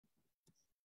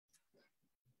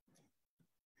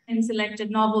in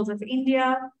selected novels of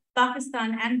India,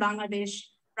 Pakistan, and Bangladesh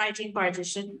writing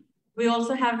partition. We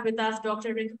also have with us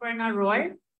Dr. Rituparna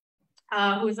Roy,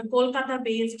 who is a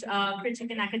Kolkata-based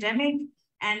critic and academic,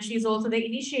 and she's also the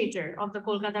initiator of the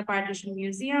Kolkata Partition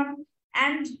Museum.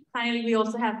 And finally, we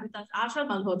also have with us Aanchal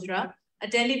Malhotra, a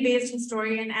Delhi-based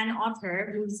historian and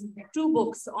author whose 2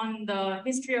 books on the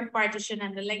history of partition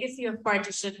and the legacy of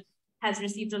partition has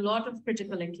received a lot of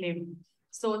critical acclaim.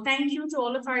 So thank you to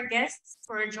all of our guests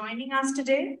for joining us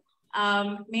today.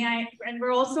 And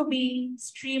we're also being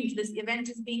streamed. This event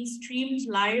is being streamed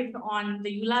live on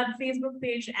the ULAB Facebook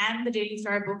page and the Daily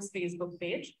Star Books Facebook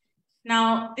page.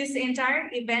 Now, this entire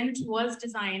event was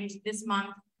designed this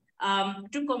month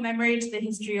to commemorate the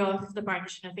history of the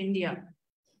Partition of India.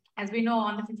 As we know,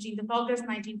 on the 15th of August,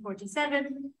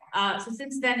 1947, so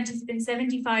since then, it has been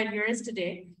 75 years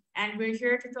today, and we're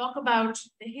here to talk about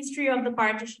the history of the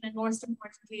partition and, most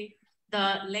importantly,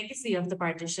 the legacy of the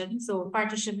partition, so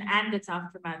partition and its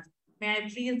aftermath. May I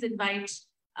please invite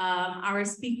our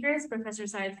speakers, Professor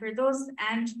Sayeed Ferdous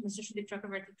and Mr. Sudeep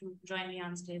Chakravarti, to join me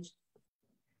on stage.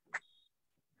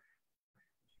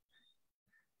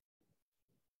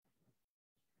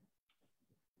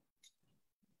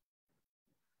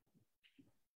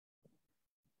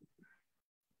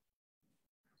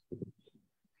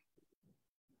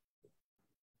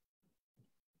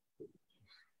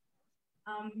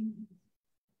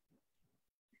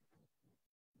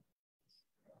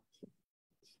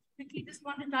 Quickly, just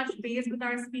want to touch base with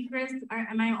our speakers.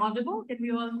 Am I audible? Can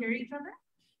we all hear each other?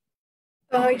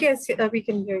 Yes, we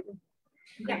can hear you.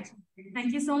 Yeah.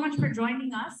 Thank you so much for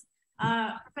joining us.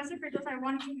 Professor Ferdous, I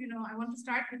want to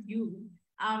start with you.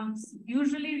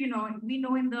 Usually, we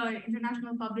know in the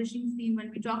international publishing scene,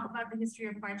 when we talk about the history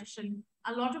of partition,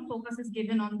 a lot of focus is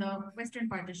given on the Western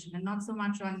partition and not so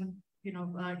much on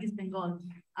East Bengal.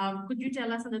 Could you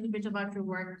tell us a little bit about your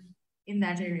work in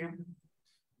that area?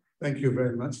 Thank you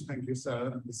very much. Thank you,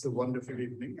 Sarah. It's a wonderful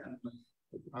evening. And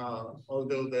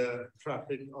although the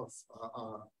traffic of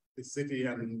the city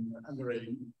and the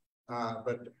rain,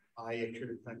 but I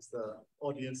actually thank the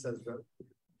audience as well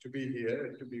to be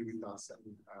here, to be with us,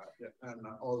 and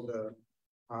all the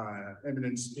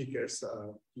eminent speakers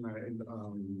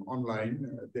online.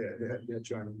 They're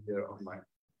joining here online.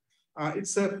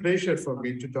 It's a pleasure for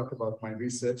me to talk about my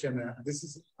research, and this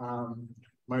is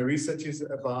my research is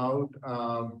about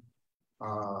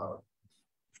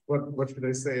what should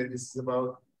I say? This is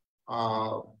about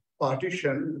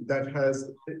partition that has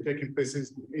taken place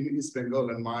in East Bengal,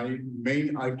 and my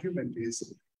main argument is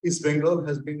East Bengal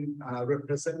has been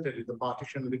represented in the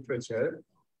partition literature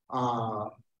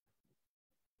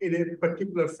in a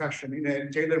particular fashion, in a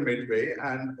tailor-made way,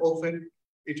 and often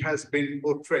it has been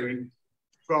portrayed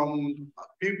from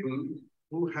people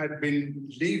who had been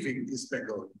leaving East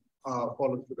Bengal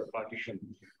following the partition.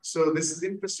 So this is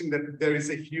interesting that there is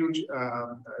a huge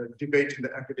debate in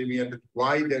the academia that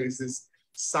why there is this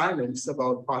silence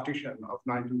about partition of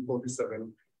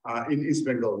 1947 in East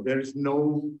Bengal. There is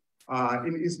no,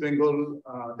 in East Bengal,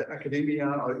 the academia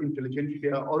or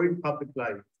intelligentsia or in public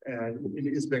life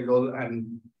in East Bengal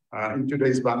and in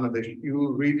today's Bangladesh,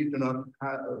 you really do not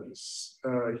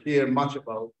hear much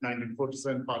about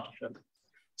 1947 partition.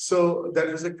 So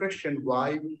there is a question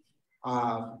why,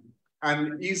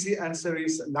 an easy answer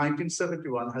is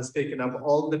 1971 has taken up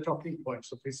all the talking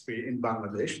points of history in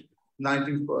Bangladesh.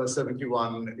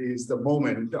 1971 is the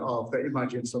moment of the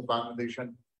emergence of Bangladesh,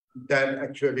 and that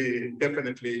actually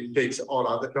definitely takes all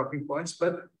other talking points.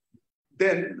 But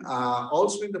then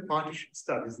also in the partition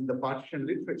studies, in the partition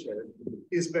literature,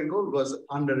 East Bengal was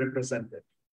underrepresented.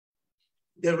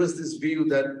 There was this view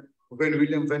that when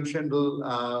William Van Schendel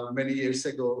many years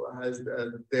ago has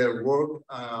their work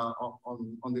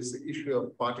on this issue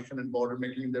of partition and border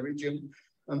making in the region,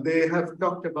 and they have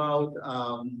talked about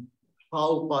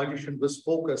how partition was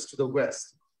focused to the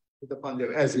west, to the Punjab,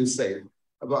 as you say,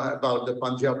 about the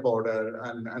Punjab border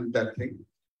and that thing.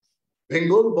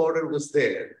 Bengal border was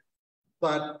there,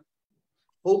 but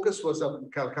focus was on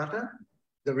Calcutta,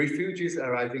 the refugees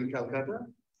arriving in Calcutta.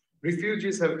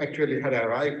 Refugees have actually had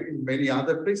arrived in many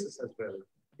other places as well.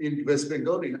 In West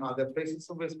Bengal, in other places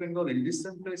of West Bengal, in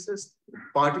distant places.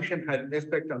 Partition had an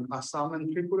effect on Assam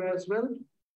and Tripura as well,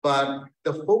 but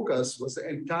the focus was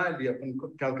entirely upon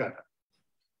Calcutta.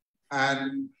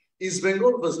 And East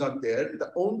Bengal was not there.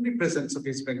 The only presence of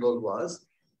East Bengal was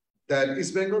that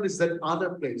East Bengal is that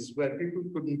other place where people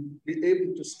couldn't be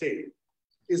able to stay.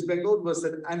 East Bengal was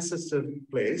an ancestral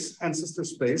place,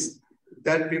 ancestors' place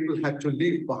that people had to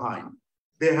leave behind.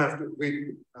 They have to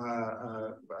wait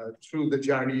through the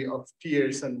journey of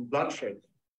tears and bloodshed.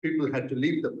 People had to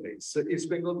leave the place. So East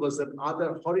Bengal was that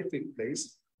other horrific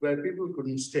place where people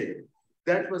couldn't stay.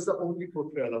 That was the only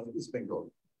portrayal of East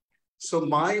Bengal. So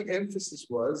my emphasis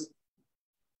was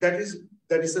that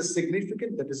is a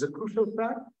significant, that is a crucial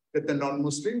fact that the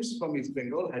non-Muslims from East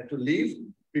Bengal had to leave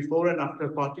before and after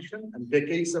partition, and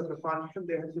decades after partition,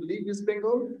 they had to leave East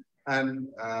Bengal. And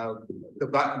the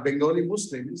Bengali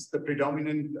Muslims, the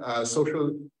predominant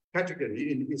social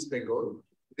category in East Bengal,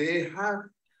 they have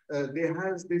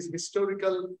this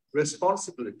historical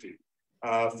responsibility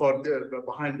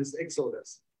behind this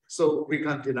exodus. So we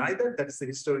can't deny that, that's the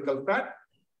historical fact.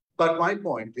 But my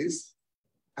point is,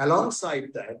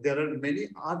 alongside that, there are many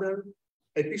other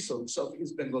episodes of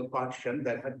East Bengal partition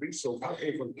that have been so far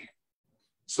overlooked.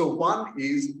 So one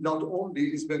is not only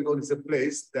East Bengal is a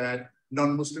place that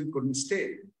non-Muslim couldn't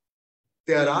stay.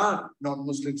 There are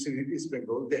non-Muslims in East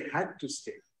Bengal, they had to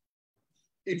stay.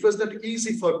 It was not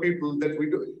easy for people that we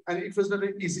do, and it was not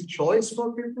an easy choice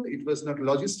for people. It was not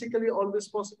logistically always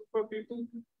possible for people.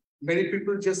 Many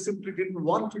people just simply didn't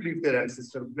want to leave their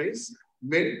ancestral place.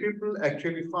 Many people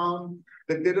actually found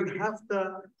that they don't have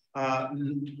the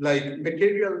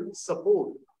material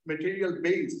support, material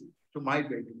base to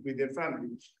migrate with their family.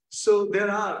 So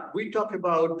we talk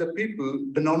about the people,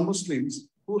 the non-Muslims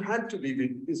who had to live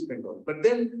in East Bengal. But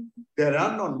then there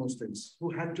are non-Muslims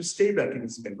who had to stay back in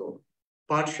East Bengal.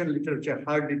 Partition literature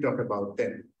hardly talk about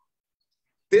them.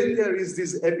 Then there is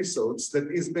these episodes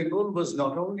that East Bengal was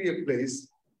not only a place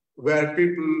where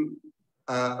people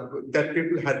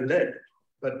had led,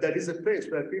 but that is a place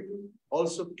where people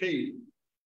also came.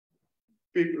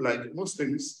 People like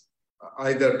Muslims,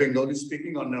 either Bengali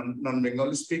speaking or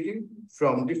non-Bengali speaking,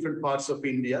 from different parts of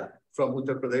India, from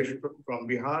Uttar Pradesh, from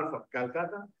Bihar, from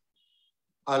Calcutta,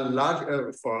 a large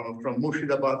from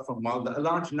Murshidabad, from Malda, a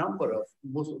large number of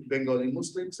Bengali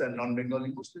Muslims and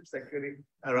non-Bengali Muslims actually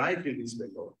arrived in East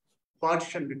Bengal.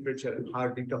 Partition literature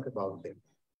hardly talk about them.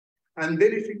 And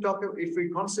then if we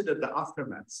consider the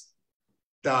aftermaths,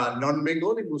 the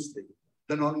non-Bengali Muslim,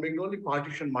 the non-Bengali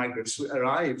partition migrants who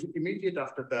arrived immediate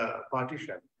after the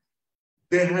partition,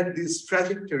 they had these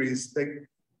trajectories that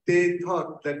they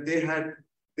thought that they had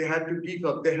to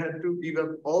give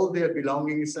up all their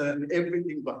belongings and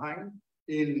everything behind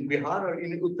in Bihar or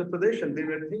in Uttar Pradesh. And they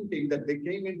were thinking that they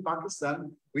came in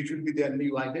Pakistan, which will be their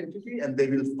new identity, and they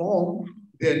will form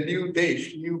their new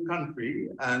desh, new country,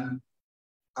 and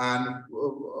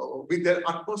with their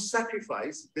utmost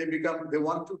sacrifice, they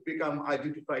want to become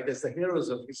identified as the heroes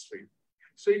of history.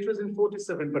 So it was in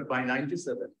 47, but by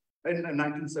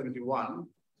 1971,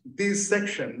 this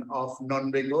section of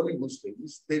non-Bengali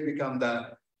Muslims, they become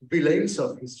the villains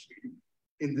of history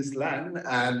in this land.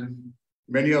 And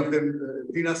many of them,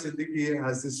 Tina Siddiqui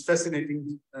has this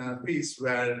fascinating piece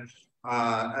where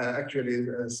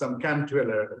some camp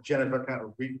dweller,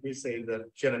 we say that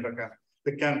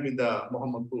the camp in the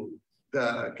Muhammadpur,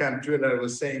 the camp dweller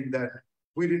was saying that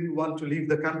we didn't want to leave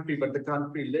the country, but the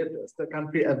country left us, the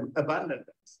country abandoned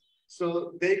us.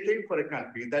 So they came for a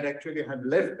country that actually had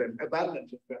left them, abandoned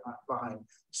them behind.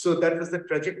 So that was the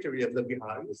trajectory of the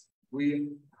Biharis.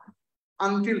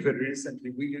 Until very recently,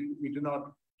 we do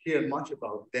not hear much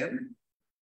about them.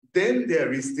 Then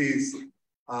there is these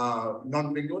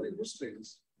non-Bengali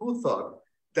Muslims who thought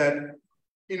that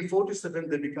in 47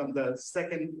 they become the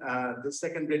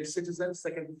second-rate citizens,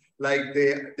 they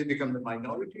become the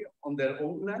minority on their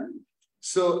own land.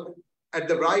 So at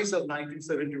the rise of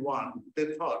 1971,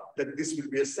 they thought that this will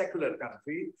be a secular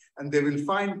country and they will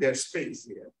find their space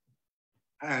here.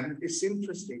 And it's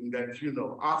interesting that,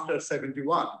 after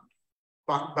 71,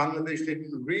 Bangladesh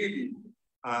didn't really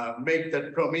make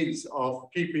that promise of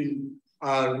keeping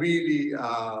a really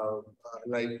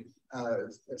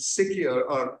secure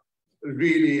or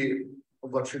really,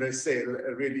 what should I say,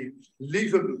 a really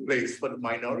livable place for the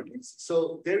minorities.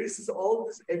 So there is all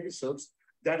these episodes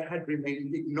that had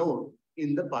remained ignored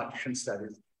in the partition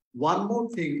studies. One more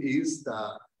thing is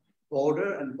the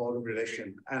border and border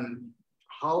relation and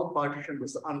how partition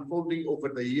was unfolding over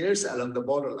the years along the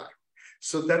borderline.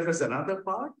 So that was another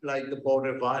part, like the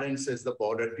border violences, the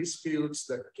border disputes,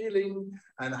 the killing,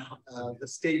 and the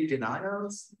state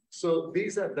denials. So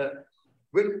these are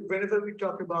whenever we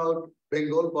talk about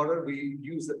Bengal border, we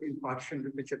use in partition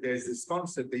literature, there's this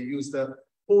concept, they use the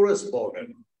porous border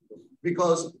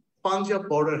because Punjab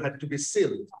border had to be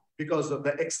sealed because of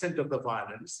the extent of the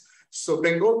violence. So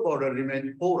Bengal border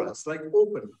remained porous, like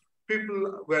open.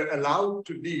 People were allowed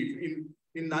to live.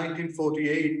 In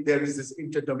 1948, there is this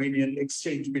inter-dominion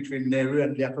exchange between Nehru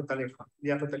and Liaquat Ali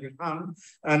Khan,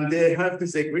 and they have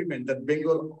this agreement that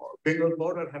Bengal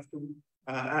border has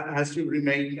to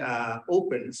remain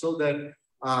open so that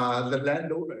the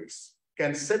landowners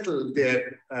can settle their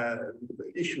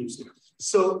issues.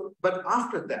 So, but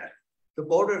after that, the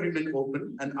border remained open.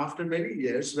 And after many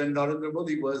years, when Narendra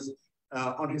Modi was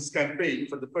on his campaign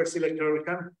for the first electoral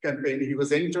campaign, he was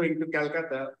entering to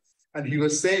Calcutta and he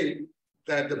was saying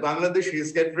that the Bangladeshis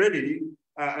get ready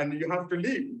and you have to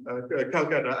leave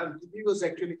Calcutta. And he was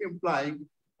actually implying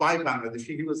by Bangladesh,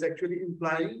 he was actually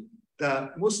implying the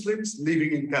Muslims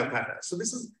living in Calcutta. So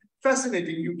this is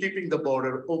fascinating, you keeping the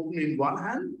border open in one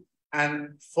hand and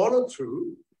follow through.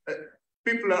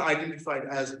 People are identified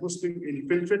as Muslim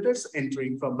infiltrators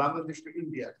entering from Bangladesh to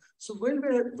India. So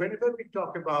whenever we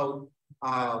talk about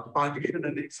partition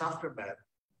and its aftermath,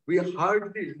 we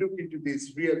hardly look into this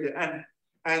really,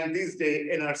 and these days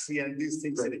NRC and these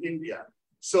things in India.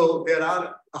 So there are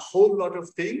a whole lot of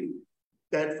things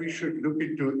that we should look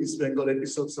into East Bengal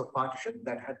episodes of partition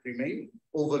that had remained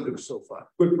overlooked so far.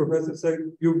 Good, Professor Sayeed,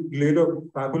 you laid a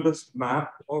fabulous map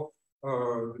of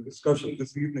the discussion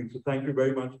this evening, so thank you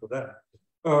very much for that.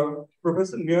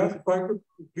 Professor Niaz, if I could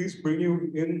please bring you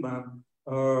in, ma'am,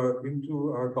 into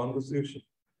our conversation.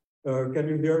 Can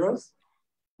you hear us,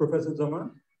 Professor Zaman?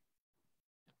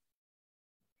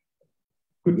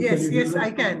 Yes,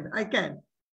 I can.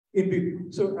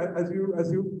 Indeed. So as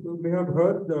you may have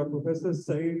heard, Professor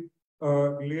Sayeed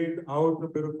laid out a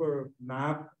bit of a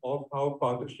map of how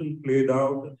partition played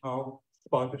out and how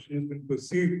partition has been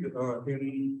perceived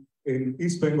in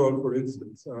East Bengal, for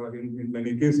instance. In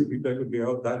many cases, we try to lay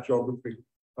out that geography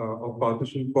of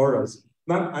partition for us.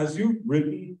 Now, as you've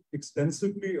written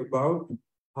extensively about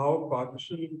how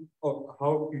partition, or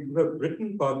how people have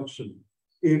written partition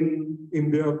in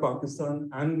India, Pakistan,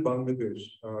 and Bangladesh,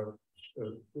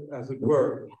 as it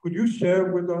were, could you share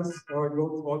with us your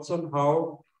thoughts on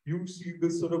how you see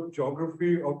this sort of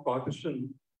geography of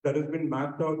partition that has been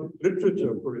mapped out in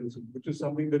literature, for instance, which is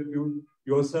something that you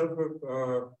yourself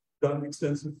have done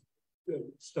extensive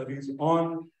studies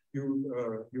on.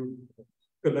 You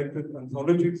collected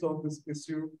anthologies on this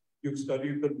issue. You've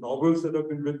studied the novels that have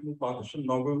been written, partition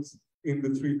novels in the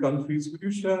 3 countries. Could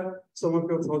you share some of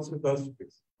your thoughts with us,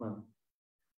 please, ma'am?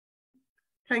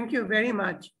 Thank you very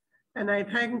much. And I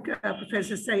thank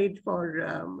Professor Sayeed for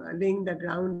laying the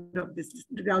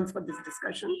grounds for this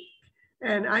discussion.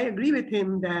 And I agree with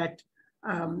him that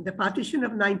the partition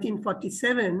of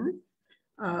 1947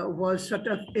 was sort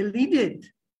of elided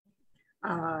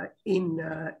in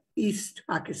East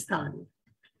Pakistan.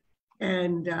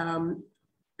 And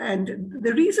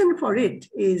the reason for it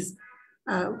is,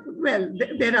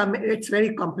 it's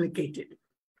very complicated.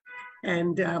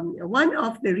 And one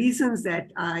of the reasons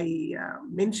that I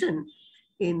mention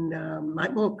in my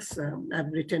books,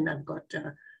 I've got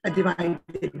a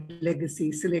divided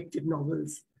legacy, selected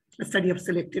novels, a study of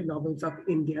selected novels of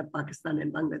India, Pakistan,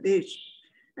 and Bangladesh.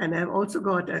 And I've also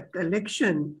got a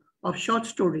collection of short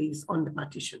stories on the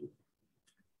partition.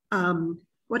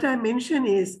 What I mention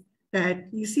is that,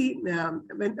 you see,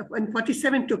 when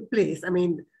 47 took place, I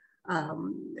mean,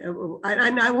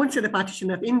 and I won't say the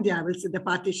partition of India, I will say the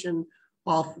partition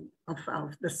of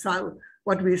the South,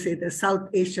 what we say, the South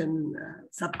Asian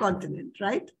subcontinent,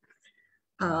 right?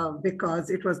 Because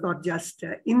it was not just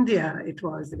India, it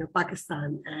was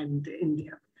Pakistan and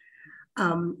India.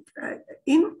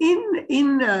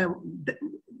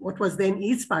 What was then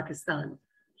East Pakistan,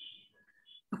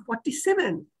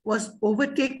 47 was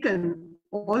overtaken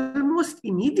almost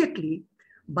immediately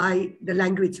by the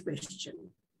language question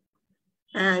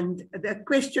and the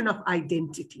question of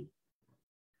identity.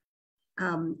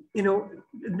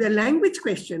 The language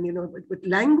question, with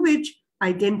language,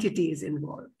 identity is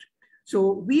involved.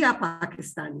 So we are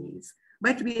Pakistanis,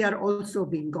 but we are also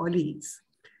Bengalis.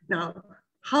 Now,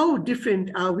 how different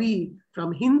are we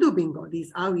from Hindu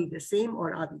Bengalis? Are we the same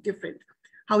or are we different?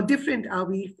 How different are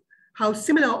we? How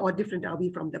similar or different are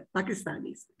we from the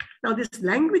Pakistanis? Now, this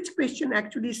language question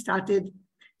actually started,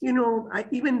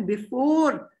 even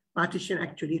before partition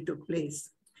actually took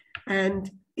place.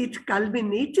 And it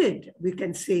culminated, we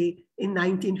can say, in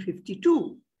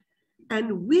 1952.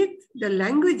 And with the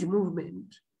language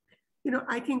movement,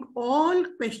 I think all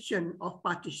question of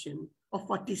partition of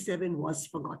 47 was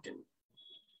forgotten.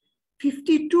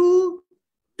 52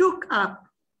 took up,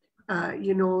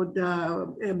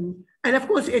 and of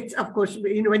course,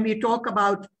 when we talk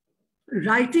about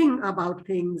writing about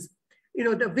things,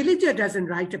 the villager doesn't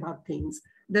write about things.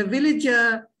 The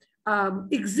villager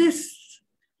exists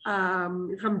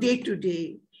from day to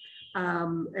day.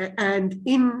 And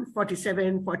in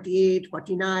 47, 48,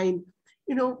 49,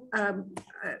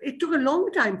 it took a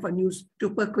long time for news to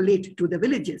percolate to the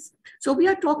villages. So we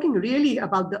are talking really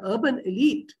about the urban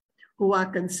elite who are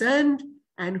concerned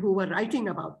and who were writing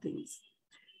about things.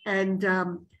 And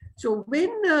So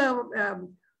when, the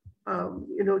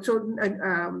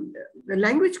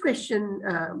language question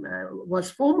was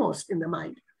foremost in the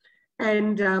mind.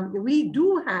 And we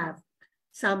do have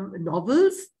some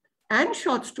novels and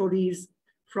short stories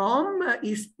from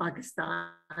East Pakistan,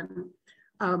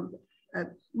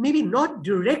 maybe not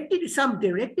directly, some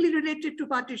directly related to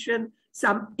partition,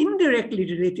 some indirectly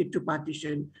related to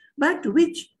partition, but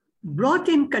which brought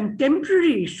in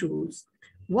contemporary issues,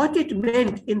 what it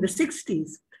meant in the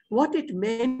 60s, what it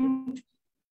meant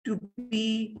to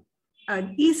be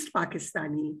an East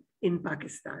Pakistani in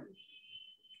Pakistan.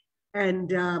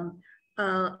 And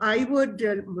I would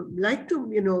like to,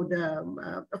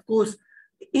 of course,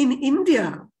 in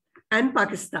India and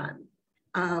Pakistan,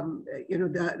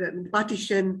 the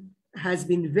partition has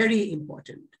been very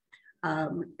important. I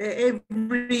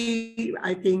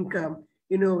think,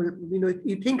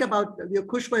 you think about your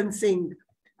Khushwant Singh,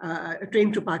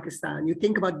 Train to Pakistan, you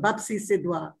think about Babsi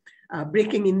Sidhwa,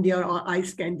 Breaking India or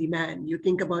Ice Candy Man, you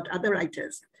think about other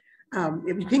writers.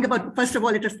 If you think about, first of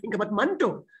all, let us think about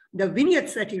Manto, the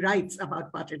vignettes that he writes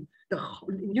about partition,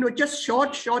 just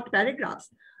short paragraphs,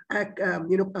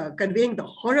 conveying the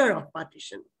horror of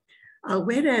partition.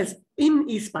 Whereas in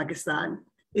East Pakistan,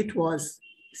 it was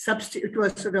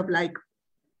sort of like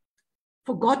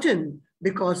forgotten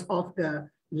because of the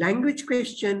language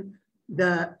question,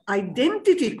 the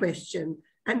identity question,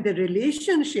 and the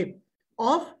relationship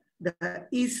of the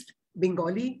East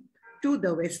Bengali to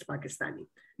the West Pakistani.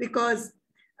 Because,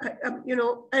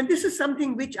 and this is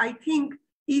something which I think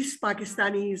East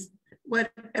Pakistanis were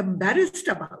embarrassed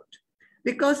about,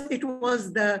 because it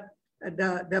was the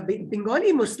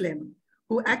Bengali Muslim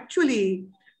who actually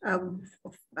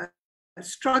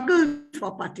struggled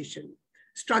for partition,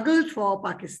 struggled for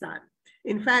Pakistan.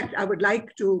 In fact, I would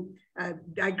like to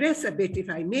digress a bit, if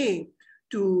I may,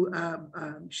 to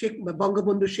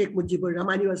Bangabandhu Sheikh Mujibur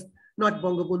Rahman. He was not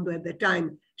Bangabandhu at the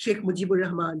time, Sheikh Mujibur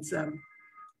Rahman's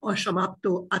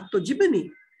Ashamapto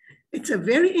Attojibani. It's a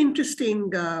very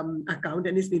interesting account,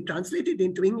 and it's been translated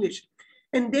into English.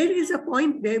 And there is a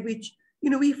point there which,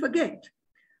 we forget.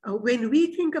 When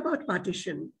we think about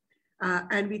partition,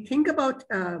 and we think about,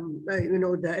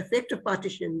 the effect of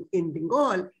partition in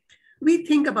Bengal, we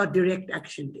think about Direct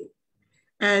Action Day.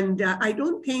 And I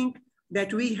don't think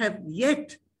that we have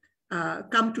yet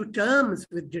come to terms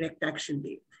with Direct Action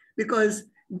Day, because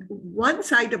one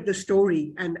side of the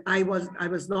story, and I'm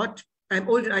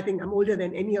older, I think I'm older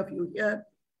than any of you here.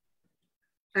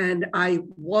 And I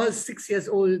was 6 years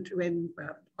old when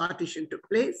partition took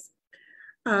place.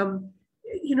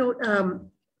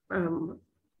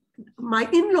 My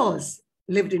in-laws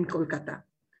lived in Kolkata,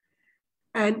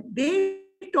 and they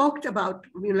talked about,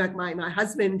 like my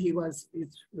husband, he was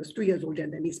 2 years older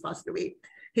than he's passed away.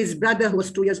 His brother, who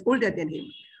was 2 years older than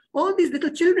him. All these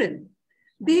little children,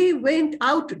 they went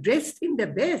out dressed in their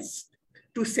best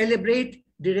to celebrate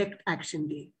Direct Action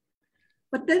Day.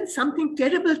 But then something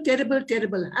terrible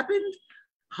happened.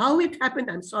 How it happened,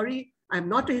 I'm sorry, I'm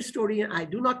not a historian, I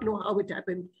do not know how it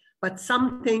happened, but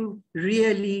something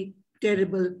really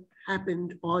terrible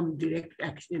happened on Direct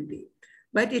Action Day.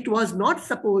 But it was not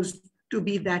supposed to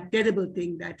be that terrible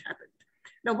thing that happened.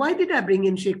 Now, why did I bring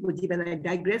in Sheikh Mujib? And I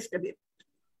digressed a bit.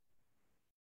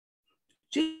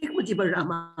 Sheikh Mujibur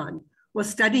Rahman was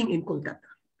studying in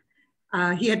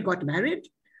Kolkata. He had got married.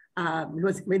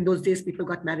 In those days, people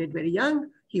got married very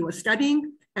young. He was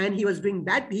studying, and he was doing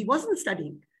that. He wasn't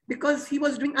studying because he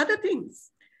was doing other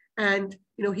things. And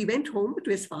he went home to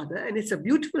his father, and it's a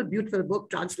beautiful, beautiful book,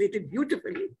 translated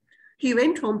beautifully. He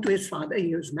went home to his father.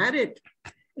 He was married.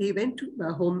 He went to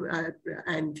home,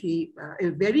 and he,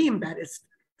 very embarrassed,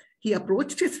 he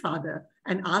approached his father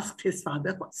and asked his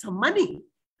father for some money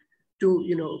to,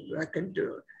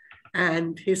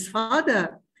 and his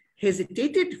father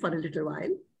hesitated for a little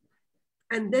while,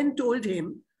 and then told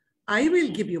him, I will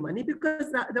give you money,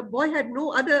 because the boy had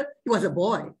no other, he was a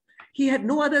boy. He had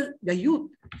no other, the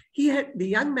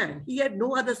young man, he had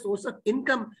no other source of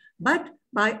income but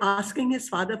by asking his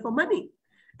father for money.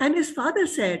 And his father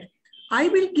said, I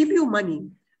will give you money,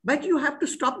 but you have to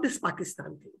stop this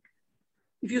Pakistan thing.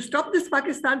 If you stop this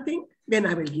Pakistan thing, then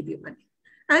I will give you money.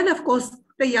 And of course,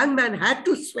 the young man had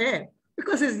to swear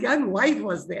because his young wife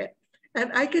was there.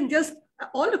 And I can just,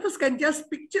 all of us can just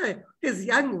picture his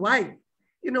young wife,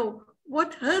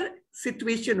 what her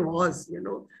situation was,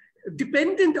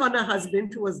 dependent on a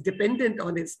husband who was dependent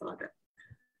on his father.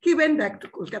 He went back to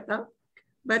Kolkata,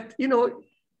 but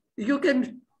you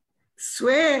can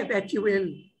swear that you will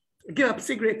give up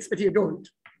cigarettes, but you don't.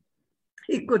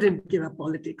 He couldn't give up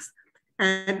politics.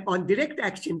 And on Direct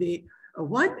Action Day,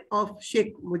 one of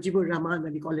Sheikh Mujibur Rahman,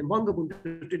 and we call him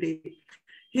Bangabandhu today,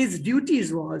 his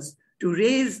duties was to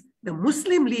raise the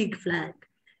Muslim League flag,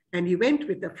 and he went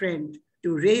with a friend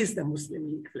to raise the Muslim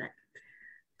League flag.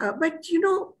 But you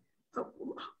know,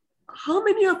 how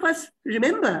many of us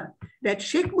remember that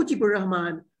Sheikh Mujibur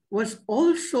Rahman was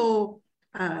also,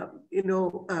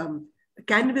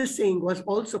 canvassing, was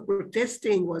also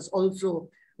protesting, was also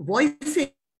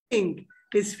voicing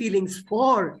his feelings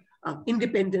for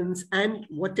independence and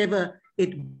whatever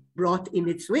it brought in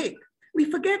its wake. We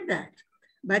forget that.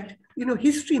 But, you know,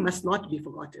 history must not be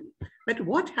forgotten. But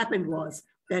what happened was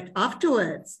that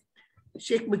afterwards,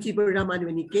 Sheikh Mujibur Rahman,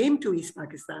 when he came to East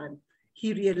Pakistan,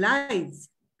 he realized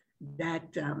that,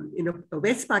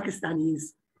 West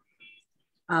Pakistanis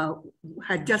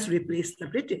had just replaced the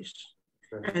British.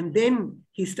 Right. And then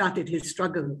he started his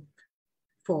struggle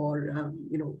for,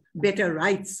 better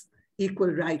rights, equal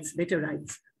rights, better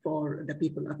rights for the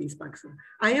people of East Pakistan.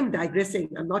 I am digressing.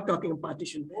 I'm not talking of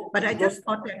partition, but I just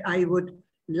thought that I would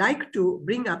like to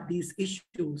bring up these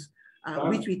issues,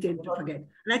 which we tend to forget.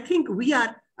 And I think we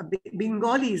are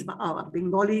Bengalis or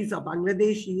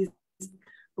Bangladeshis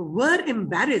were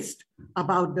embarrassed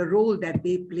about the role that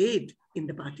they played in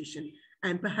the partition.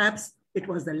 And perhaps it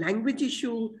was the language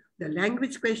issue, the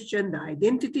language question, the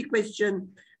identity question,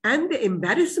 and the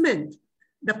embarrassment.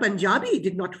 The Punjabi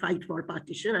did not fight for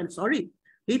partition. I'm sorry,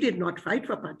 he did not fight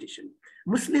for partition.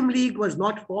 Muslim League was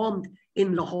not formed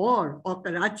in Lahore or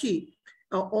Karachi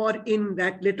or in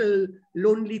that little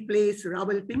lonely place,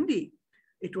 Rawalpindi.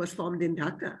 It was formed in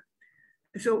Dhaka.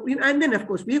 So, and then of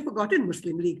course, we have forgotten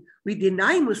Muslim League. We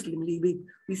deny Muslim League.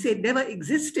 We say it never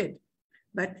existed.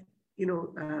 But,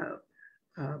 the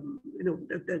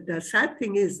sad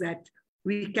thing is that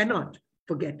we cannot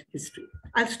forget history.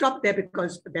 I'll stop there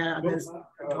because there are others to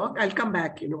talk. I'll come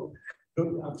back, to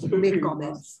make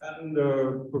comments. And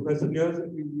Professor Niaz,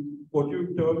 what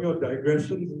you term your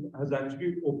digressions has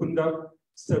actually opened up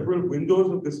several windows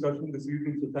of discussion this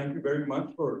evening. So thank you very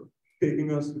much for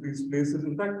taking us to these places.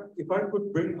 In fact, if I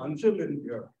could bring Aanchal in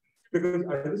here, because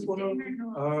I just want to,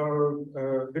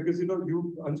 because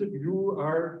Aanchal, you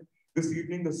are this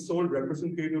evening the sole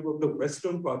representative of the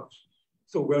Western part.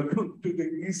 So welcome to the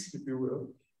East, if you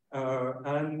will.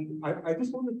 And I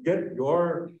just want to get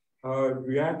your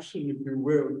reaction, if you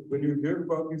will, when you hear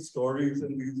about these stories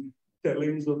and these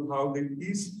tellings of how the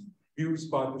East views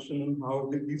partition and how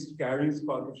the East carries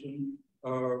partition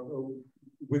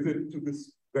with it to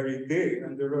this very day.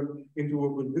 And there are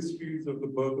interwoven histories of the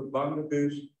birth of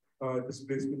Bangladesh,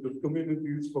 displacement of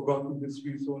communities, forgotten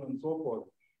histories, so on and so forth.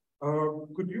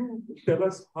 Could you tell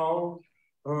us how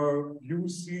you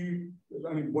see,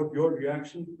 what your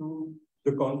reaction to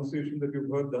the conversation that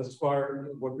you've heard thus far,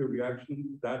 what your reaction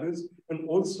to that is, and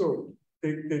also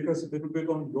take us a little bit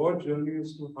on your journey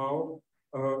as to how,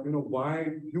 why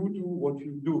you do what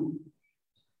you do,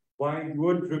 why you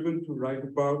are driven to write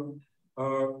about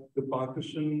the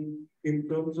partition in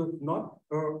terms of not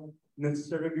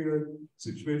necessarily a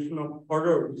situation of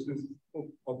horror, which is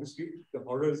obviously the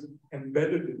horrors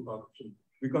embedded in partition.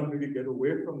 We can't really get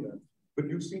away from that. But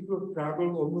you seem to have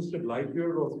traveled almost a light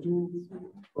year or two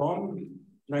from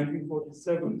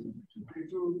 1947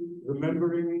 into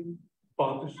remembering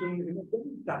partition in a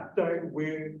very tactile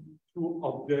way through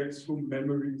objects, through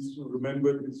memories, through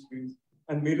remembered histories,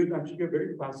 and made it actually a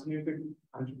very fascinating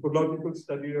anthropological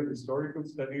study, a historical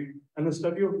study, and a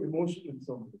study of emotion in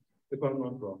some way, if I'm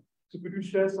not wrong. So could you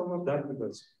share some of that with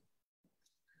us?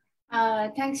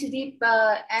 Thanks, Sudeep.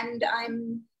 And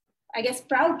I'm, I guess,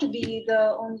 proud to be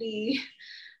the only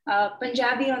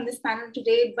Punjabi on this panel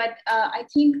today. But I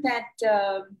think that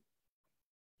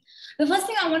the first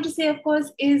thing I want to say, of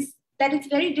course, is that it's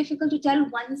very difficult to tell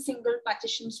one single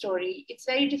partition story. It's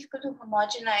very difficult to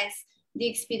homogenize the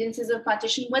experiences of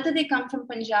partition, whether they come from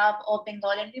Punjab or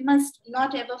Bengal. And we must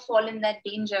not ever fall in that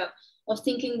danger of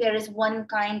thinking there is one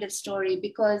kind of story,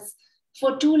 because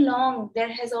for too long,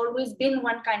 there has always been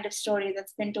one kind of story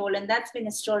that's been told, and that's been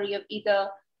a story of either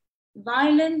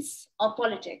violence or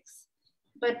politics.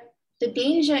 But the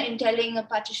danger in telling a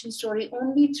partition story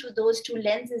only through those two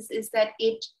lenses is that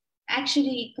it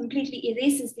actually completely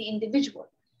erases the individual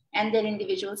and their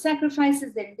individual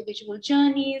sacrifices, their individual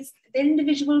journeys, their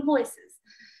individual voices.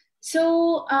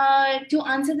 So to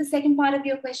answer the second part of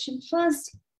your question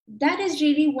first, that is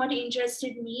really what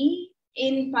interested me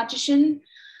in partition.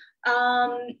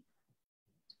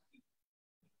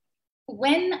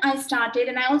 When I started,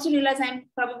 and I also realize I'm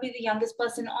probably the youngest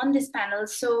person on this panel.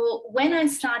 So when I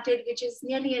started, which is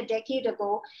nearly a decade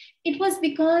ago, it was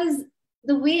because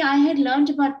the way I had learned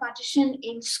about partition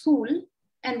in school,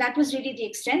 and that was really the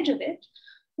extent of it,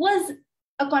 was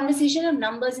a conversation of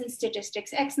numbers and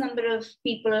statistics. X number of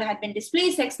people had been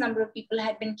displaced, X number of people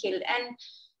had been killed. And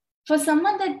for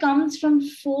someone that comes from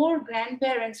 4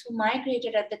 grandparents who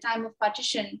migrated at the time of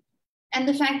partition, and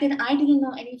the fact that I didn't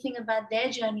know anything about their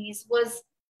journeys was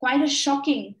quite a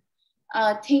shocking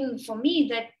thing for me,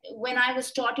 that when I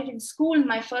was taught it in school,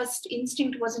 my first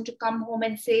instinct wasn't to come home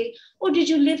and say, oh, did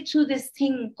you live through this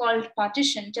thing called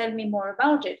partition? Tell me more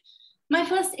about it. My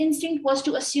first instinct was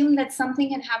to assume that something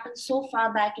had happened so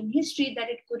far back in history that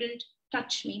it couldn't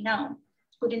touch me now,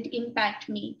 couldn't impact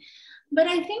me. But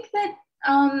I think that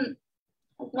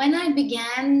when I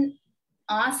began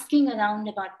asking around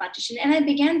about partition, and I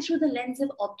began through the lens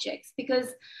of objects, because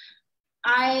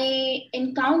I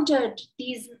encountered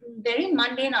these very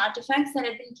mundane artifacts that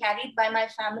had been carried by my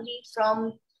family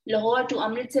from Lahore to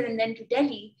Amritsar and then to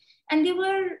Delhi. And they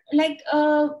were like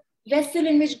a vessel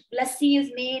in which lassi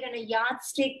is made and a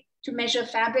yardstick to measure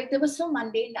fabric. They were so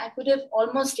mundane, I could have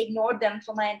almost ignored them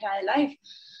for my entire life.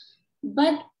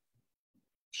 But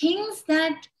things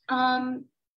that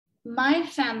my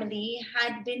family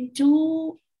had been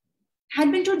too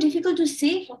difficult to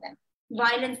say for them.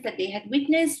 Violence that they had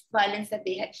witnessed, violence that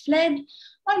they had fled,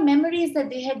 or memories that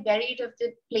they had buried of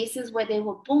the places where they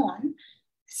were born,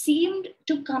 seemed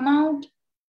to come out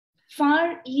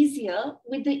far easier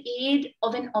with the aid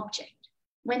of an object.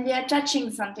 When they are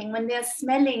touching something, when they are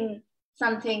smelling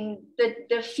something,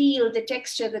 the feel, the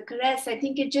texture, the caress, I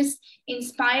think it just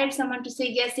inspired someone to say,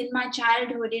 yes, in my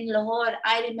childhood in Lahore,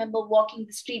 I remember walking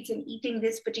the streets and eating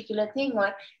this particular thing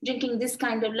or drinking this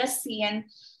kind of lassi. And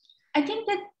I think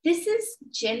that this is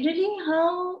generally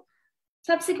how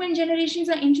subsequent generations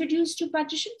are introduced to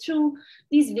partition, through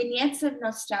these vignettes of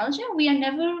nostalgia. We are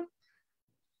never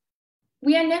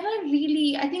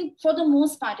really, I think for the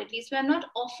most part at least, we are not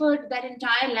offered that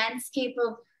entire landscape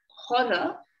of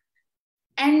horror.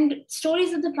 And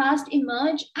stories of the past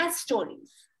emerge as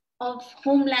stories of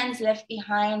homelands left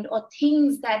behind, or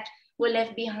things that were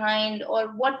left behind, or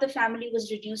what the family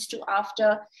was reduced to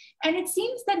after. And it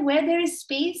seems that where there is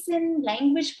space in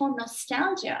language for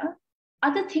nostalgia,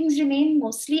 other things remain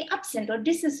mostly absent or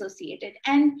disassociated.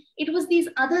 And it was these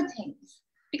other things,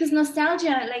 because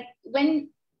nostalgia, like when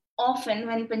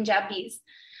Punjabis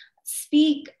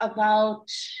speak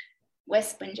about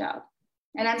West Punjab,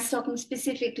 and I'm talking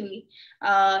specifically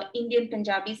Indian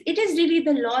Punjabis, it is really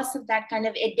the loss of that kind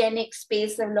of Edenic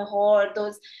space of Lahore,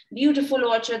 those beautiful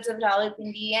orchards of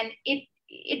Rawalpindi, and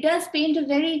it does paint a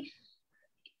very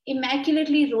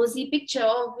immaculately rosy picture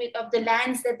of the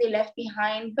lands that they left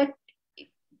behind. But,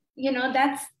 you know,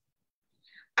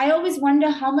 I always wonder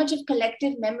how much of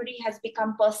collective memory has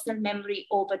become personal memory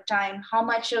over time, how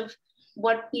much of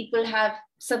what people have,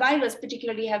 survivors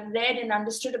particularly, have read and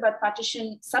understood about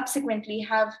partition subsequently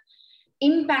have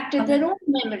impacted their own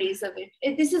memories of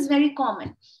it. This is very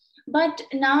common. But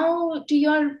now to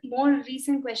your more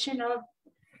recent question of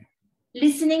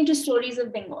listening to stories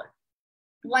of Bengal.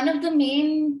 One of the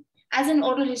main, as an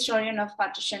oral historian of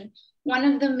partition,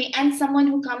 and someone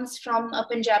who comes from a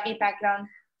Punjabi background,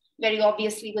 very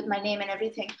obviously with my name and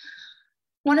everything,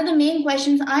 one of the main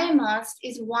questions I am asked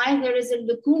is why there is a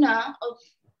lacuna of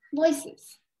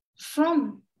voices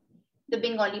from the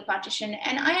Bengali partition.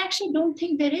 And I actually don't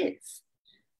think there is.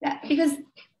 Because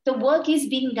the work is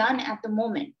being done at the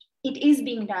moment. It is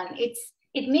being done. It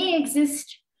may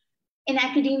exist in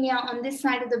academia on this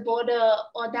side of the border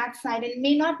or that side, and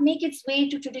may not make its way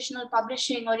to traditional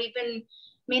publishing, or even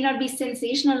may not be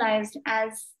sensationalized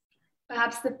as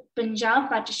perhaps the Punjab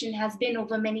partition has been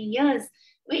over many years.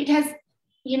 It has,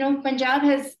 Punjab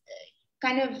has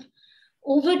kind of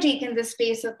overtaken the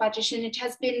space of partition. It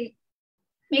has been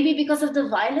maybe because of the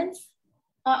violence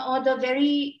or the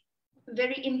very,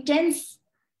 very intense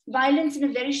violence in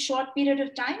a very short period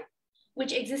of time,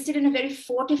 which existed in a very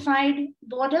fortified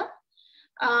border.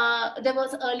 There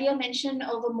was earlier mention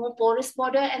of a more porous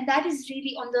border, and that is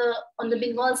really on the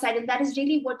Bengal side, and that is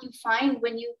really what you find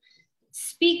when you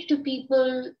speak to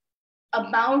people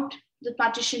about the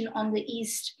partition on the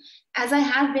East, as I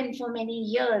have been for many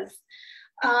years.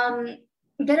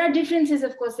 There are differences,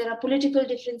 of course. There are political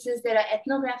differences, there are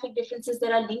ethnographic differences,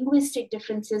 there are linguistic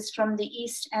differences from the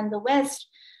East and the West.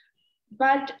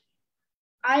 But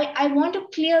I want to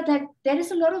clear that there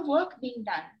is a lot of work being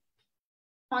done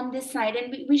on this side,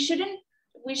 and we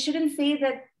shouldn't say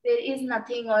that there is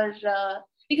nothing, or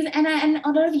because and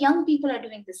a lot of young people are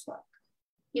doing this work.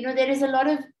 There is a lot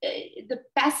of the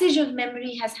passage of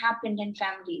memory has happened in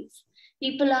families.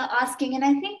 People are asking, and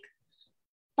I think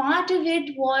part of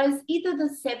it was either the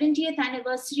 70th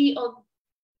anniversary of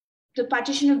the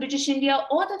partition of British India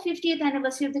or the 50th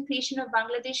anniversary of the creation of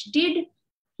Bangladesh did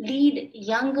lead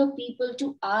younger people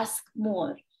to ask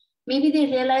more. Maybe they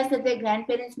realize that their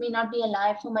grandparents may not be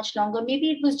alive for much longer.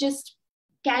 Maybe it was just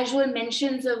casual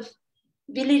mentions of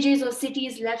villages or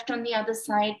cities left on the other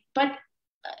side. But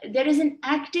there is an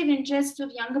active interest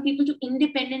of younger people to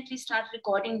independently start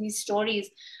recording these stories,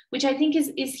 which I think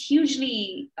is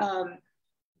hugely,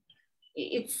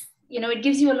 it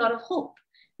gives you a lot of hope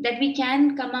that we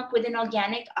can come up with an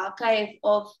organic archive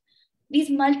of these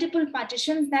multiple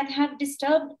partitions that have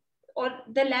disturbed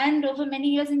the land over many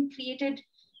years and created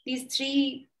these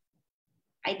three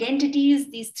identities,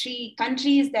 these three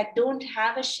countries that don't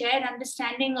have a shared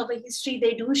understanding of a history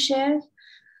they do share.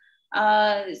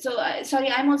 Sorry,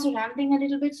 I'm also rambling a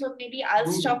little bit, so maybe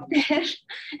I'll stop there.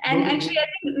 And actually, I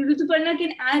think Rituparna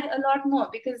can add a lot more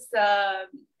because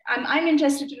I'm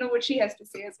interested to know what she has to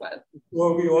say as well.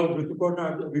 Well,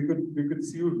 Rituparna, we could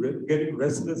see you getting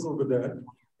restless over there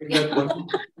in that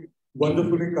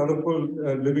wonderfully colorful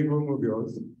living room of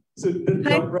yours. So just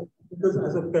jump right, because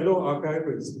as a fellow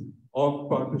archivist of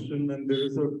partition, and there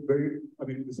is a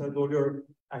besides all your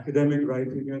academic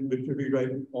writing and literary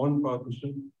writing on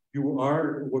partition, you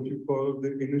are what you call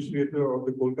the initiator of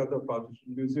the Kolkata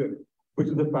Partition Museum, which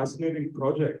is a fascinating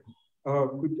project.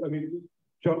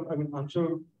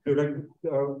 Aanchal directed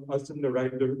us in the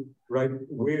right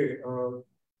way.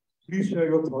 Please share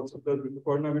your thoughts of that,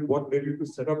 Rituparna. What led you to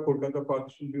set up Kolkata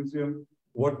Partition Museum?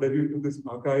 What led you to this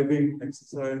archiving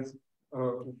exercise?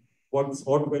 What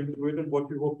thought went into it, and what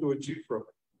you hope to achieve from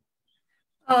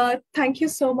it? Thank you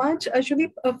so much.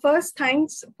 Sudeep, first,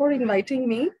 thanks for inviting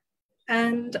me.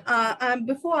 And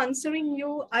before answering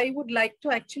you, I would like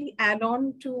to actually add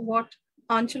on to what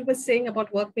Aanchal was saying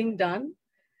about work being done.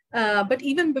 But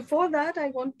even before that,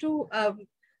 I want to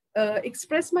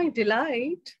express my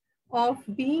delight of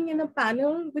being in a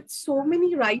panel with so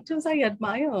many writers I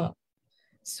admire.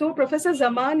 So Professor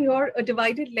Zaman, your A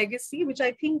Divided Legacy, which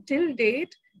I think till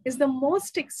date is the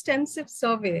most extensive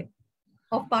survey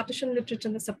of partition literature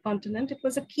in the subcontinent. It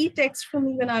was a key text for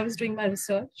me when I was doing my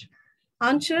research.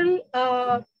 Aanchal,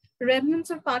 Remnants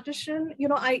of Partition,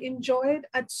 I enjoyed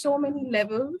at so many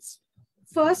levels.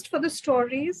 First for the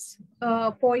stories,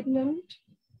 poignant,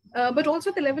 but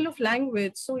also the level of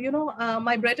language. So,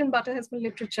 my bread and butter has been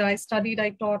literature. I studied,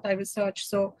 I taught, I researched.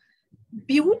 So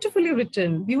beautifully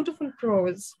written, beautiful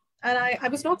prose. And I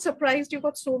was not surprised you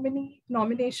got so many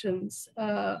nominations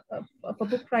for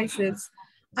book prizes.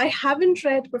 I haven't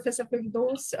read Professor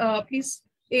Ferdous. Please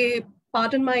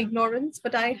pardon my ignorance,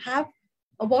 but I have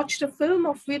watched a film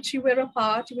of which you were a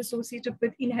part. You were associated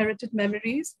with Inherited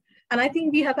Memories. And I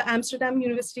think we have an Amsterdam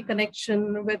University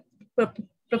connection with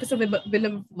Professor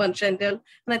Willem van Schendel.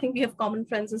 And I think we have common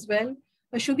friends as well.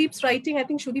 Sudeep's writing, I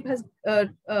think Sudeep has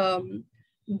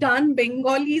done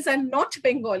Bengalis and not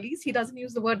Bengalis. He doesn't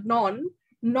use the word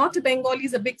not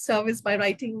Bengalis, a big service by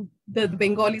writing the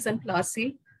Bengalis and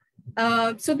Plasi.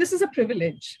 So this is a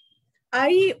privilege.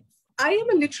 I am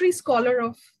a literary scholar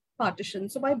of partition.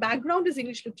 So my background is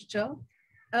English literature.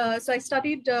 So I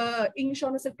studied English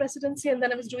Honors at Presidency, and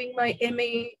then I was doing my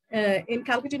MA in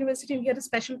Calcutta University, and we had a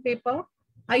special paper.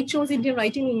 I chose Indian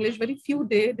writing English, very few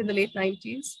did in the late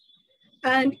 90s.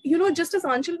 And, just as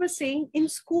Aanchal was saying, in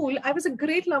school, I was a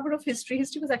great lover of history.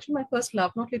 History was actually my first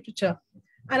love, not literature.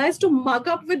 And I used to mug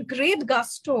up with great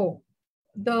gusto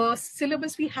the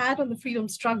syllabus we had on the freedom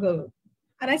struggle.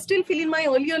 And I still feel in my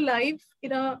earlier life,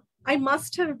 I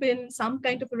must have been some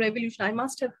kind of a revolution. I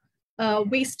must have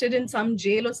wasted in some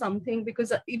jail or something,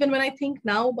 because even when I think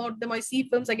now about them, I see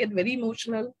films, I get very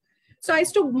emotional. So I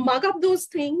used to mug up those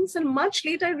things. And much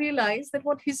later, I realized that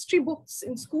what history books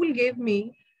in school gave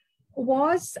me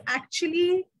was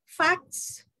actually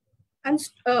facts, and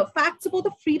facts about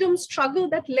the freedom struggle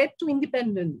that led to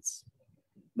independence.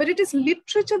 But it is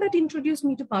literature that introduced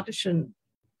me to partition.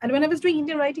 And when I was doing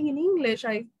Indian writing in English,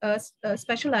 I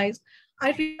specialized,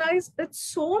 I realized that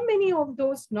so many of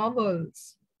those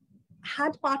novels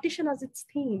had partition as its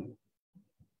theme.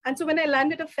 And so when I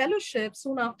landed a fellowship,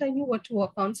 soon after I knew what to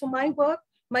work on. So my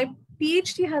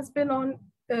PhD has been on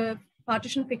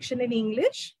partition fiction in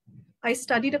English. I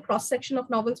studied a cross-section of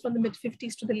novels from the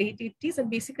mid-50s to the late 80s, and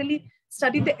basically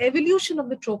studied the evolution of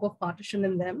the trope of partition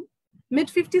in them.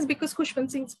 Mid-50s, because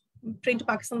Khushwant Singh's Train to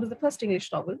Pakistan was the first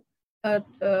English novel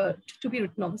to be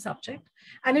written on the subject.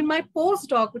 And in my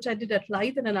postdoc, which I did at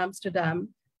Leiden in Amsterdam,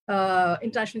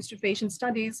 International Institute for Asian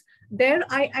Studies, there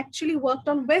I actually worked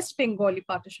on West Bengali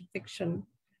partition fiction.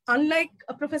 Unlike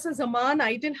Professor Zaman,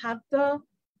 I didn't have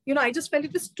I just felt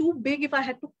it was too big if I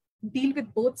had to deal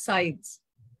with both sides.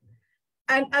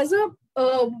 And as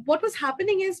what was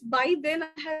happening is, by then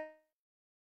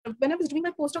when I was doing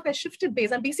my postdoc, I shifted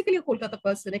base. I'm basically a Kolkata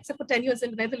person, except for 10 years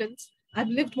in the Netherlands. I've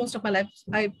lived most of my life.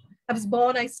 I was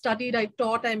born, I studied, I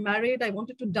taught, I married, I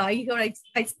wanted to die here.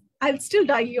 I'll still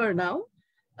die here now.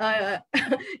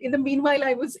 In the meanwhile,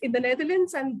 I was in the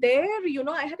Netherlands, and there, you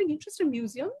know, I had an interest in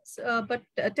museums, but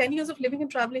 10 years of living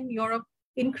and traveling in Europe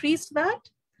increased that.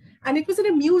 And it was in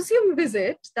a museum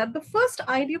visit that the first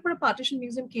idea for a partition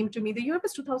museum came to me. The year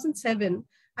was 2007.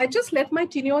 I just left my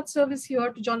tenure service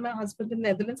here to join my husband in the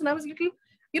Netherlands. And I was a little,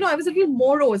 you know, I was a little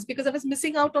morose because I was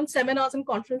missing out on seminars and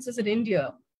conferences in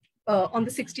India on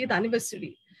the 60th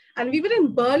anniversary. And we were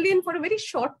in Berlin for a very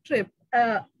short trip,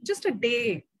 just a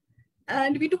day.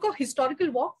 And we took a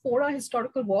historical walk, 4-hour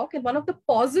historical walk. And one of the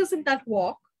pauses in that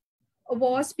walk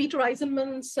was Peter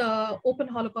Eisenman's Open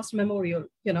Holocaust Memorial,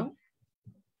 you know.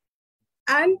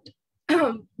 And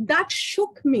that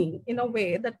shook me in a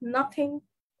way that nothing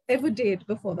ever did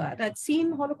before that. I'd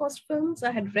seen Holocaust films,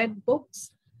 I had read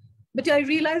books, but I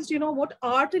realized, you know, what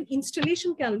art and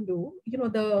installation can do, you know,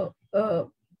 the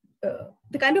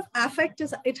kind of affect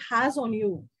it has on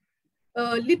you.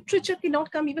 Literature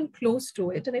cannot come even close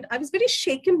to it. And I was very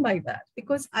shaken by that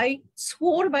because I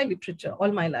swore by literature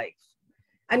all my life.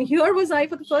 And here was I,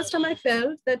 for the first time, I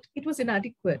felt that it was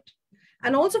inadequate.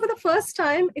 And also for the first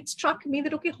time, it struck me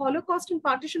that, okay, Holocaust and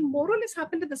partition more or less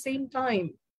happened at the same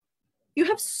time. You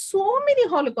have so many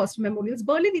Holocaust memorials.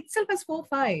 Berlin itself has 4 or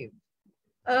 5.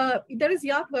 There is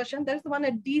Yad Vashem, there is the one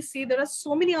at DC. There are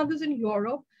so many others in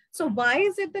Europe. So why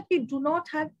is it that we do not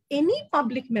have any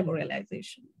public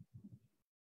memorialization?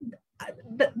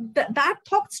 That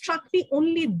thought struck me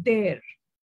only there.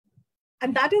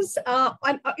 And that is,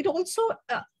 and it also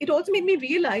made me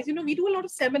realize, you know, we do a lot of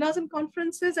seminars and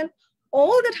conferences, and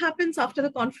all that happens after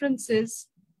the conferences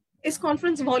is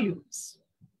conference volumes.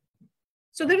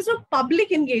 So there is no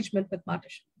public engagement with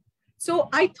partition. So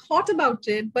I thought about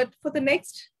it, but for the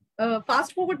next,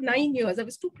 fast forward 9 years, I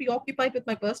was too preoccupied with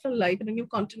my personal life in a new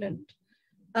continent.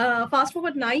 Fast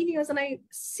forward 9 years, and I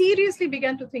seriously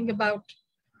began to think about,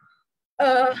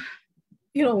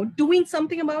 you know, doing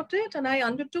something about it. And I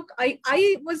undertook, I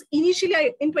was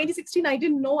initially, in 2016, I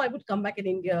didn't know I would come back in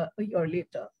India a year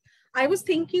later. I was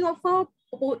thinking of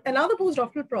another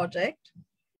postdoctoral project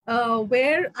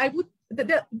where I would,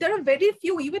 there are very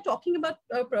few, you were talking about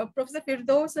Professor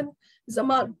Ferdous and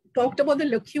Zaman talked about the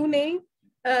lacunae.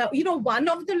 You know, one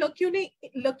of the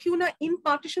lacuna in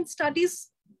partition studies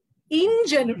in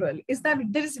general is that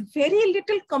there is very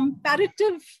little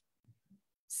comparative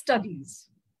studies.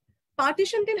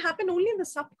 Partition didn't happen only in the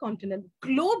subcontinent.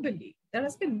 Globally, there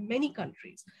has been many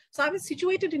countries. So I was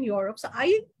situated in Europe. So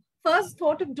I first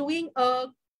thought of doing a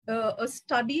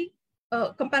study,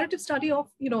 a comparative study of,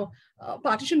 you know,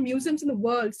 partition museums in the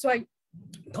world. So I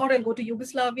thought I'll go to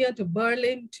Yugoslavia, to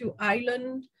Berlin, to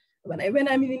Ireland. When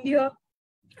I'm in India,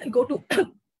 I'll go to,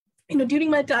 you know, during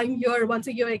my time here, once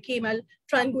a year I came, I'll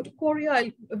try and go to Korea,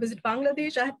 I'll visit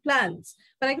Bangladesh. I had plans,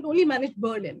 but I could only manage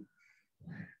Berlin.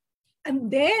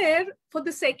 And there, for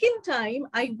the second time,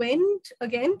 I went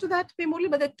again to that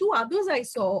memorial, but there are 2 others I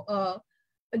saw.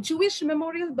 A Jewish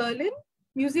Memorial Berlin,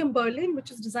 Museum Berlin,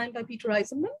 which is designed by Peter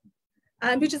Eisenman,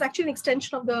 and which is actually an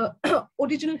extension of the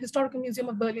original Historical Museum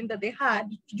of Berlin that they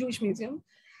had, Jewish Museum,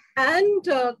 and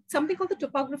something called the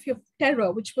Topography of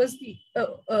Terror, which was the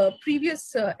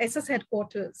previous SS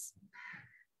headquarters.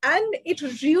 And it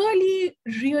really,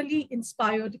 really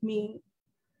inspired me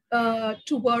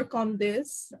to work on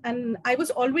this. And I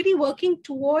was already working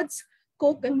towards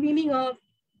co-convening a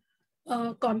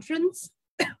conference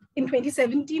in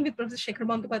 2017 with Professor Shekhar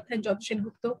Bandyopadhyay and Jyotishen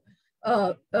Gupta,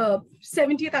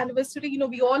 70th anniversary. You know,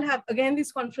 we all have, again,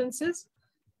 these conferences.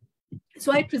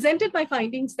 So I presented my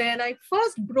findings there, and I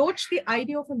first broached the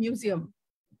idea of a museum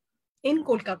in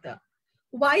Kolkata.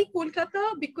 Why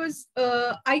Kolkata? Because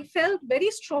I felt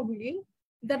very strongly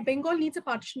that Bengal needs a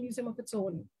partition museum of its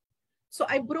own. So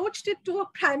I broached it to a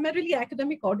primarily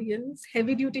academic audience,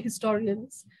 heavy-duty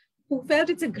historians, who felt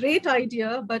it's a great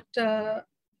idea, but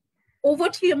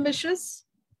overtly ambitious,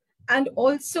 and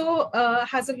also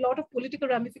has a lot of political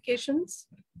ramifications,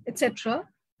 etc.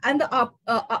 And the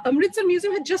Amritsar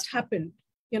Museum had just happened,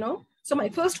 you know. So my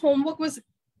first homework was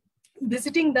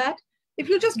visiting that. If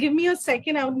you just give me a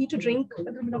second, I would need to drink a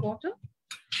little bit of water.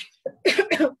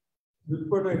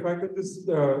 Rituparna, if I could just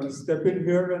step in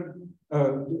here and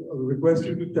request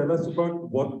you to tell us about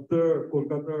what the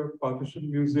Kolkata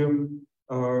Partition Museum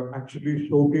actually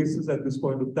showcases at this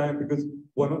point of time, because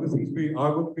one of the things we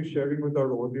are going to be sharing with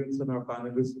our audience and our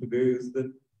panelists today is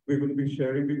that we're going to be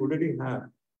sharing, we already have,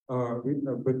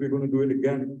 but we're going to do it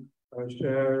again,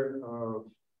 share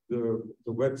the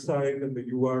website and the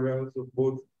URLs of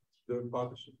both the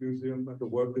Partition Museum and the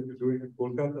work that you're doing in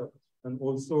Kolkata, and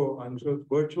also Aanchal's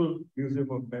virtual Museum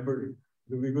of Memory,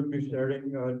 we would be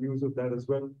sharing news of that as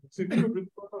well. So if you could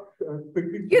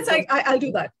quickly. Yes, I'll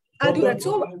do that. I'll do that.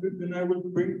 So then I will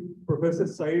bring Professor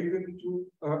Sayeed into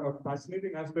a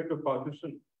fascinating aspect of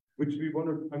partition, which we want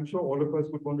to, I'm sure all of us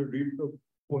would want to read,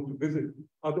 want to visit,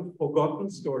 are the forgotten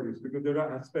stories, because there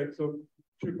are aspects of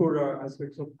Tripura,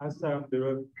 aspects of Assam. There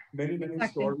are many, many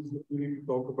stories that we need to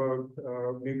talk about.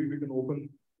 Maybe we can open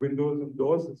windows and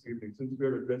doors this evening, since we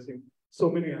are addressing so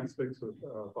many aspects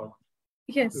of partition.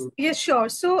 Yes, yes, sure.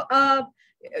 So,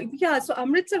 yeah, so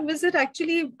Amritsar visit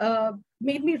actually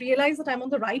made me realize that I'm on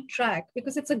the right track,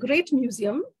 because it's a great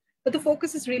museum, but the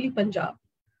focus is really Punjab.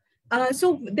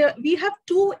 So we have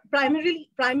two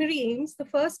primary aims. The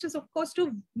first is, of course,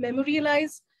 to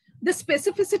memorialize the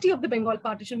specificity of the Bengal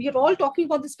partition. We are all talking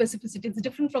about the specificity. It's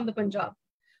different from the Punjab.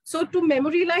 So to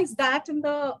memorialize that in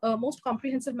the most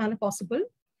comprehensive manner possible.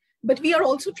 But we are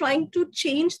also trying to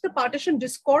change the partition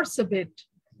discourse a bit.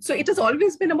 So it has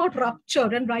always been about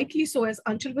rupture, and rightly so, as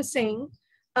Anchal was saying.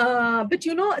 But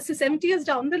you know, so 70 years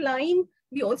down the line,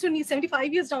 we also need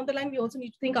 75 years down the line, we also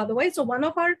need to think otherwise. So one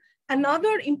of our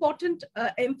another important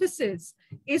emphasis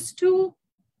is to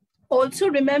also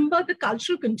remember the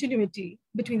cultural continuity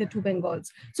between the two Bengals.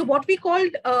 So what we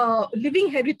called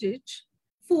living heritage,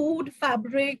 food,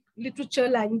 fabric, literature,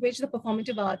 language, the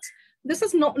performative arts. This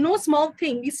is no small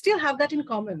thing. We still have that in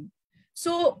common.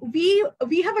 So we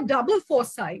have a double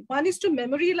foresight. One is to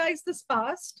memorialize this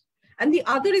past, and the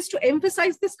other is to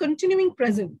emphasize this continuing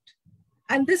present.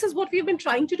 And this is what we've been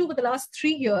trying to do for the last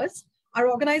 3 years. Our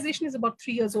organization is about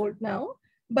 3 years old now,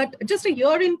 but just a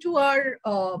year into our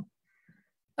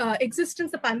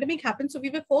existence, the pandemic happened. So we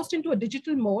were forced into a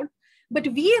digital mode, but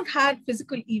we have had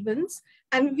physical events,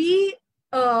 and we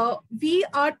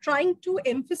are trying to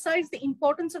emphasize the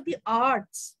importance of the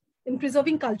arts in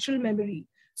preserving cultural memory.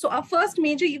 So our first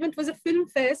major event was a film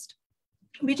fest,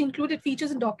 which included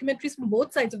features and documentaries from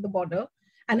both sides of the border,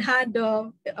 and had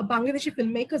Bangladeshi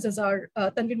filmmakers as our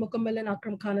Tanvir Mukammal and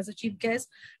Akram Khan as a chief guest.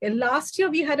 And last year,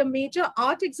 we had a major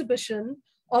art exhibition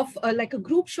of like a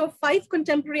group show of 5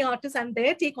 contemporary artists and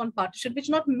their take on partition, which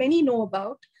not many know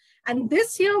about. And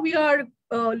this year, we are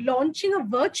launching a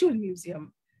virtual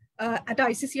museum at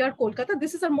ICCR Kolkata.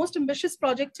 This is our most ambitious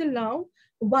project till now.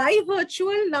 Why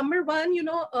virtual? Number one, you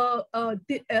know,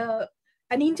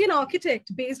 an Indian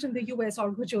architect based in the US,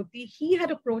 Arghya Jyoti, he had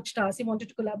approached us. He wanted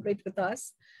to collaborate with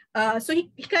us. So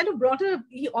he kind of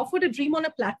he offered a dream on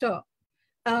a platter.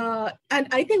 And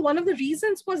I think one of the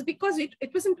reasons was because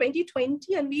it was in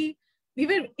 2020, and we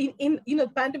were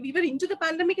we were into the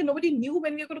pandemic, and nobody knew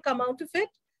when we were going to come out of it.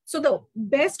 So the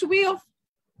best way of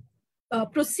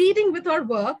proceeding with our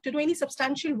work, to do any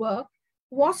substantial work,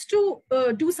 was to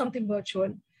do something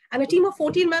virtual. And a team of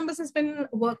 14 members has been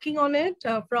working on it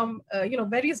from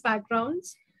various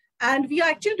backgrounds. And we are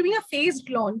actually doing a phased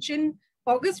launch. In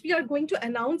August, we are going to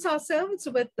announce ourselves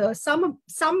with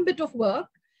some bit of work.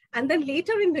 And then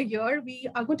later in the year, we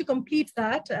are going to complete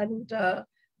that. And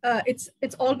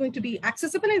it's all going to be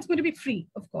accessible, and it's going to be free,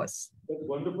 of course. That's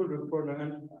wonderful, Rituparna.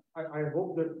 And I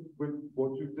hope that with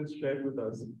what you just shared with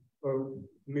us,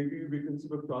 maybe we can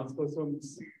sort of transfer some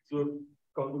seeds of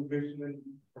contemplation in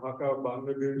Dhaka,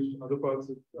 Bangladesh, other parts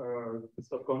of the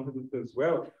subcontinent as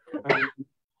well. And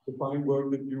the fine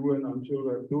work that you and Anchal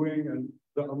are doing, and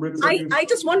the Amritsar. I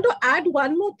just want to add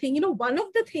one more thing. You know, one of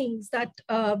the things that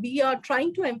we are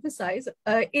trying to emphasize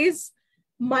is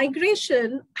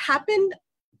migration happened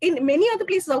in many other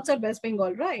places outside West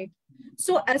Bengal, right?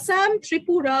 So Assam,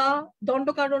 Tripura,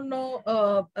 Dondokaranno,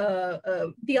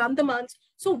 the Andamans.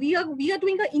 So we are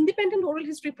doing an independent oral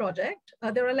history project.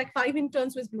 There are like 5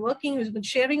 interns who've been working, who've been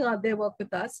sharing their work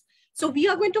with us. So we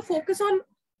are going to focus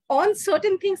on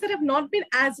certain things that have not been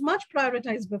as much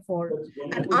prioritized before.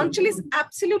 And Anchal is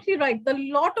absolutely right. A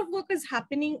lot of work is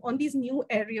happening on these new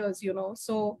areas, you know.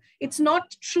 So it's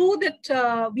not true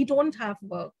that we don't have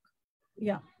work.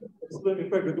 Yeah. Excellent.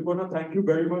 In fact, Rituparna, thank you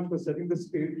very much for setting the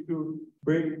stage to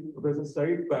bring Professor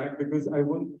Sayeed back, because I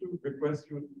want to request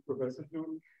you, Professor,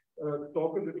 to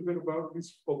talk a little bit about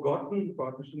these forgotten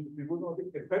partitions,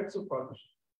 the effects of partition,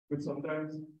 which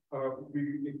sometimes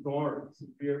we ignore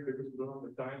simply because we don't have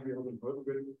the time, we haven't heard of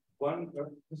it. One,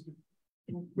 just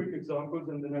 2 quick examples,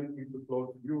 and then I'll leave the floor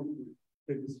to you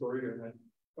to take the story ahead.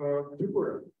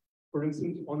 Tripura, for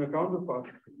instance, on account of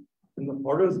partition, and the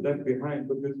horrors left behind,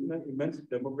 but there's been an immense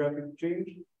demographic change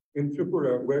in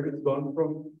Tripura, where it's gone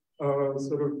from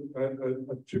sort of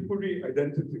a Tripuri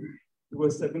identity to a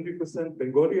 70%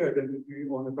 Bengali identity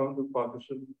on account of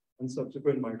partition and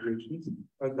subsequent migrations.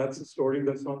 That's a story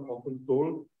that's not often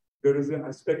told. There is an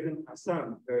aspect in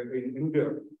Assam, in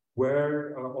India,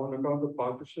 where on account of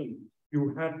partition,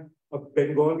 you had a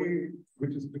Bengali,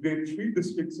 which is today 3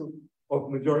 districts of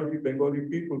majority Bengali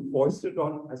people, foisted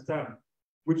on Assam,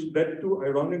 which led to,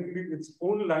 ironically, its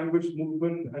own language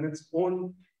movement and its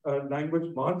own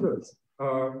language martyrs.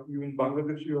 In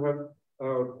Bangladesh, you have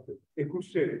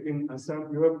Ekushe. In Assam,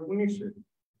 you have Unishe.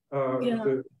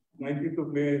 The 19th of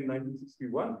May in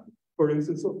 1961, for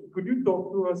instance. So could you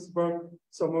talk to us about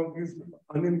some of these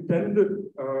unintended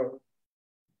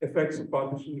effects of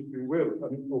partition, if you will, I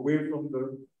mean, away from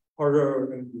the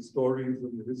horror and the stories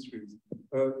and the histories?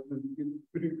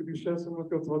 Could you share some of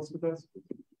your thoughts with us?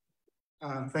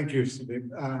 Thank you, Sudeep.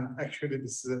 Actually,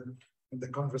 this is the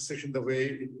conversation, the way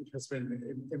it has been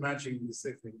imagining this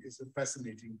evening is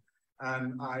fascinating.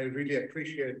 And I really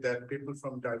appreciate that people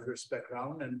from diverse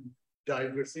background and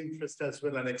diverse interest as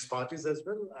well and expertise as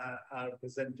well are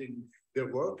presenting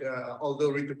their work.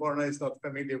 Although Rituparna is not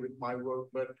familiar with my work,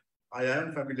 but I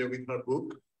am familiar with her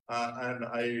book, and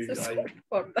I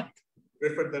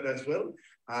refer that as well.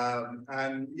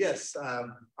 And yes,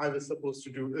 I was supposed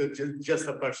to do just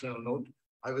a personal note.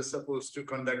 I was supposed to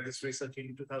conduct this research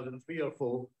in 2003 or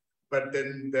 4, but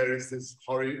then there is this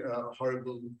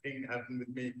horrible thing happened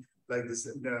with me, like this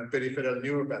peripheral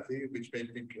neuropathy, which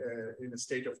made me in a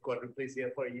state of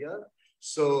quadriplegia for a year.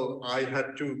 So I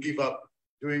had to give up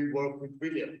doing work with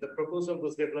William. The proposal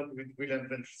was developed with William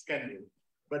Scanlon,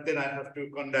 but then I have to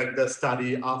conduct the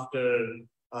study after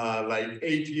like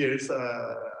 8 years,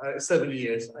 7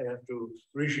 years. I have to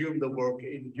resume the work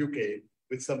in UK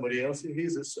with somebody else.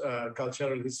 He's a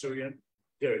cultural historian,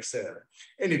 Derek Sarah.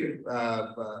 Anyway,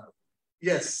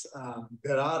 yes,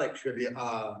 there are actually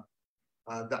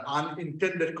the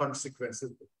unintended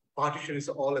consequences. Partition is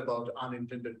all about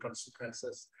unintended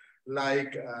consequences.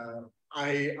 Like,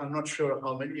 I am not sure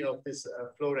how many of this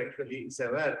floor actually is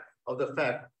aware of the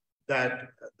fact that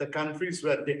the countries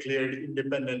were declared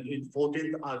independent in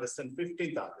 14th August and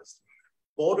 15th August.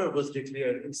 Border was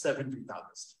declared in 17th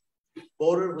August.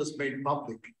 Border was made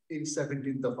public in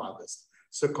 17th of August.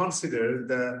 So consider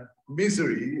the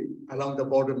misery along the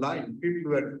borderline.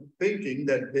 People were thinking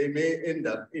that they may end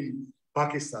up in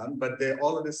Pakistan, but they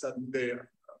all of a sudden they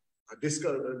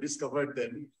discovered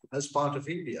them as part of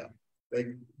India.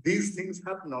 Like, these things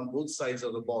happen on both sides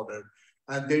of the border.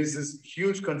 And there is this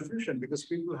huge confusion because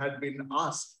people had been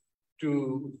asked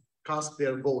to cast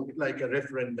their vote, like a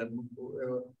referendum,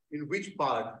 in which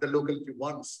part the locality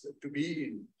wants to be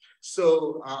in.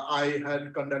 So I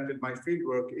had conducted my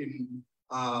fieldwork in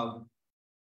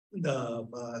the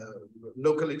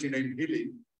locality named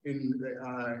Hilli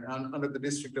under the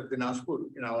district of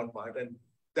Dinajpur in our part. And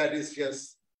that is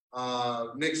just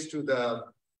next to the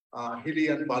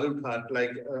Hilli and Balurghat,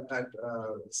 like at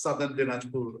southern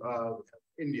Dinajpur,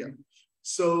 India.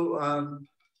 So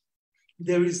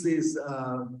there is this,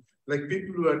 like,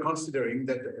 people who are considering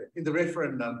that in the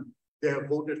referendum, they have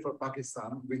voted for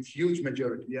Pakistan with huge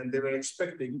majority, and they were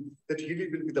expecting that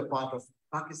Hilli will be the part of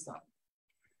Pakistan.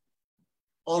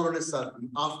 All of a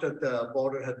sudden, after the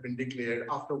border had been declared,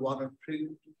 after 1 or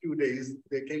 2 days,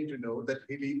 they came to know that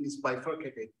Hilli is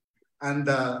bifurcated. And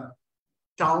the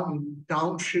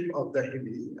township of the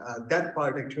Hilli, that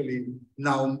part actually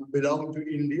now belongs to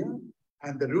India,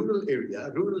 and the rural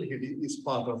area, rural Hilli, is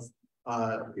part of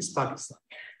is Pakistan.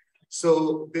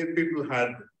 So the people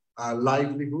had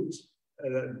livelihoods,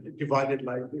 divided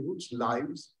livelihoods,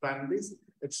 lives, families,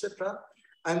 etc.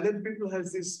 And then people have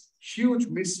this huge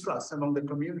mistrust among the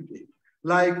community.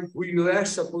 Like, we were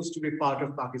supposed to be part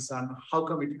of Pakistan, how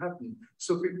come it happened?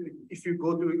 So people, if you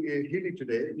go to Hilli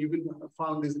today, you will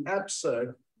find this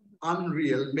absurd,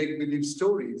 unreal, make-believe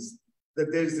stories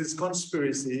that there's this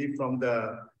conspiracy from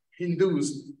the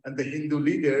Hindus and the Hindu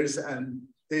leaders, and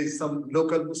there's some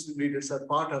local Muslim leaders are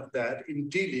part of that in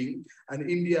dealing, and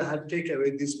India had taken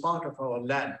away this part of our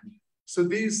land. So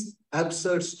these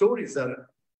absurd stories are,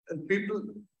 and people,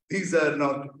 these are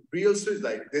not real stories.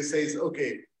 Like, they say,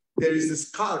 okay, there is this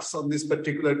curse on this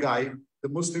particular guy, the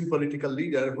Muslim political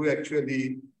leader, who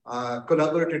actually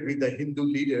collaborated with the Hindu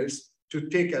leaders to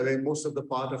take away most of the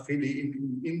part of Hilli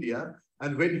in India.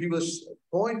 And when he was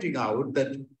pointing out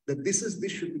that this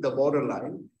should be the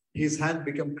borderline, his hand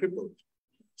became crippled.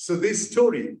 So this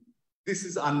story, this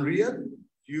is unreal.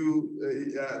 You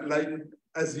like,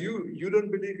 as you don't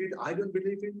believe it, I don't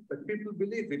believe it, but people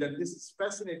believe it. And this is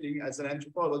fascinating. As an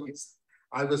anthropologist,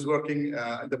 I was working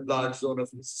in the blood zone of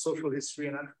social history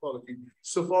and anthropology.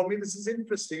 So for me, this is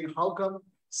interesting. How come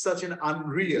such an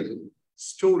unreal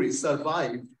story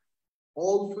survived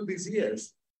all through these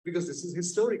years? Because this is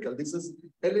historical. This is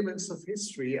elements of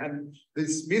history, and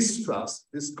this mistrust,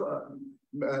 this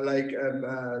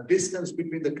distance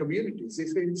between the communities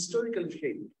is a historical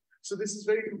shape. So this is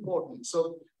very important.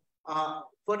 So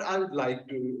what I would like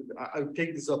to, I would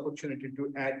take this opportunity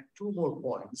to add two more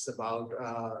points about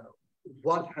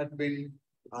what had been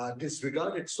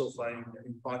disregarded so far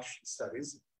in partition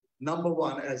studies. Number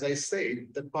one, as I said,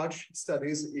 the partition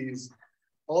studies is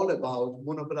all about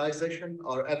monopolization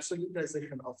or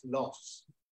absolutization of loss.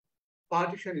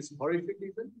 Partition is horrific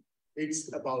even.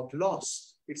 It's about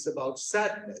loss. It's about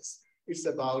sadness. It's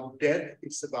about death.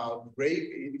 It's about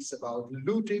rape. It's about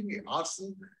looting,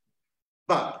 arson.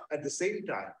 But at the same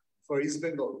time, for East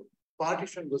Bengal,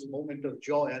 partition was a moment of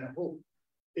joy and hope.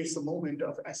 It's a moment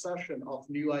of assertion of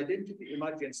new identity,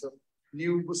 emergence of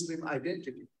new Muslim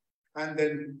identity. And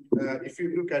then if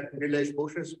you look at Nilesh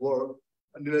Bose's work,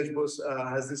 Nilesh Bose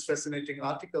has this fascinating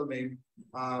article named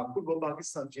Purba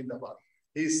Pakistan Jindabad.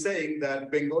 He's saying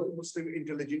that Bengali Muslim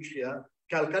intelligentsia,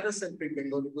 Calcutta-centric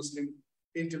Bengali Muslim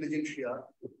intelligentsia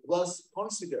was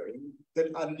considering that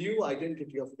a new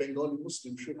identity of Bengali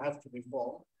Muslim should have to be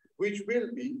formed, which will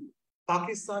be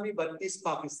Pakistani but is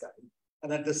Pakistani.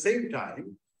 And at the same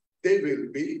time, they will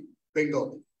be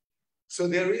Bengali. So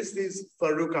there is this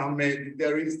Farooq Ahmed,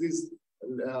 there is this,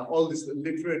 all this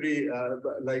literary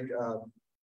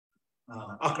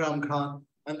Akram Khan,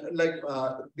 and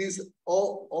these,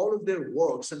 all of their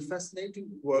works and fascinating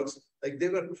works, like they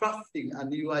were crafting a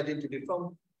new identity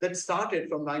that started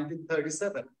from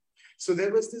 1937. So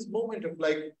there was this moment of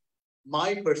like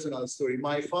my personal story.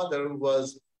 My father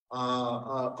was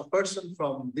a person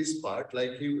from this part,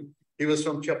 like he was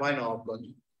from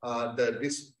Chapai-Nawabganj,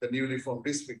 the newly formed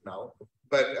district now.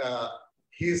 But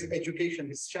his education,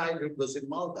 his childhood was in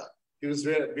Malda. He was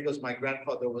there because my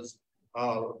grandfather was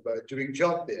doing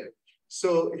job there.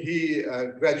 So he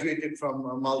graduated from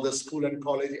Malda School and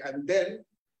College, and then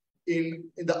in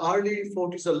the early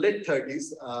 40s or late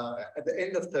 30s, at the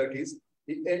end of 30s,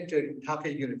 he entered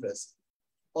Dhaka University.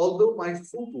 Although my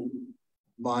fufu,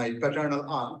 my paternal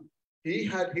aunt, she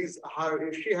had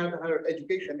her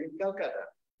education in Calcutta.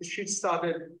 She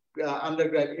started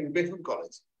undergrad in Bethune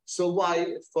College. So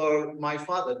why, for my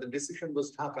father, the decision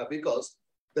was Dhaka, because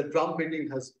the drum beating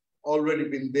has already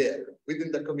been there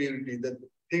within the community, that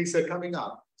things are coming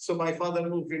up. So my father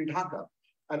moved in Dhaka.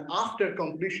 And after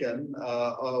completion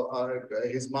of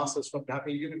his master's from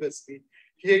Dhaka University,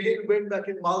 he again went back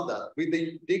in Malda with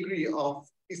the degree of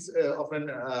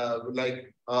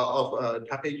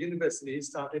Dhaka University. He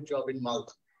started job in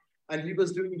Malda. And he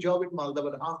was doing job in Malda,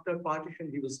 but after partition,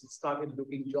 he started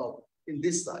looking job in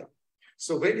this side.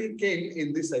 So when he came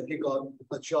in this side, he got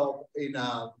a job in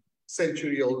a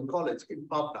century-old college in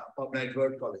Pabna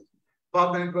Edward College.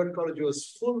 Pabna Edward College was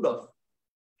full of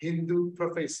Hindu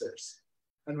professors.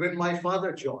 And when my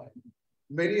father joined,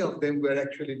 many of them were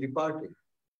actually departing.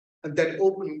 And that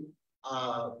opened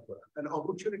an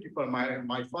opportunity for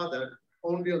my father.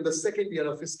 Only on the second year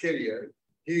of his career,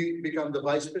 he became the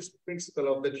vice principal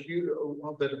of the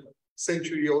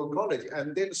century-old college.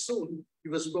 And then soon, he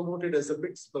was promoted as a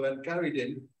principal and carried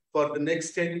in for the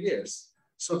next 10 years.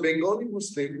 So Bengali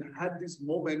Muslim had this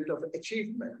moment of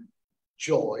achievement,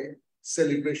 joy,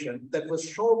 celebration that was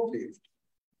short-lived.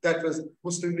 That was,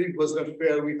 Muslim League was not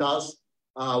fair with us.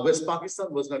 West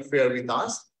Pakistan was not fair with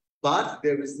us. But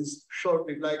there is this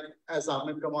short-lived, like as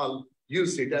Ahmed Kamal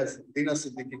used it, as Dina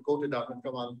Siddiqui quoted Ahmed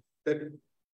Kamal, that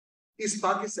East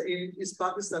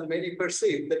Pakistan, many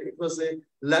perceived that it was a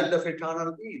land of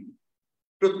eternal Eid.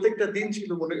 And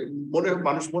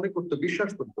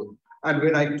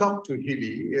when I talk to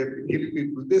Hilly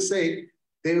people, they say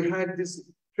they had this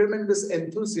tremendous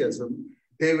enthusiasm.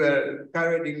 They were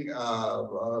parading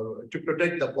to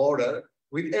protect the border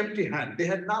with empty hand. They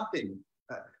had nothing.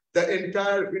 The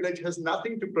entire village has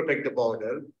nothing to protect the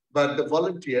border, but the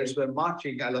volunteers were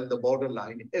marching along the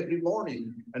borderline every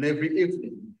morning and every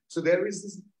evening. So there is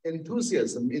this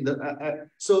enthusiasm in the,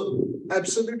 so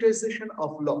absolutization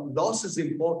of loss is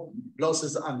important. Loss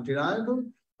is undeniable,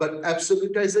 but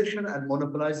absolutization and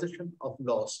monopolization of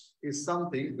loss is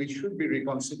something which should be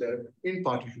reconsidered in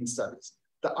partition studies.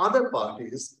 The other part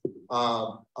is,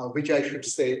 which I should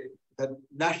say, that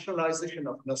nationalization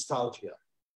of nostalgia.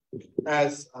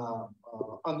 As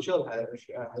Aanchal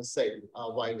has said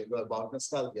a while ago about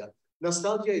nostalgia.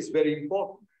 Nostalgia is very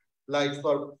important, like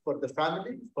for the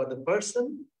family, for the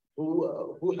person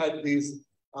who had these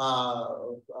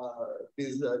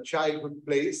childhood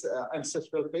place,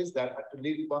 ancestral place that had to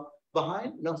leave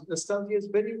behind. Nostalgia is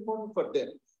very important for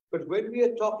them. But when we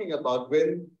are talking about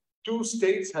when two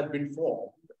states had been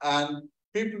formed and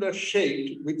people are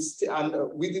shaped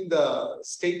within the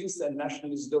statist and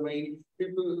nationalist domain,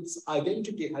 people's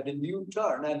identity had a new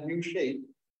turn and new shape.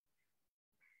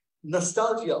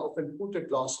 Nostalgia often put a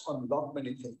gloss on not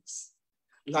many things.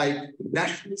 like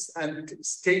nationalist and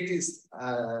statist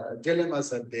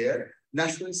dilemmas are there.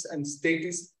 Nationalist and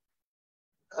statist,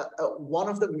 one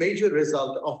of the major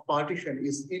results of partition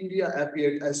is India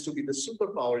appeared as to be the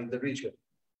superpower in the region.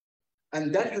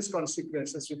 And that has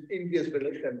consequences with India's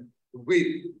relation with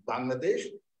Bangladesh,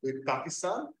 with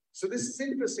Pakistan. So this is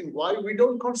interesting why we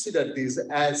don't consider this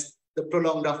as the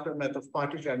prolonged aftermath of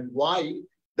partition, why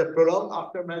the prolonged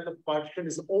aftermath of partition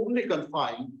is only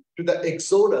confined to the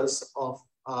exodus of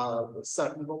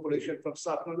certain population from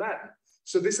certain land.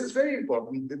 So this is very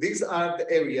important. These are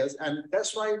the areas, and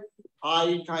that's why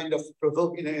I kind of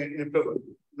provoke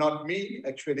not me,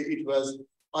 actually, it was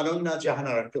Ananya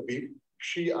Jahangirnagar.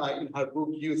 She, in her book,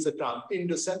 used the term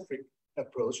Indo-centric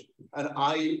approach, and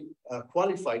I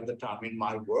qualified the term in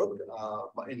my work,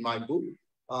 in my book.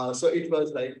 So it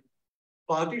was like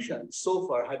partition so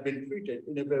far had been treated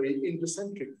in a very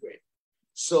Indo-centric way.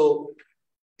 So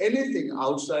anything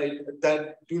outside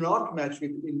that do not match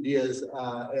with India's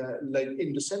like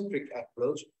Indo-centric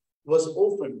approach was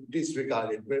often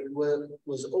disregarded,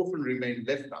 was often remained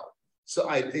left out. So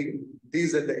I think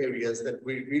these are the areas that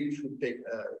we really should take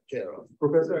care of.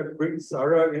 Professor, I'd bring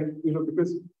Sarah in,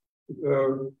 because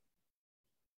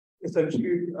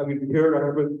essentially, I mean, here I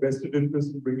have a vested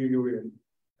interest in bringing you in,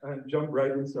 and jump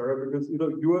right in, Sarah, because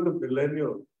you are the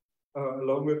millennial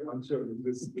along with Aanchal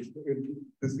this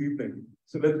evening.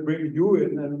 So let's bring you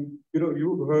in, and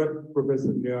you've heard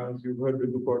Professor Niaz, you've heard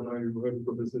Rituparna, you've heard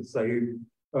Professor Sayeed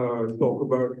talk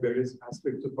about various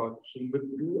aspects of partition, but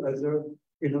you as a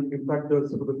in fact, a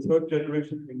sort of a third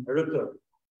generation inheritor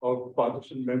of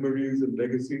partition memories and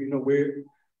legacy in a way,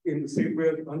 in the same way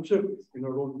as Aanchal is, in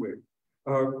her own way.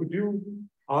 Could you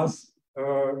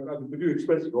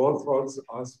express your thoughts,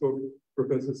 ask of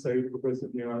Professor Sayeed, Professor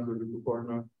Niaz, or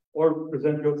Rituparna, or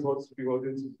present your thoughts to the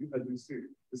audience as you see?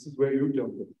 This is where you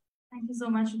jump in. Thank you so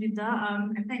much,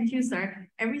 Udita. And thank you, sir.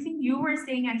 Everything you were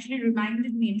saying actually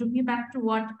reminded me, took me back to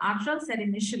what Aanchal said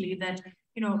initially, that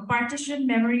partition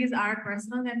memories are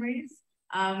personal memories.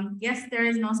 Yes, there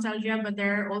is nostalgia, but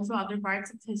there are also other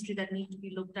parts of history that need to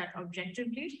be looked at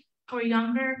objectively. For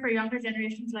younger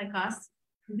generations like us,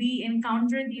 we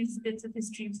encounter these bits of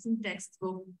history through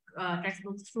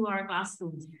textbooks, through our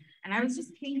classrooms. And I was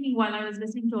just thinking while I was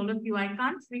listening to all of you, I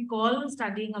can't recall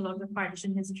studying a lot of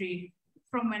partition history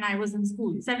from when I was in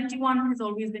school. 71 has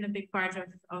always been a big part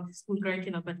of school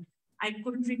curriculum, but I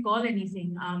couldn't recall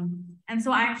anything. And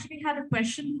so I actually had a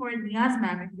question for Niaz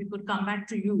ma'am, if we could come back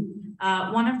to you.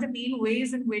 One of the main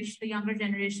ways in which the younger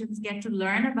generations get to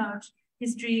learn about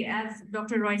history, as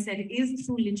Dr. Roy said, is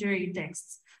through literary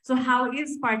texts. So how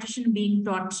is partition being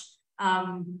taught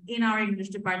in our English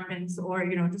departments, or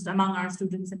just among our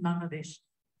students in Bangladesh?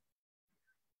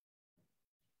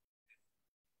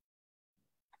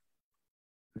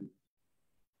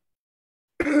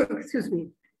 Excuse me.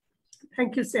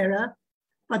 Thank you, Sarah,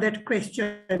 for that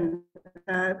question.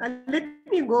 Let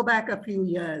me go back a few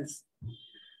years.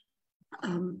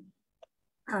 A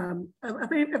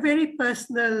very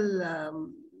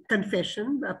personal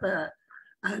confession.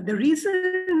 The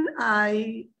reason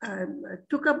I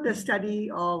took up the study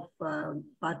of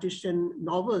partition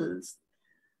novels,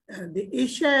 the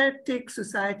Asiatic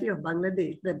Society of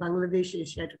Bangladesh, the Bangladesh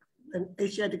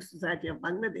Asiatic Society of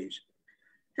Bangladesh,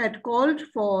 had called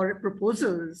for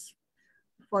proposals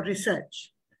for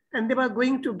research, and they were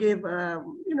going to give a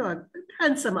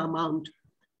handsome amount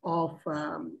of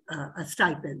a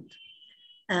stipend.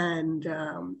 And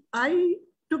I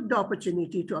took the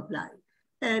opportunity to apply.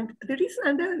 And the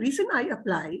reason I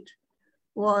applied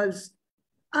was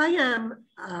I am,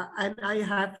 and I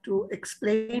have to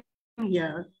explain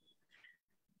here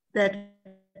that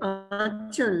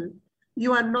Aanchal,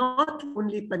 you are not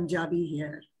only Punjabi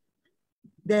here.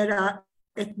 There are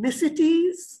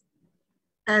ethnicities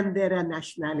and there are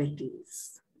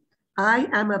nationalities. I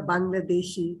am a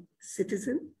Bangladeshi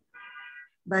citizen,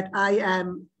 but I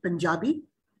am Punjabi,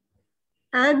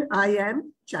 and I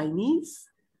am Chinese,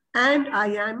 and I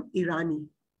am Irani.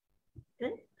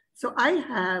 Okay? So I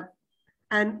have,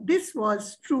 and this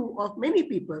was true of many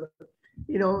people,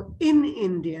 in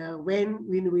India when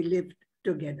we lived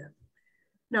together.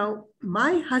 Now,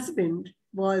 my husband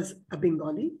was a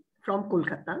Bengali from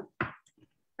Kolkata,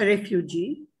 a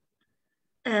refugee,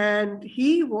 and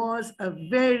he was a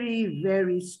very,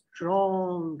 very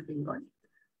strong Bengali.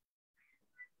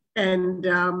 And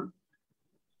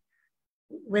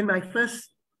when my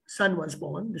first son was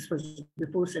born, this was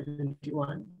before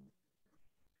 71,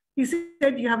 he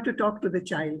said, you have to talk to the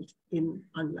child in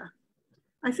Bangla.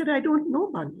 I said, I don't know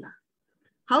Bangla.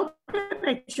 How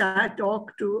can I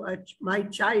talk to my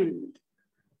child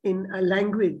in a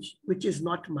language which is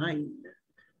not mine?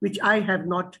 which I have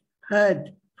not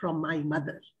heard from my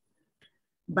mother.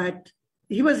 But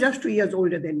he was just 2 years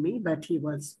older than me, but he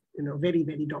was, very,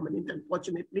 very dominant,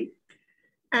 unfortunately.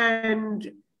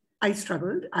 And I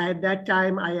struggled. At that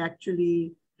time, I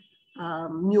actually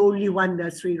knew only one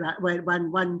nursery,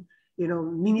 one,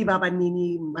 Nini Baba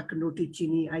Nini Makanoti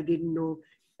Chini. I didn't know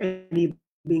any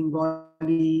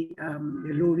Bengali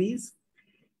loris.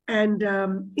 And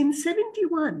in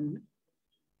 71,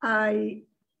 I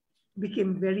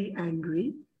became very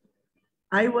angry.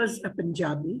 I was a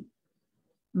Punjabi,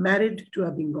 married to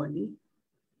a Bengali,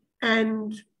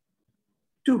 and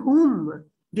to whom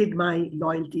did my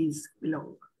loyalties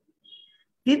belong?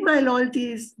 Did my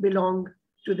loyalties belong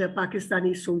to the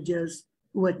Pakistani soldiers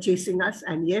who were chasing us?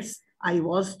 And yes, I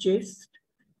was chased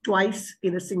twice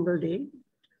in a single day.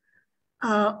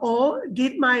 Or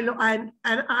did my,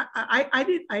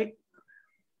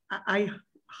 I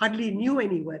hardly knew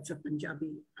any words of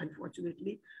Punjabi,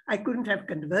 unfortunately. I couldn't have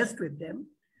conversed with them.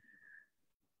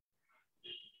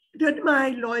 Did my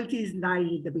loyalties lie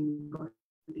with the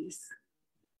Bengalis?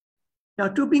 Now,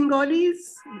 to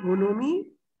Bengalis who know me,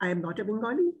 I am not a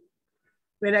Bengali.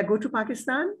 When I go to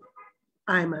Pakistan,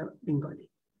 I am a Bengali.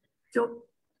 So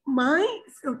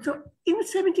in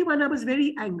 71, I was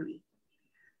very angry.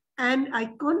 And I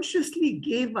consciously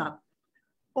gave up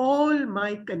all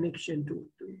my connection to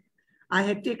Urdu. I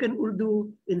had taken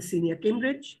Urdu in senior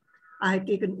Cambridge. I had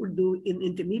taken Urdu in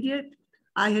intermediate.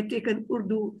 I had taken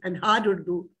Urdu and hard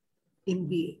Urdu in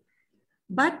BA.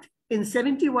 But in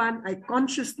 71, I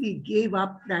consciously gave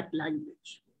up that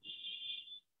language.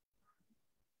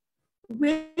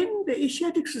 When the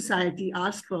Asiatic Society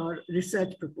asked for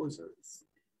research proposals,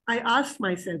 I asked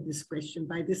myself this question.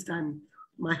 By this time,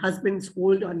 my husband's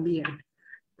hold on me and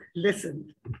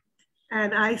listened.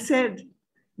 And I said,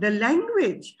 the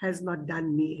language has not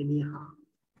done me any harm.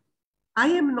 I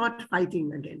am not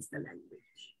fighting against the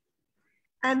language.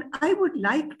 And I would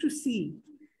like to see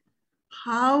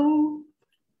how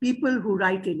people who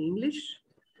write in English,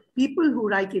 people who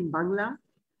write in Bangla,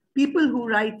 people who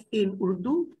write in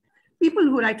Urdu, people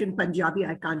who write in Punjabi,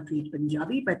 I can't read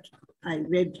Punjabi, but I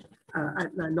read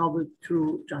a novel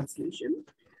through translation.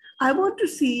 I want to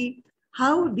see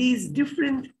how these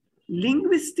different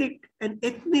linguistic and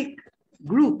ethnic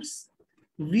groups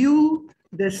view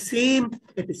the same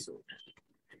episode.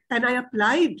 And I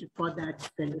applied for that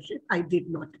fellowship. I did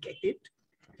not get it.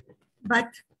 But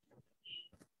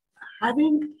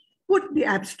having put the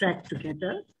abstract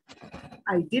together,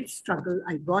 I did struggle.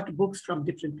 I got books from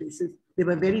different places. They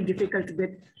were very difficult to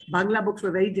get. Bangla books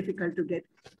were very difficult to get.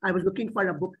 I was looking for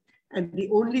a book, and the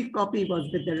only copy was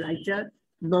with the writer,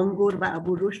 Nongor by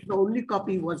Abu Rushd. The only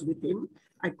copy was with him.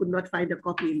 I could not find a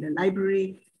copy in the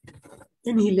library,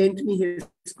 and he lent me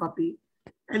his copy.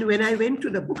 And when I went to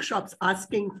the bookshops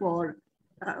asking for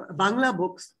Bangla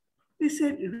books, they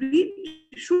said, read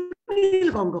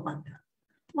Sunil Gangopadhyay.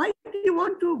 Why do you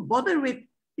want to bother with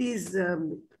these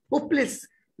hopeless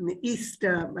East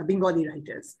Bengali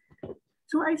writers?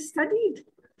 So I studied,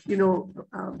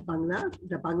 Bangla,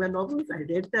 the Bangla novels. I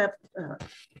read the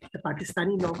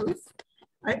Pakistani novels.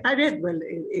 I read, well,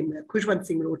 in Khushwant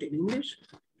Singh wrote in English.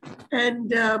 And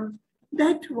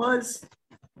that was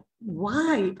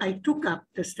why I took up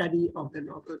the study of the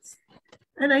novels.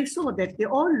 And I saw that they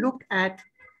all look at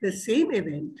the same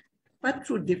event, but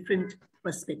through different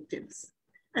perspectives.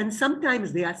 And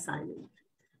sometimes they are silent.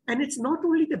 And it's not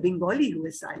only the Bengali who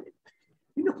is silent.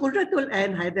 Qurratul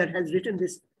Ain Haider has written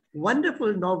this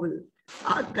wonderful novel,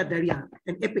 Aag Ka Darya,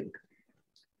 an epic.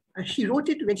 She wrote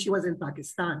it when she was in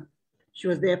Pakistan. She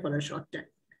was there for a short time.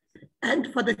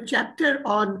 And for the chapter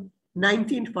on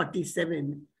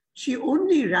 1947, she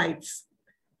only writes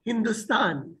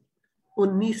Hindustan,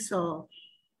 1900,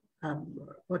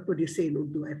 what would you say in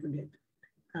Urdu? I forget.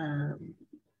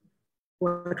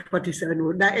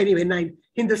 47, anyway,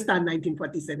 Hindustan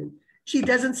 1947. She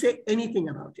doesn't say anything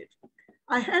about it.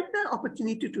 I had the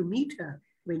opportunity to meet her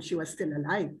when she was still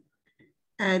alive.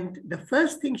 And the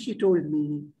first thing she told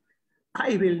me,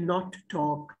 I will not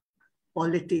talk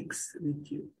politics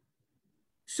with you.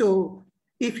 So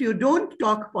if you don't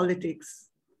talk politics,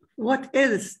 what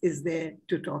else is there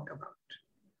to talk about?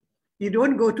 You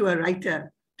don't go to a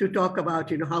writer to talk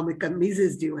about, how many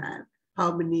kamises do you have?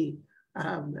 How many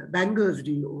bangles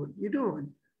do you own? You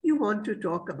don't. You want to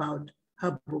talk about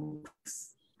her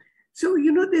books. So,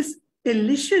 this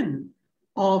elision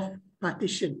of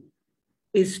partition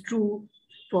is true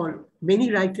for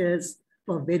many writers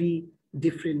for very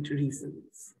different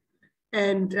reasons.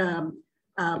 And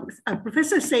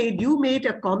Professor Sayeed, you made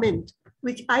a comment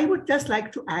which I would just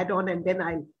like to add on, and then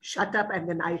I'll shut up, and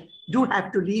then I do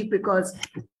have to leave because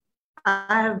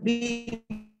I have been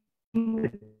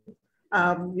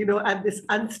at this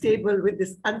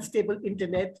unstable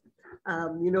internet,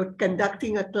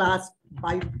 conducting a class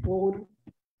by phone,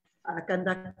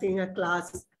 conducting a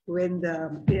class when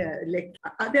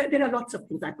there are lots of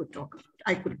things I could talk about.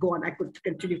 I could go on, I could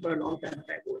continue for a long time,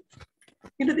 but I won't.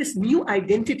 This new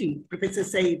identity, Professor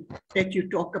Sayeed, that you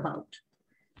talk about.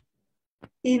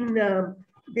 There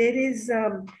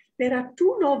are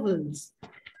two novels.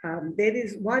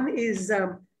 One is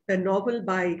the novel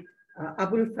by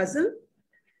Abul Fazl,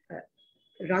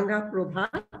 Ranga Prabha,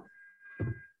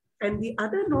 and the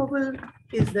other novel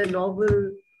is the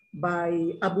novel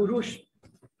by Abu Rushd.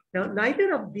 Now,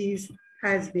 neither of these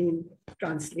has been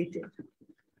translated.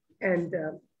 And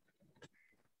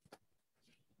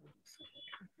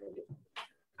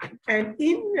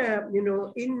in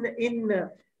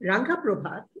Ranga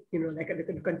Prabhat, like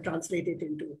you can translate it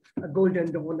into a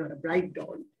golden dawn or a bright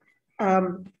dawn.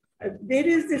 There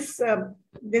is this,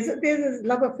 there's this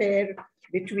love affair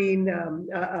between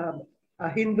a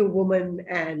Hindu woman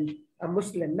and a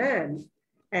Muslim man.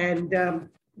 And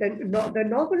the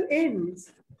novel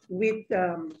ends with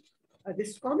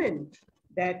this comment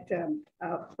that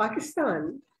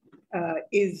Pakistan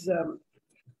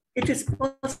it is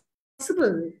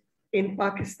possible in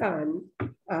Pakistan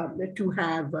to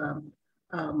have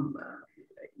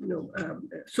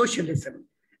socialism.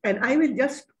 And I will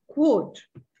just quote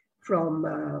from,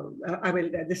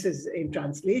 this is in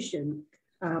translation,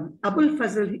 Abul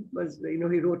Fazl was, he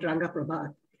wrote Ranga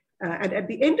Prabhat. And at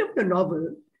the end of the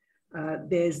novel,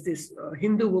 there's this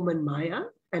Hindu woman Maya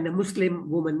and a Muslim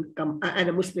woman and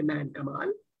a Muslim man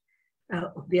Kamal.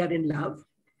 They are in love,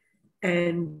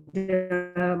 and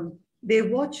they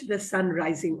watch the sun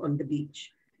rising on the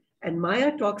beach. And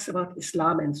Maya talks about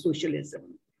Islam and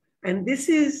socialism, and this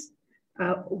is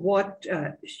what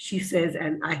she says,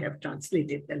 and I have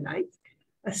translated the line.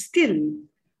 Still,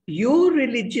 your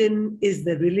religion is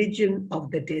the religion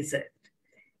of the desert.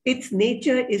 Its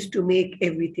nature is to make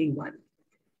everything one.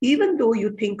 Even though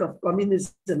you think of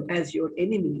communism as your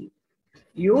enemy,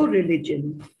 your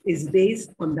religion is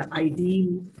based on the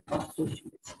ideal of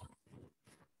socialism.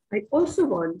 I also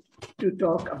want to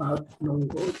talk about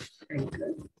Nongol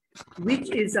Anchor, which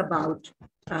is about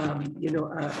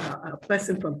a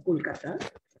person from Kolkata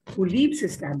who leaves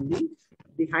his family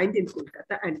behind in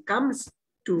Kolkata and comes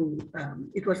to,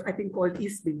 it was, I think, called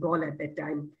East Bengal at that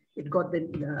time. It got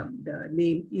the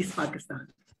name East Pakistan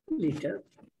later.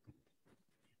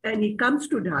 And he comes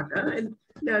to Dhaka, and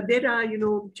there are,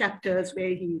 chapters where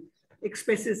he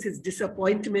expresses his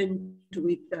disappointment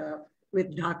with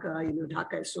Dhaka.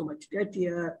 Dhaka is so much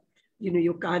dirtier.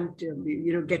 You can't,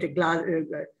 get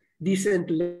a decent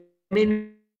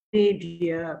lemonade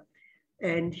here.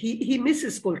 And he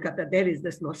misses Kolkata. There is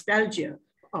this nostalgia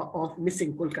of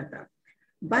missing Kolkata.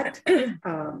 But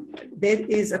there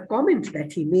is a comment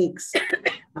that he makes,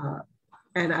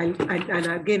 and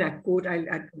again I quote,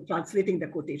 I'm translating the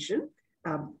quotation,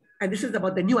 and this is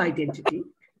about the new identity.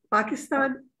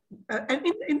 Pakistan, and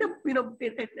in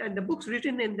the books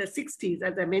written in the 60s,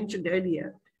 as I mentioned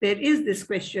earlier, there is this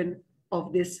question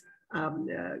of this,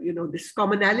 this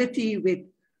commonality with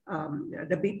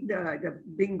the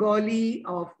Bengali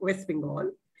of West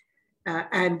Bengal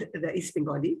and the East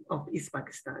Bengali of East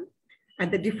Pakistan, and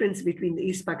the difference between the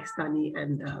East Pakistani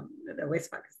and the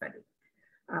West Pakistani.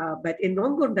 But in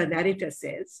Nongol, the narrator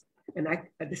says, and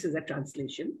this is a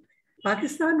translation,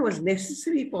 Pakistan was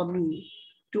necessary for me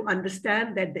to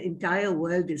understand that the entire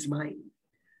world is mine.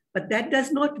 But that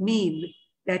does not mean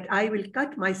that I will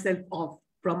cut myself off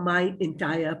from my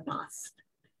entire past.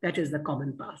 That is the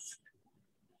common past.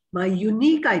 My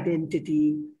unique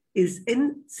identity is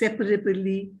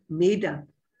inseparably made up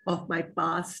of my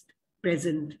past,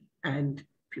 present, and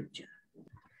future.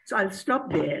 So I'll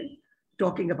stop there,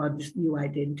 talking about this new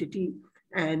identity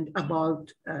and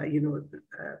about,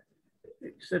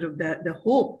 sort of the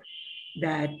hope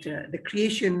that the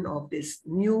creation of this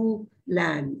new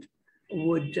land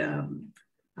would,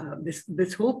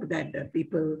 this hope that the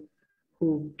people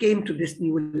who came to this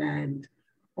new land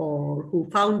or who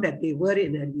found that they were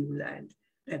in a new land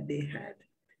that they had.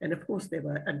 And of course,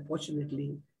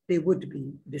 unfortunately, they would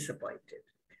be disappointed.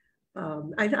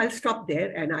 I'll stop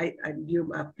there, and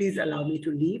you please allow me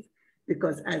to leave,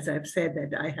 because as I've said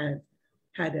that I have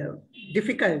had a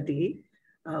difficulty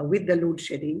with the load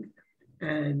shedding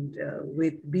and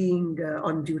with being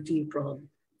on duty from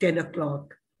 10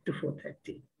 o'clock to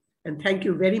 4:30. And thank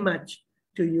you very much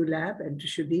to ULAB and to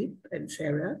Sudeep and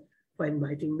Sarah for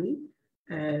inviting me.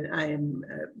 And I am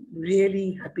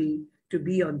really happy to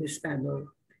be on this panel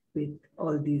with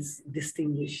all these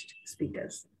distinguished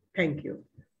speakers. Thank you.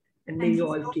 And may you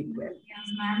all keep well. Yes,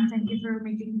 ma'am. Thank you for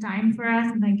making time for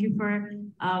us, and thank you for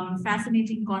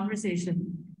fascinating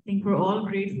conversation. I think we're all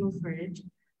grateful for it.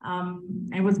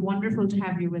 It was wonderful to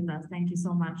have you with us. Thank you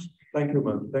so much. Thank you,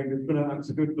 ma'am. Thank you. It's been an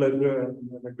absolute pleasure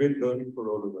and a great learning for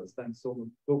all of us. Thanks so much,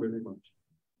 so very much.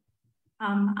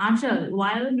 Aanchal,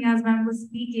 while Niaz ma'am was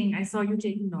speaking, I saw you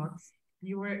taking notes.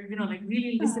 You were, like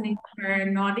really listening to her,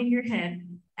 nodding your head.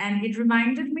 And it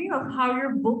reminded me of how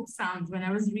your book sounds. When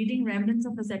I was reading Remnants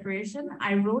of a Separation,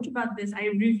 I wrote about this. I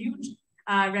reviewed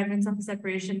Remnants of a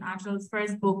Separation, Aanchal's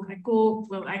first book. I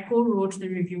co-wrote the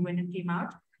review when it came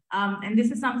out. And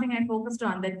this is something I focused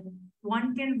on, that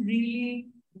one can really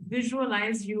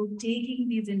visualize you taking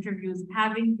these interviews,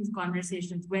 having these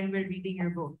conversations when we're reading your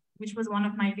book, which was one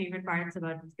of my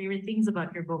favorite things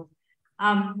about your book.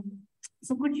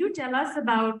 So could you tell us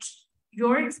about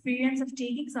your experience of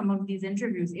taking some of these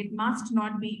interviews? It must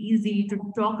not be easy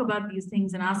to talk about these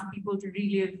things and ask people to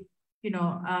relive,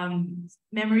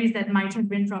 memories that might have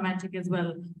been traumatic as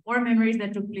well, or memories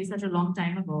that took place such a long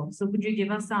time ago. So could you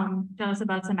tell us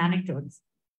about some anecdotes?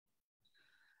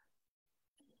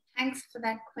 Thanks for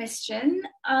that question.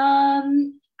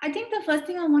 I think the first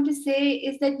thing I want to say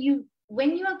is that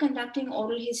when you are conducting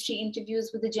oral history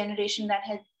interviews with a generation that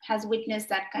has witnessed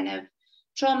that kind of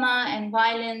trauma and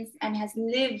violence and has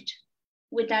lived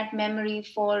with that memory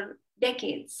for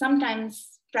decades,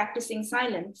 sometimes practicing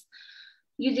silence,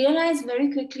 you realize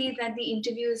very quickly that the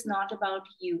interview is not about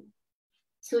you.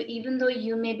 So even though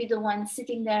you may be the one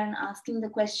sitting there and asking the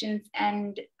questions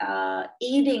and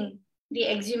aiding the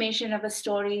exhumation of a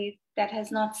story that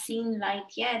has not seen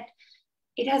light yet,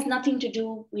 it has nothing to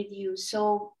do with you.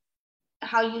 So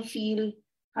how you feel,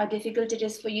 how difficult it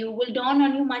is for you will dawn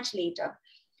on you much later.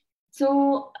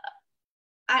 So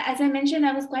as I mentioned,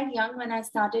 I was quite young when I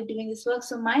started doing this work.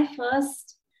 So my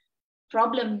first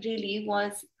problem really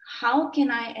was, how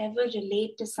can I ever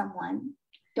relate to someone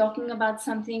talking about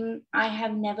something I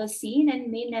have never seen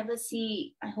and may never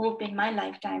see, I hope, in my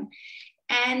lifetime?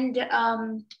 And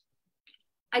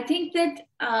I think that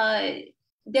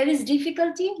there is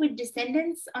difficulty with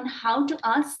descendants on how to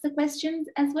ask the questions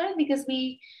as well, because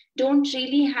we don't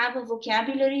really have a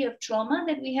vocabulary of trauma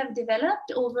that we have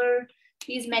developed over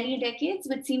these many decades,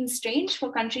 which seems strange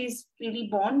for countries really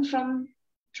born from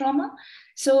trauma.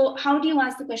 So how do you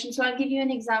ask the question? So I'll give you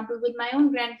an example. With my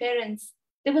own grandparents,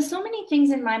 there were so many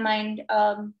things in my mind.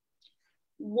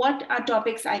 What are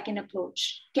topics I can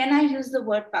approach? Can I use the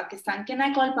word Pakistan? Can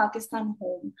I call Pakistan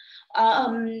home?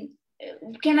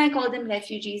 Can I call them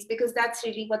refugees? Because that's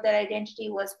really what their identity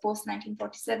was post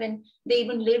 1947. They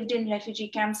even lived in refugee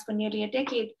camps for nearly a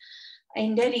decade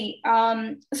in Delhi.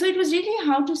 So it was really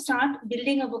how to start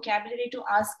building a vocabulary to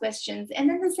ask questions. And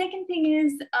then the second thing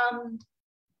is,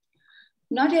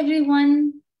 not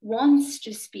everyone wants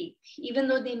to speak, even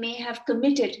though they may have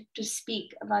committed to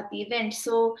speak about the event.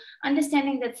 So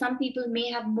understanding that some people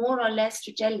may have more or less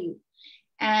to tell you,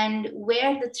 and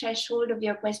where the threshold of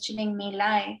your questioning may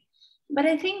lie. But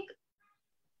I think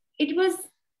it's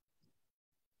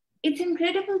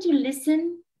incredible to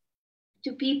listen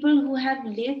to people who have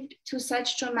lived through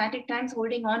such traumatic times,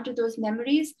 holding on to those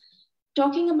memories,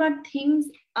 talking about things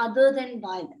other than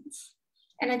violence.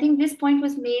 And I think this point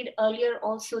was made earlier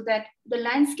also, that the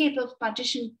landscape of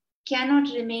partition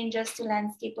cannot remain just a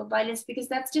landscape of violence, because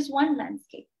that's just one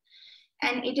landscape.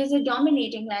 And it is a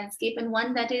dominating landscape, and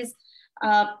one that is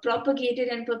propagated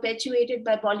and perpetuated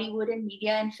by Bollywood and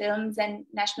media and films and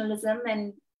nationalism.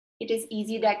 And it is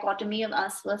easy dichotomy of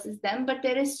us versus them, but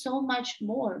there is so much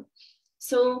more.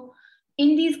 So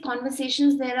in these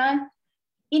conversations, there are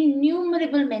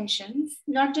innumerable mentions,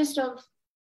 not just of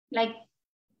like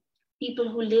people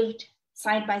who lived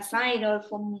side by side or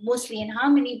mostly in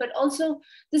harmony, but also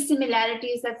the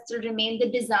similarities that still remain,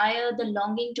 the desire, the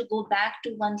longing to go back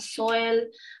to one's soil,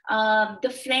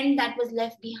 the friend that was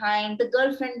left behind, the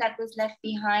girlfriend that was left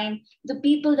behind, the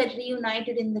people that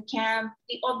reunited in the camp,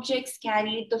 the objects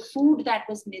carried, the food that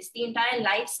was missed, the entire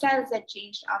lifestyles that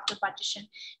changed after partition.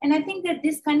 And I think that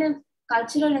this kind of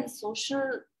cultural and social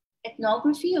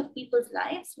ethnography of people's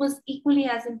lives was equally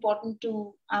as important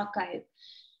to archive.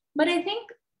 But I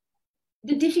think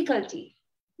the difficulty,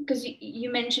 because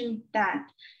you mentioned that,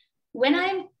 when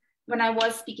I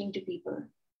was speaking to people,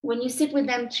 when you sit with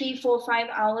them 3, 4, 5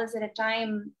 hours at a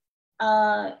time,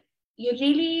 you're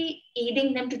really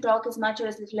aiding them to talk as much or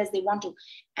as little as they want to.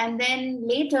 And then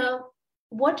later,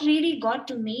 what really got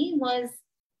to me was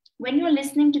when you're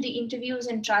listening to the interviews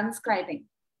and transcribing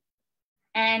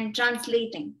and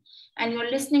translating, and you're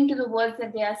listening to the words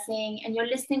that they are saying, and you're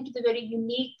listening to the very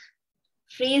unique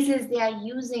phrases they are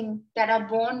using that are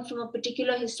born from a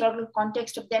particular historical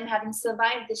context of them having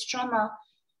survived this trauma,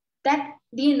 that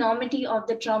the enormity of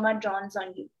the trauma dawns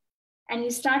on you. And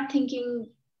you start thinking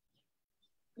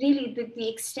really the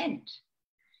extent.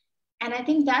 And I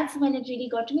think that's when it really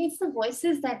got to me. It's the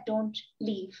voices that don't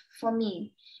leave for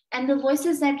me, and the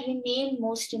voices that remain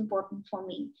most important for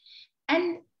me.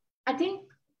 And I think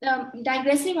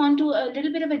digressing onto a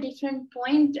little bit of a different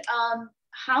point,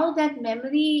 how that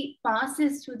memory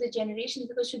passes through the generations,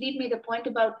 because Sudeep made a point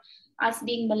about us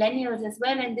being millennials as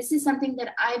well. And this is something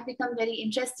that I've become very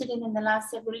interested in the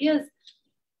last several years.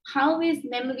 How is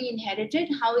memory inherited?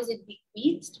 How is it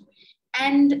bequeathed?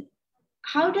 And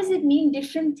how does it mean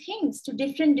different things to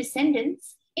different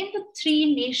descendants in the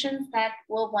three nations that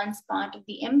were once part of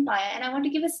the empire? And I want to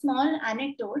give a small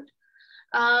anecdote.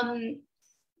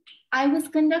 I was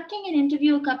conducting an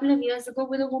interview a couple of years ago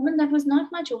with a woman that was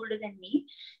not much older than me.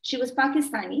 She was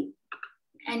Pakistani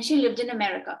and she lived in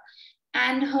America.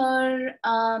 And her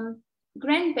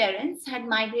grandparents had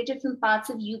migrated from parts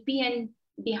of UP and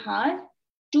Bihar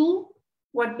to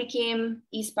what became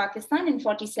East Pakistan in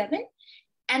 47.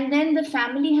 And then the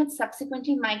family had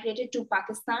subsequently migrated to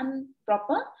Pakistan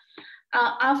proper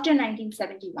after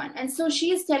 1971. And so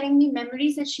she is telling me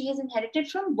memories that she has inherited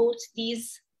from both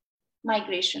these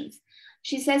migrations.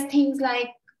 She says things like,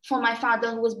 for my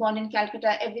father who was born in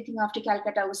Calcutta, everything after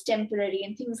Calcutta was temporary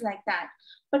and things like that.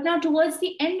 But now towards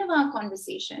the end of our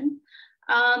conversation,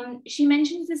 she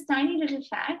mentions this tiny little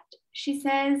fact. She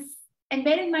says, and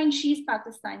bear in mind, she's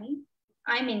Pakistani,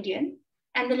 I'm Indian,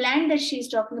 and the land that she's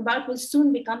talking about will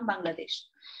soon become Bangladesh.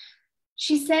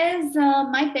 She says,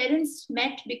 my parents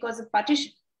met because of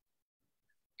partition.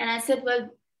 And I said, well,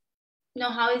 no,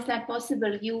 how is that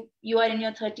possible? You are in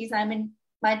your 30s, I'm in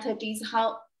my 30s.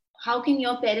 How can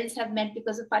your parents have met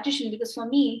because of partition? Because for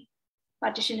me,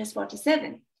 partition is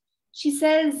 47. She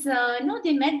says, no,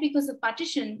 they met because of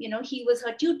partition. You know, he was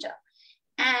her tutor.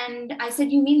 And I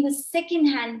said, you mean the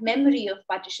secondhand memory of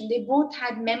partition? They both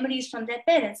had memories from their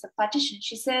parents of partition.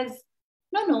 She says,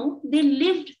 no, they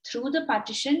lived through the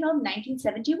partition of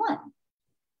 1971.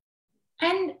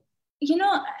 And, you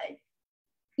know,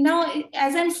 now,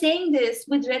 as I'm saying this,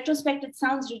 with retrospect, it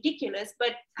sounds ridiculous,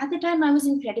 but at the time I was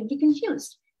incredibly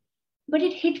confused. But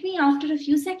it hit me after a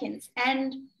few seconds.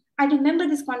 And I remember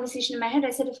this conversation in my head.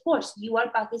 I said, of course, you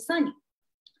are Pakistani.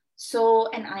 So,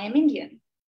 and I am Indian.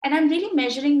 And I'm really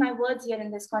measuring my words here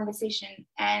in this conversation.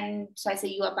 And so I say,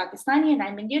 you are Pakistani and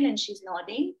I'm Indian, and she's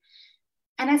nodding.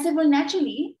 And I said, well,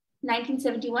 naturally,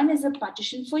 1971 is a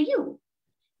partition for you.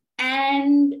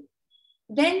 And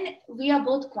then we are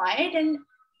both quiet. And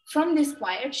from this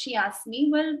quiet, she asked me,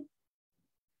 well,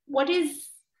 what is,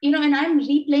 you know, and I'm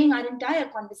replaying our entire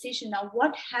conversation now.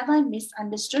 What have I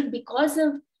misunderstood because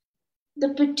of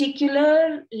the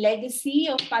particular legacy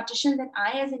of partition that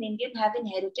I as an Indian have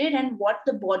inherited, and what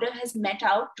the border has met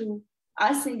out to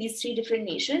us in these three different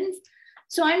nations?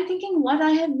 So I'm thinking what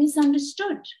I have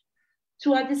misunderstood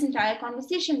throughout this entire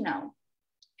conversation now.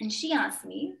 And she asked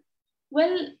me,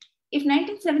 well, if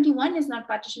 1971 is not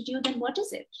partition to you, then what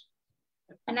is it?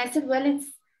 And I said, well,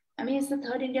 it's the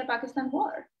third India-Pakistan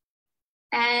war.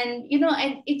 And, you know,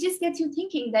 and it just gets you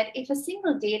thinking that if a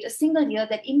single date, a single year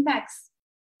that impacts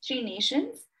three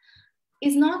nations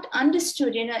is not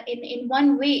understood in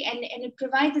one way, and it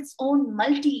provides its own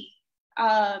multi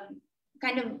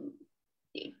kind of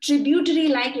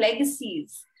tributary-like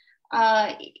legacies.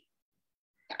 I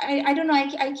don't know,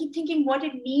 I keep thinking what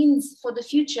it means for the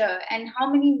future and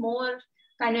how many more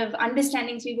kind of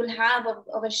understandings we will have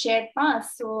of a shared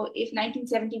past. So if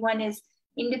 1971 is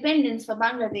independence for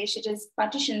Bangladesh, it is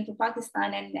partition for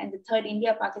Pakistan, and the third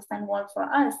India-Pakistan war for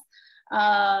us.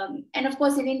 And of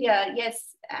course in India,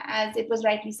 yes, as it was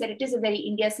rightly said, it is a very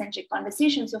India-centric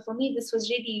conversation. So for me, this was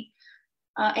really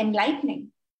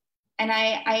enlightening. And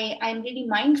I'm really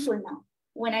mindful now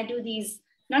when I do these,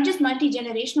 not just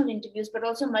multi-generational interviews, but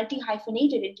also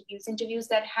multi-hyphenated interviews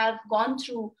that have gone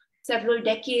through several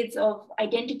decades of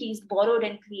identities borrowed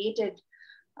and created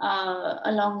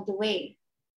along the way.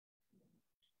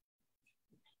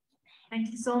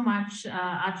 Thank you so much,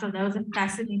 Aanchal. That was a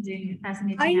fascinating.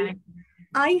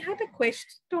 I had a question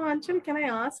to Aanchal. Can I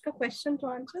ask a question to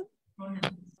Aanchal?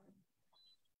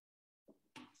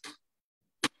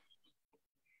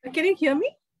 Can you hear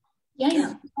me?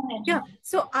 Yeah. Yeah.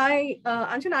 So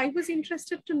Aanchal, I was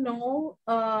interested to know,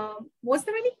 was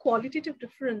there any qualitative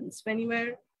difference when you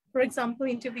were, for example,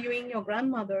 interviewing your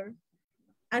grandmother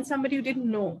and somebody you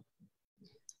didn't know?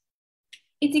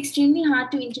 It's extremely hard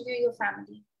to interview your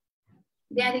family.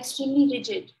 They are extremely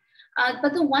rigid.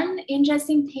 But the one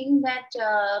interesting thing that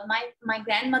my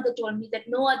grandmother told me that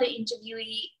no other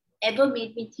interviewee ever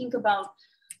made me think about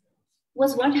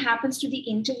was what happens to the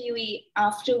interviewee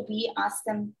after we ask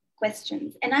them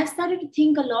questions. And I've started to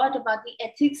think a lot about the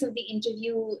ethics of the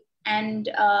interview and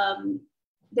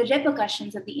the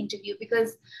repercussions of the interview,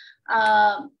 because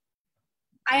I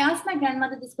asked my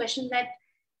grandmother this question that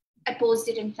I posed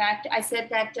it, in fact. I said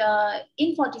that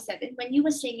in 47, when you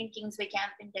were staying in Kingsway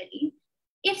Camp in Delhi,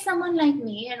 if someone like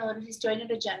me, an oral historian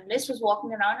or a journalist, was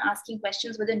walking around asking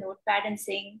questions with a notepad and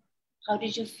saying, how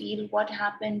did you feel? What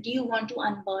happened? Do you want to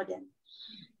unburden?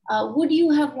 Would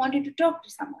you have wanted to talk to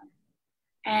someone?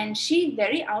 And she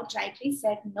very outrightly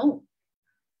said no.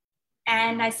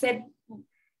 And I said,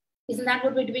 isn't that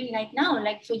what we're doing right now?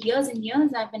 Like for years and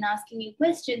years, I've been asking you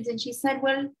questions. And she said,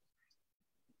 well,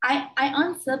 I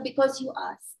answer because you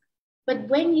ask. But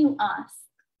when you ask,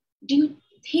 do you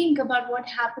think about what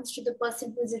happens to the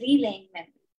person who's relaying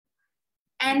memory?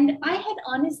 And I had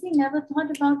honestly never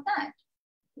thought about that.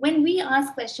 When we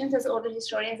ask questions as oral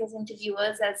historians, as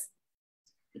interviewers, as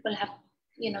people have,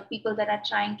 people that are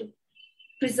trying to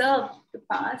preserve the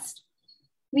past,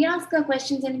 we ask our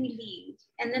questions and we leave.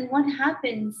 And then what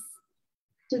happens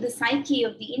to the psyche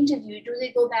of the interview? Do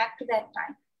they go back to that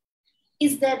time?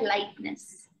 Is there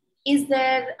lightness? Is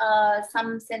there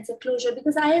some sense of closure?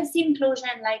 Because I have seen closure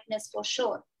and lightness for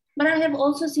sure, but I have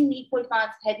also seen equal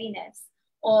parts heaviness,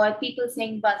 or people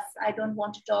saying, bus, I don't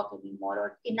want to talk anymore,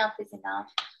 or enough is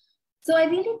enough. So I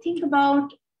really think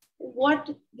about what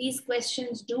these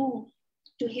questions do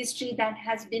to history that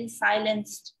has been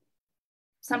silenced,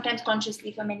 sometimes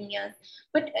consciously, for many years.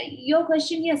 But your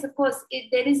question, yes, of course,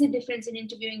 there is a difference in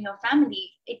interviewing your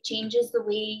family. It changes the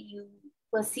way you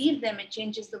perceive them. It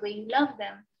changes the way you love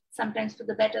them, sometimes for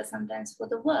the better, sometimes for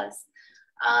the worse.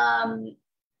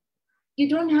 You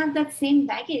don't have that same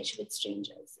baggage with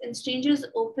strangers, and strangers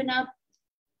open up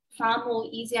far more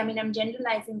easy. I mean, I'm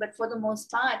generalizing, but for the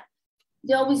most part,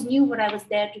 they always knew what I was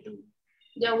there to do.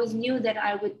 They always knew that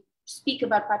I would speak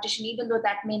about partition, even though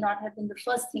that may not have been the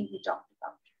first thing we talked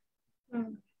about.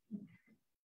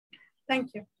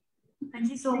 Thank you. Thank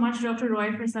you so much, Dr.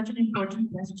 Roy, for such an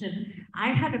important question.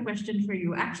 I had a question for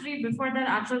you. Actually, before that,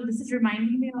 Aanchal, this is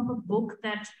reminding me of a book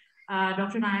that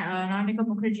Dr. Nayanika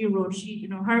Mukherjee wrote. She,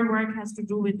 her work has to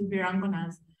do with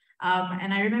Viranganas.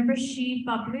 And I remember she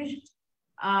published,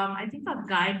 I think, a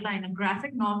guideline, a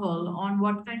graphic novel on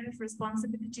what kind of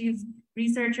responsibilities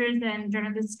researchers and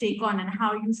journalists take on, and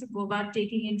how you should go about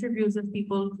taking interviews of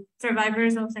people,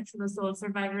 survivors of sexual assault,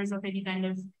 survivors of any kind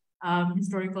of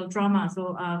historical trauma.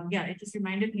 So yeah, it just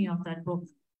reminded me of that book.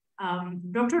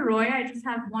 Dr. Roy, I just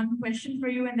have one question for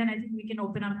you, and then I think we can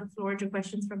open up the floor to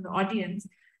questions from the audience.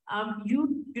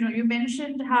 You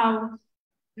mentioned how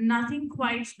nothing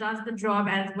quite does the job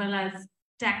as well as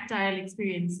tactile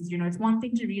experiences. It's one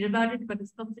thing to read about it, but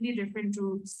it's completely different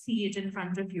to see it in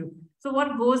front of you. So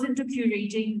what goes into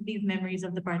curating these memories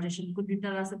of the partition? Could you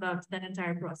tell us about that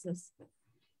entire process?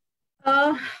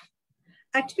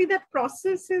 Actually, that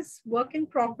process is work in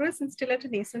progress and still at a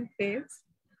nascent phase.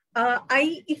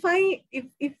 If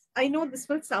I know this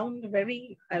will sound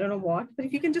very, I don't know what, but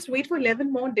if you can just wait for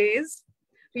 11 more days,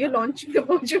 we are launching the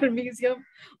virtual museum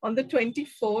on the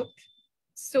 24th.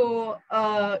 So,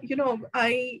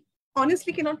 I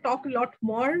honestly cannot talk a lot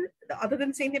more other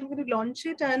than saying that we're going to launch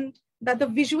it and that the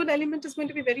visual element is going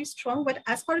to be very strong. But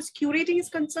as far as curating is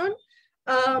concerned,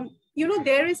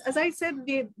 there is, as I said,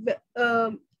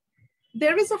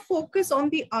 there is a focus on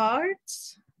the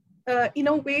arts in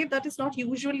a way that is not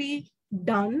usually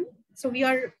done. So we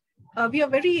are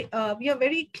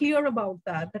very clear about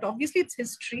that. That obviously it's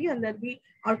history, and that we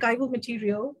archival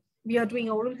material. We are doing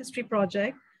oral history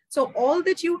project. So all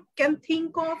that you can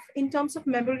think of in terms of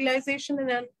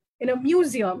memorialization in a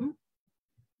museum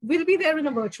will be there in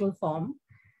a virtual form.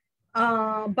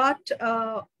 But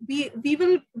we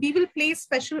will place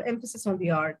special emphasis on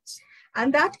the arts.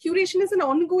 And that curation is an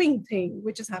ongoing thing,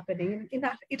 which is happening. In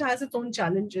that, it has its own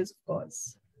challenges, of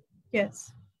course.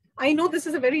 Yes. I know this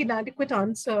is a very inadequate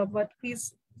answer, but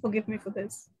please forgive me for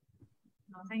this.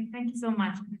 No, thank you so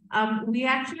much. We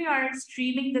actually are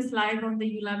streaming this live on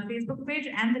the ULAB Facebook page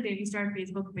and the Daily Star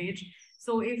Facebook page.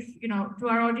 So if, to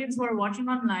our audience who are watching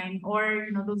online, or,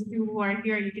 those of you who are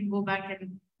here, you can go back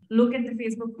and look at the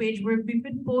Facebook page where we've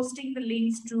been posting the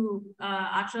links to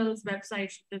Aanchal's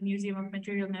website, the Museum of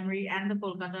Material Memory, and the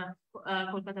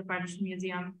Kolkata Partition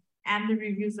Museum, and the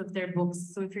reviews of their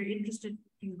books. So if you're interested,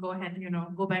 you can go ahead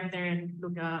and go back there and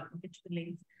look at the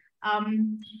links.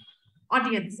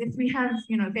 Audience, if we have,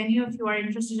 if any of you are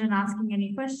interested in asking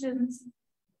any questions.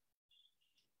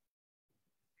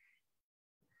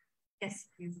 Yes,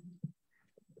 please.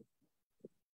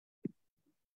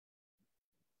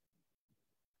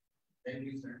 Thank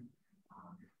you, sir.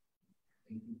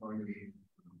 Thank you for the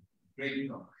great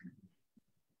talk.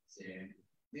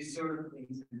 These sort of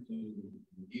things to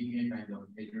give me a kind of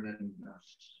adrenaline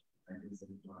rush. And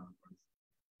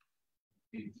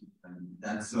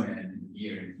that's why I'm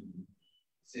here.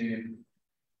 So the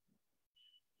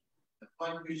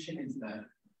point question is that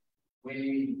when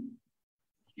we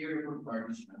hear about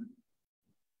partition,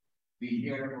 we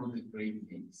hear about the great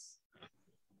things,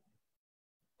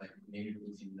 like maybe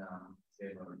pushing down,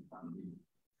 Sarah family.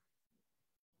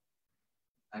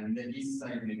 And the east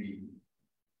side maybe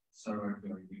Sarah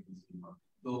Anjum,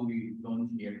 though we don't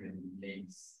hear the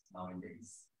names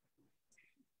nowadays.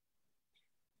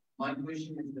 My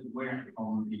question is that where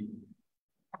common people,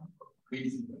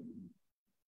 basically,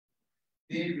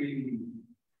 they really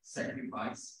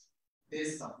sacrificed, they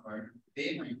suffered,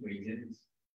 they migrated,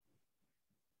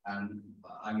 and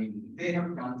I mean, they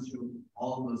have gone through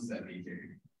all those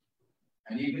savagery.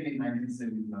 And even in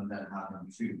 1971, that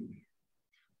happened too.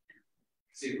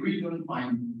 So we don't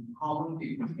find common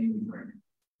people anywhere.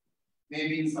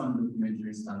 Maybe in some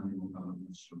documentaries, some people come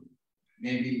true.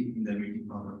 Maybe in the reading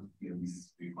product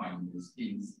films, we find those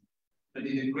things. But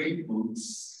in the great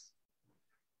books,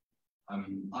 I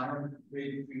mean, I have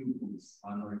read few books,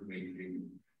 I'm not a great reader.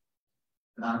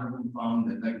 But I haven't found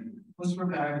that, like, most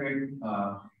probably I read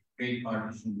Great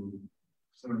Partition book,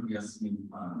 sort of Yasmin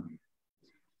Khan,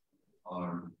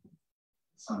 or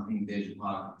something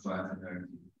Deshbhag, Joyatadar,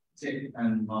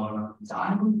 and so I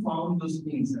haven't found those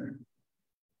things, sir.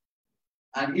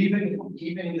 And even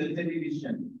in the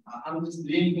television, I'm just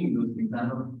linking those things. I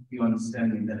hope you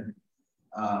understand me that,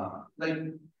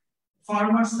 like,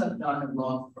 farmers have done a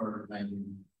lot for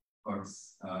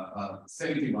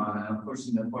 71, and of course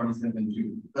in the 47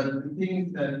 too. But the thing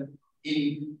is that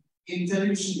in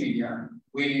television media,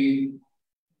 when we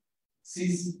see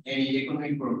any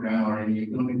economic program or any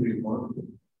economic report,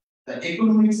 the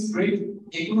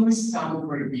economists come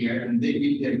over here and they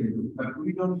give their view, but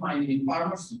we don't find any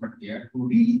farmers over here who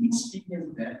really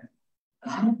experience that.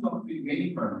 And I have talked with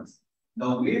many farmers.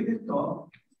 The way they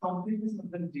talk is completely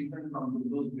something different from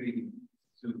those grading.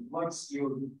 So what's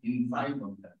your insight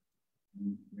on that?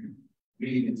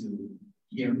 Really get to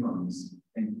hear from us.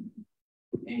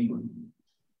 Anyone.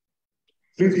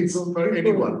 Please, for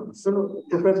anyone. So,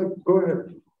 Professor, go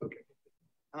ahead. Okay.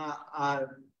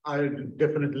 I'd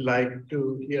definitely like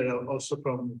to hear also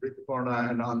from Rituparna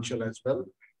and Aanchal as well.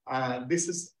 This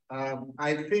is,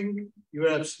 I think you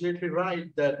are absolutely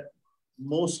right that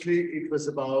mostly it was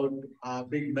about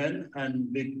big men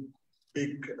and big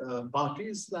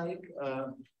parties, like,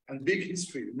 and big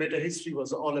history. Meta history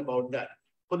was all about that.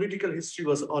 Political history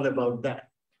was all about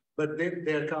that. But then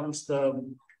there comes the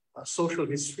social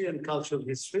history and cultural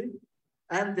history.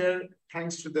 And there,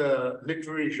 thanks to the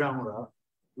literary genre,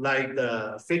 like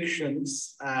the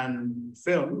fictions and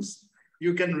films,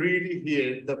 you can really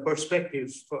hear the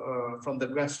perspectives from the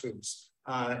grassroots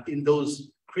in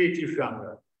those creative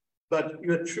genre. But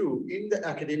you're true, in the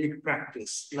academic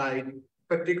practice, like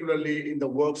particularly in the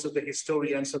works of the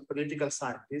historians and political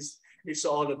scientists, it's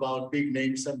all about big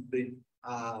names and big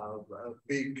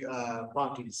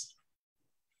parties.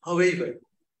 However,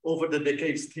 over the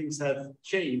decades, things have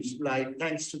changed, like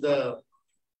thanks to the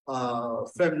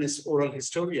feminist oral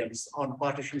historians on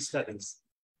partition studies,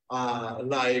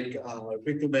 like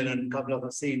Ritu Menon, Kamla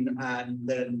Bhasin, and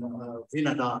then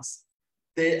Veena Das.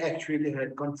 They actually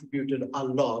had contributed a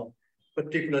lot,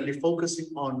 particularly focusing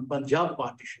on Punjab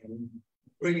partition,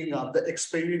 bringing up the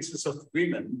experiences of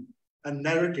women and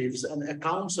narratives and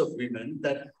accounts of women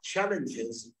that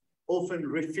challenges, often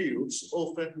refutes,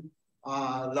 often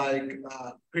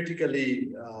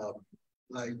critically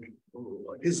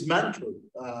dismantle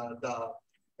the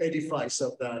edifice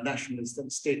of the nationalist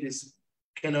and statist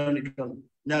canonical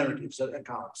narratives or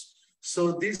accounts.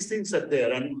 So these things are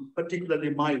there, and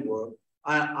particularly my work,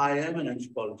 I am an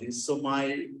anthropologist, so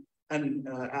I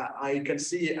can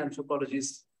see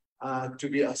anthropologists to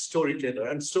be a storyteller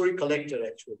and story collector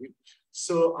actually.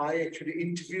 So I actually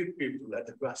interviewed people at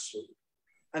the grassroots,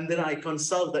 and then I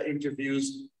consult the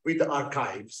interviews with the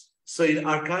archives. So in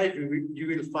archive, you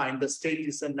will find the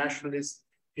statist and nationalist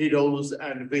heroes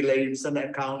and villains and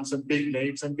accounts and big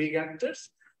names and big actors.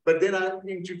 But then I'm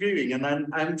interviewing and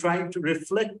I'm trying to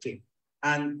reflecting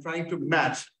and trying to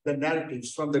match the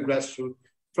narratives from the grassroots,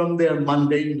 from their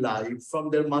mundane life, from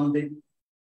their mundane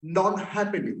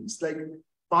non-happenings. Like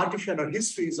partition or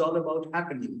history is all about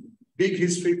happening. Big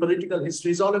history, political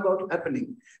history is all about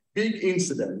happening. Big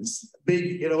incidents,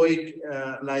 big heroic,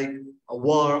 like a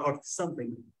war or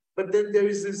something. But then there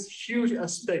is this huge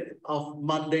aspect of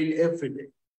mundane everyday,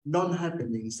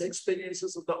 non-happenings,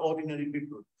 experiences of the ordinary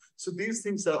people. So these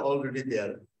things are already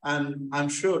there. And I'm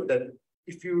sure that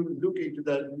if you look into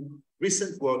the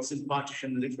recent works in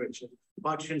partition literature,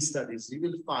 partition studies, you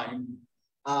will find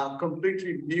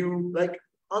completely new, like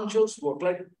Aanchal's work,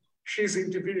 like she's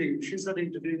not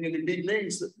interviewing any big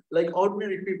names, like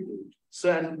ordinary people,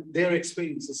 so, and their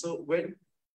experiences. So when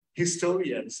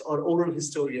historians or oral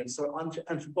historians or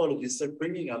anthropologists are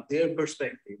bringing up their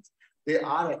perspectives, they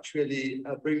are actually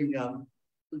bringing up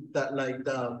that, like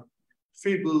the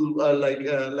feeble, like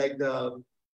the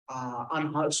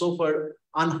unheard, so far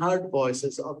unheard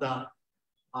voices of the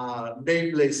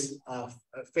nameless,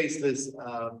 faceless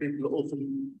people,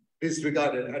 often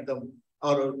disregarded at the,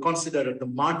 or considered at the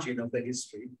margin of the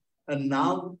history. And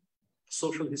now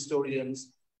social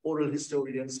historians, oral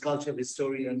historians, cultural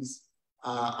historians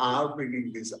are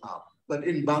bringing this up. But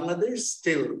in Bangladesh,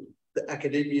 still, the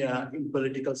academia in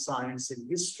political science and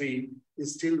history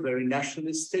is still very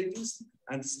nationalist status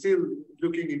and still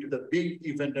looking into the big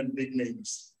event and big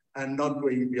names and not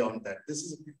going beyond that. This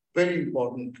is very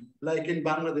important. Like in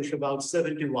Bangladesh, about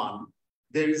 71,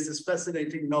 there is this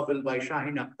fascinating novel by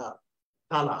Shaheen Akhtar,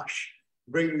 Talash,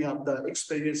 bringing up the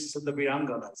experiences of the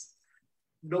Viranganas.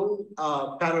 No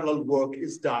parallel work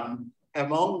is done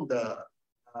among the,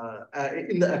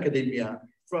 in the academia,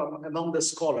 from among the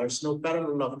scholars. No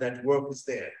parallel of that work is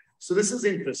there. So this is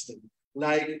interesting.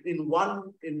 Like in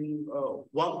one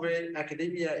way,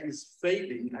 academia is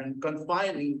failing and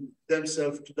confining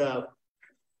themselves to the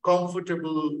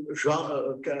comfortable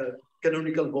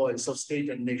canonical voice of state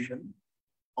and nation.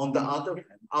 On the other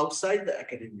hand, outside the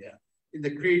academia, in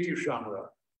the creative genre,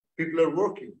 people are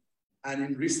working. And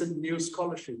in recent new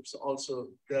scholarships, also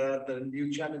there are the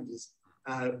new challenges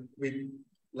with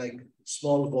like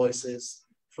small voices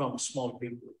from small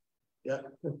people. Yeah.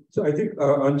 So I think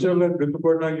Aanchal and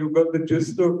Rituparna, you got the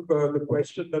gist of the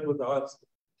question that was asked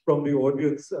from the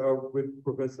audience with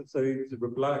Professor Sayeed's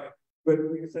reply. But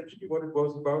essentially what it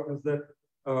was about is that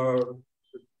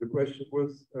the question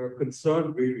was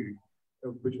concern really,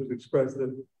 which was expressed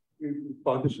that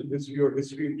partition history or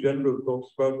history in general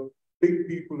talks about big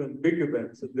people and big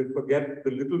events, and they forget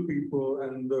the little people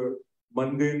and the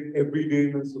mundane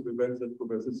everydayness of events that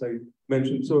Professor Sayeed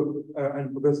mentioned. So,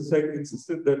 and Professor Sayeed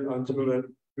insisted that Aanchal and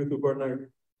Rituparna,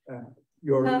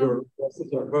 your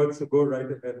voices are heard, so go right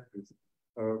ahead, please.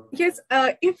 Yes,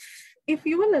 if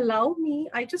you will allow me,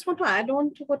 I just want to add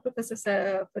on to what Professor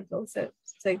Ferdous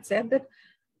said that,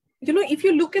 you know, if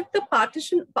you look at the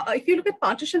partition,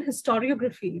 partition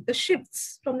historiography, the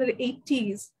shifts from the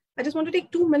 80s, I just want to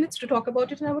take 2 minutes to talk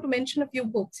about it, and I want to mention a few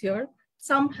books here.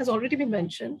 Some has already been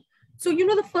mentioned. So, you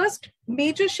know, the first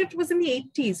major shift was in the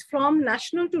 80s from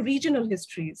national to regional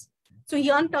histories. So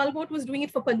Jan Talbot was doing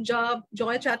it for Punjab,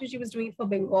 Joy Chatterjee was doing it for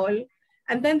Bengal.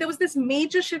 And then there was this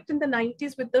major shift in the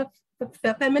 90s with the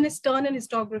feminist turn in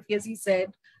historiography, as he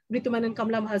said, Ritu Menon,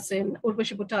 Kamala Hassan,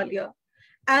 Urvashi Butalia.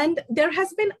 And there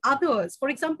has been others, for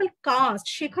example, caste,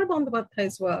 Shekhar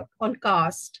Bandyopadhyay's work on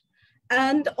caste.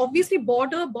 And obviously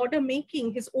border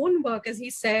making, his own work, as he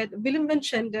said, Willem van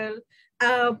Schendel,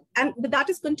 and that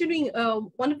is continuing.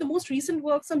 One of the most recent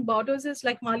works on borders is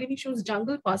like Malini Show's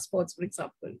Jungle Passports, for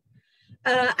example.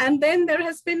 And then there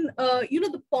has been, you know,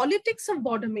 the politics of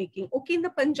border making. Okay, in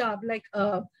the Punjab, like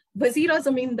Wazira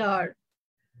Zamindar.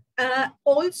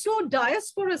 Also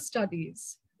diaspora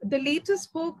studies. The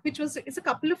latest book, which is a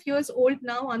couple of years old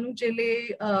now, Anu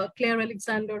Jele, Claire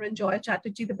Alexander and Joy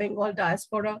Chatterjee, The Bengal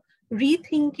Diaspora,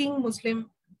 Rethinking Muslim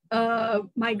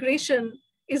Migration,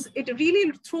 it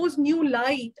really throws new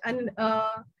light, and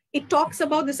it talks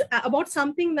about this, about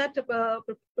something that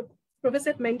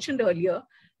Professor mentioned earlier,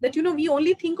 that, you know, we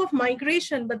only think of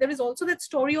migration, but there is also that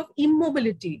story of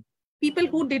immobility, people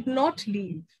who did not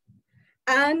leave.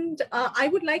 And I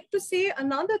would like to say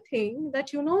another thing,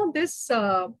 that, you know, this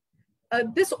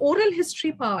oral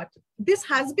history part, this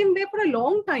has been there for a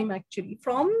long time, actually.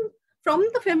 From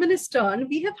the feminist turn,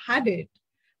 we have had it,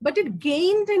 but it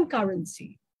gained in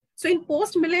currency. So in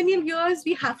post-millennial years,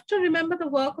 we have to remember the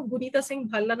work of Gunita Singh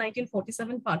Bhalla,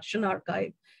 1947 Partition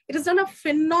Archive. It has done a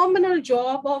phenomenal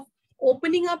job of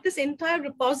opening up this entire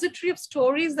repository of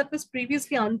stories that was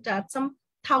previously untapped, some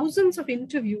thousands of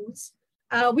interviews,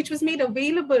 which was made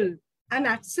available and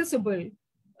accessible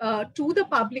to the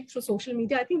public through social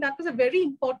media. I think that was a very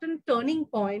important turning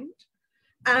point.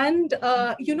 And,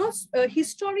 you know,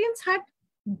 historians had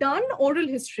done oral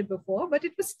history before, but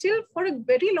it was still, for a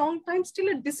very long time, still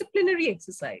a disciplinary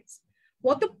exercise.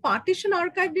 What the Partition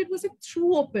Archive did was it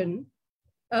threw open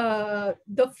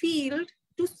the field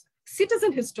to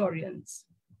citizen historians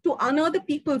to unearth the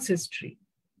people's history.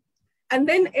 And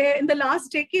then in the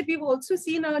last decade, we've also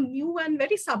seen a new and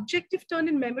very subjective turn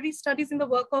in memory studies in the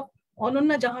work of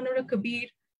Ononna Jahanara Kabir,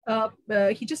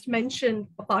 he just mentioned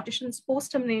partitions,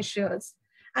 post-amnesias,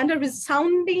 and a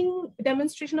resounding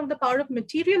demonstration of the power of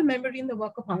material memory in the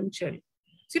work of Aanchal.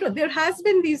 So, there has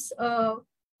been this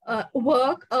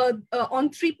work on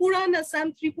Tripura and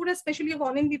Assam, Tripura especially of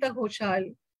Anindita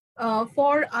Ghoshal,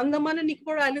 for Andaman and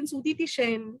Nicobar Islands, Uditi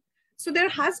Sen. So there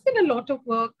has been a lot of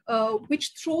work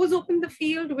which throws open the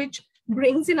field, which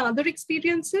brings in other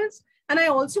experiences. And I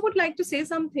also would like to say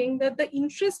something that the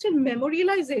interest in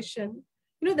memorialization,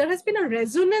 there has been a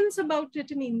resonance about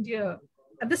it in India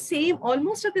at the same,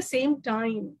 almost at the same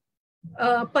time.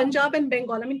 Punjab and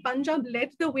Bengal. I mean, Punjab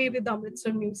led the way with the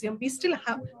Amritsar Museum. We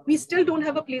still don't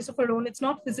have a place of our own. It's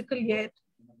not physical yet,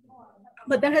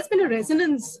 but there has been a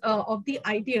resonance of the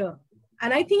idea.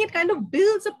 And I think it kind of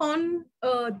builds upon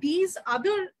these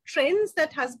other trends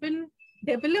that has been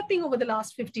developing over the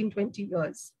last 15, 20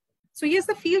 years. So yes,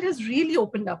 the field has really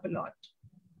opened up a lot.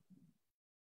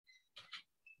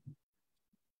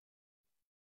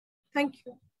 Thank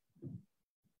you.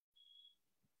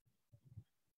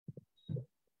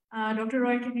 Dr.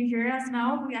 Roy, can you hear us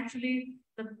now?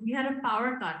 We had a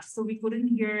power cut, so we couldn't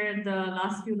hear the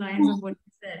last few lines of what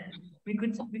you said. We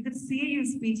could see you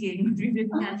speaking, but we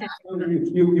didn't catch it.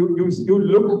 You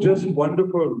look just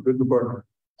wonderful, Rituparna.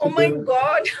 Oh my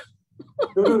God.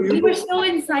 You were so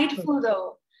insightful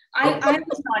though. I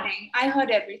was nodding. I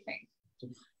heard everything.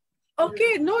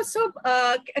 Okay, no, so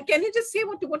can you just say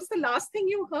what is the last thing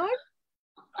you heard?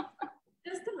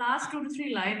 Just the last 2 to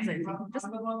 3 lines, I think.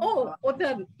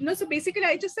 So basically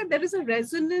I just said there is a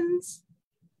resonance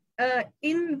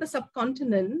in the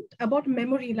subcontinent about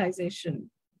memorialization.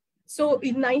 So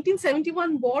in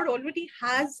 1971, war already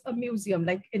has a museum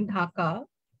like in Dhaka,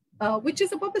 which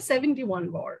is about the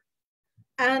 71 war.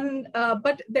 And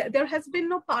but there has been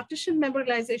no partition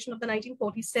memorialization of the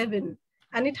 1947,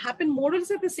 and it happened more or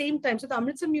less at the same time. So the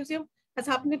Amritsar Museum has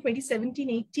happened in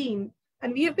 2017-18,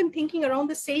 and we have been thinking around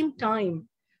the same time.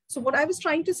 So what I was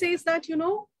trying to say is that,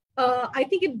 I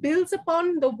think it builds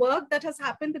upon the work that has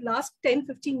happened the last 10,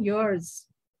 15 years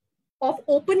of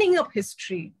opening up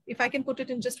history, if I can put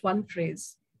it in just one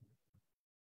phrase.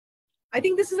 I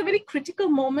think this is a very critical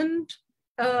moment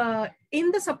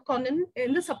in the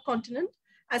subcontinent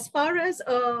as far as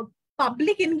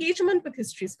public engagement with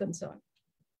history is concerned.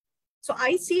 So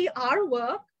I see our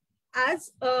work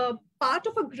as a part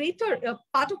of a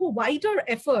wider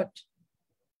effort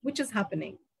which is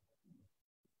happening.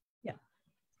 Yeah.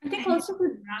 I think also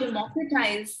to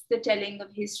democratize the telling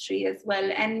of history as well.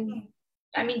 And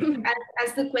I mean,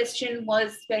 as the question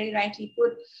was very rightly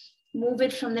put, move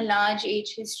it from the large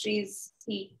age histories,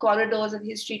 the corridors of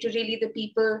history, to really the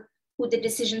people who the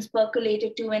decisions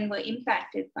percolated to and were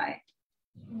impacted by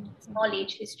small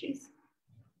age histories.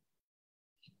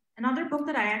 Another book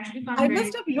that I actually found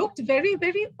must have looked very,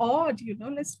 very odd,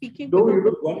 like speaking. No, you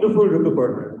look wonderful,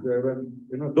 Rituparna.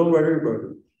 Don't worry about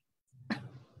it.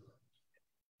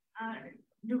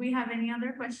 Do we have any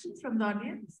other questions from the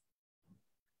audience?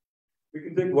 We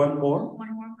can take one more.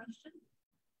 One more question.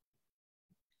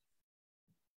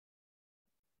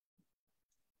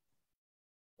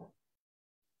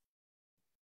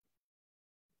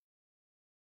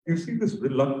 You see this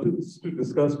reluctance to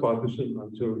discuss partition,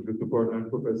 Aanchal, Rituparna, and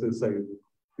Professor Sayeed.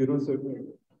 Certainly.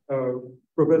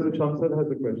 Professor Shamsad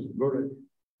has a question. Go ahead.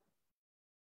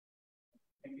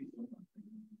 Thank you so much.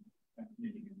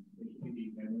 Fascinating,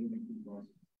 especially the memory-making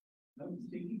process. I was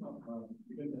thinking of,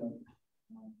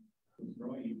 because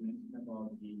Roy mentioned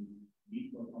about the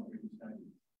need for comparative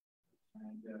studies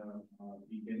and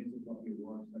the genesis of your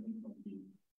work starting from the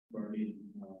Berlin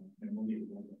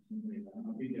memorial.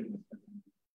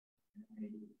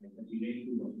 I relate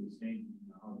to what you're saying,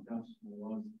 how tough I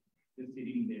was just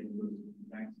sitting there with those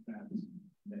blank slabs,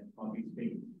 that public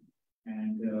space,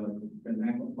 and the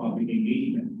lack of public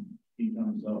engagement in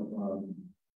terms of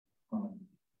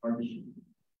partition.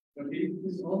 But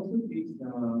this also takes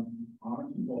art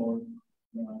for,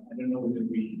 I don't know whether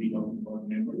we should be talking about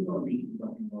memory or we should be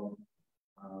talking about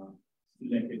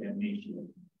selected amnesia,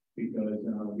 because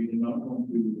we do not want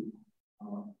to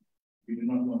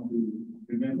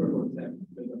remember what's happened.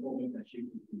 The focus that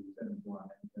shifted to 7.1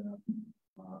 and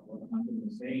what Aanchal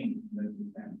was saying, that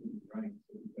is absolutely right.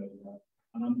 So because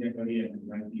Anand Zakaria has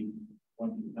rightly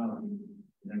pointed out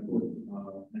in a quote,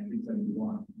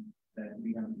 1971, that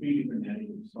we have 3 different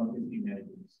narratives, scientific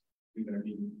narratives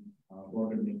regarding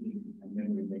border making and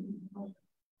memory making.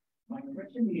 My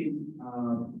question is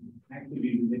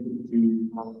actually related to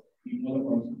the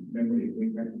Holocaust memory,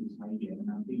 going back to this idea, and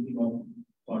I'm thinking of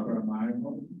Barbara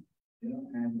Meyerhoff,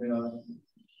 and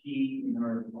she, in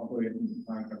her operation,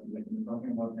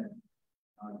 talking about that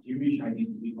Jewish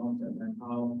identity concept and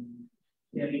how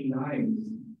telling lies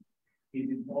is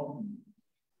important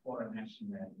for a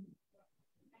nationality.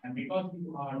 And because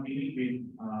you are dealing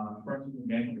with personal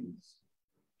memories,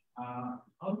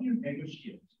 how do you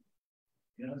negotiate?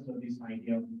 So this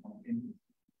idea of authenticity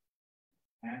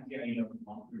and the idea of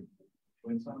conflict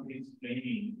when somebody is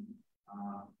explaining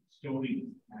stories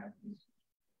at this.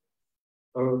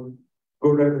 Go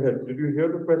right ahead. Did you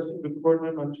hear the question, Rituparna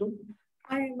and Anchal?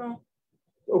 I know.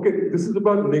 Okay, this is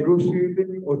about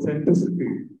negotiating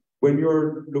authenticity. When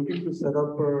you're looking to set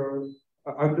up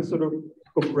I'm just sort of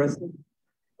compressing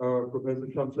Professor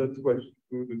Shamsad's question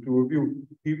to the two of you.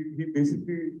 He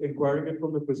basically inquiring it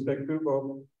from the perspective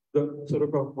of the sort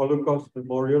of a Holocaust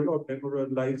memorial or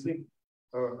memorializing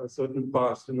a certain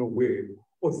past in a way,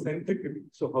 authentically.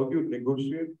 So how do you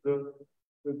negotiate the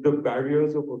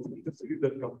barriers of authenticity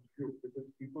that come to you? Because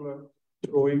people are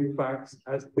throwing facts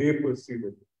as they perceive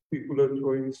it. People are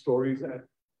throwing stories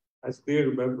as they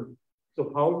remember.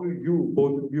 So how do you,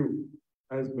 both of you,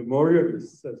 as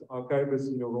memorialists, as archivists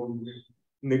in your own way,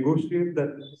 negotiate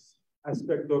that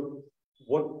aspect of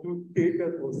what to take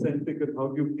as authentic and how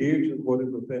do you gauge what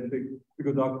is authentic?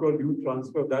 Because after all, you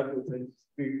transfer that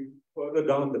authenticity further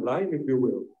down the line, if you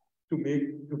will, to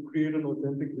create an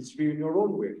authentic history in your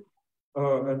own way,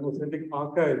 an authentic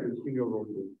archive in your own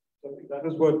way. So I think that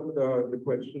is what the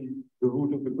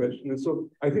root of the question is. So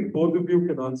I think both of you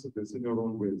can answer this in your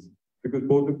own ways, because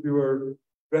both of you are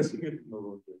pressing it in your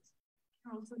own ways.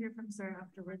 I'll also hear from Sarah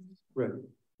afterwards. Right.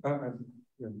 Yeah.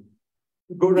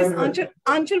 Go right ahead.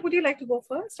 Aanchal, would you like to go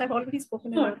first? I've already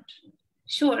spoken about it.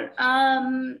 Sure.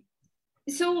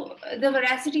 So the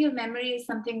veracity of memory is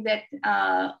something that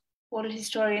oral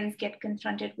historians get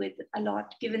confronted with a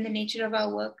lot, given the nature of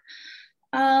our work.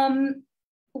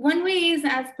 One way is,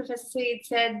 as Professor Sayeed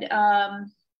said,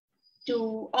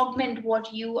 to augment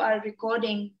what you are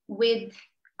recording with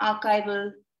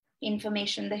archival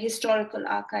information, the historical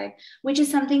archive, which is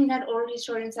something that oral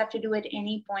historians have to do at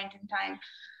any point in time.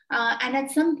 And at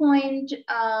some point,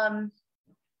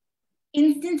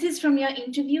 instances from your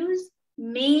interviews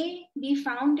may be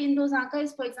found in those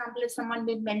archives. For example, if someone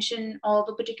made mention of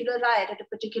a particular riot at a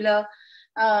particular,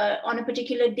 on a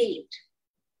particular date,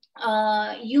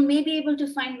 you may be able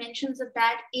to find mentions of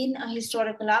that in a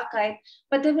historical archive,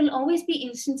 but there will always be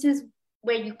instances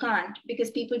where you can't,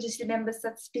 because people just remember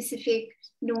such specific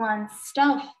nuanced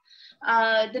stuff.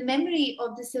 The memory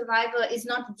of the survivor is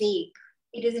not vague.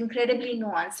 It is incredibly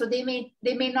nuanced. So they may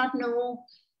not know,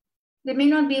 they may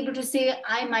not be able to say,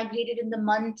 I migrated in the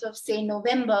month of, say,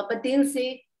 November, but they'll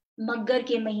say, Maggar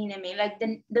ke mahine mein, like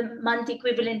the month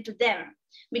equivalent to them,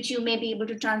 which you may be able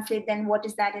to translate then what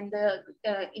is that in the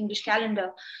English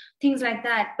calendar, things like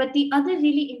that. But the other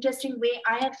really interesting way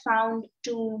I have found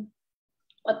to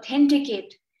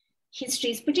authenticate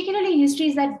histories, particularly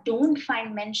histories that don't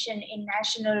find mention in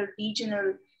national,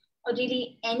 regional, or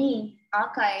really any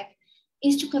archive,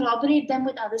 is to corroborate them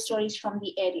with other stories from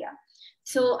the area.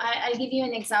 So I'll give you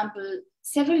an example.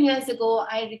 Several years ago,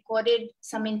 I recorded a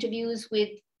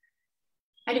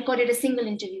single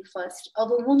interview first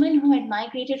of a woman who had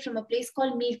migrated from a place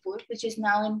called Mirpur, which is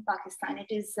now in Pakistan.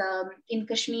 It is in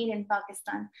Kashmir in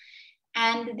Pakistan.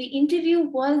 And the interview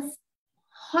was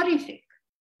horrific,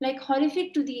 like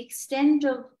horrific to the extent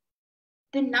of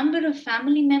the number of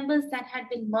family members that had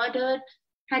been murdered,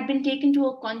 had been taken to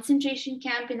a concentration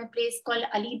camp in a place called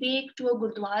Ali Beg, to a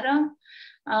Gurdwara,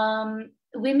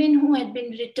 women who had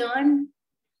been returned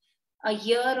a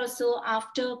year or so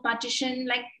after partition.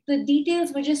 Like, the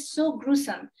details were just so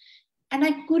gruesome. And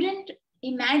I couldn't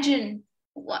imagine,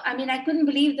 I couldn't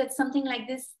believe that something like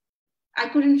this, I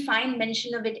couldn't find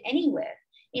mention of it anywhere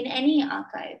in any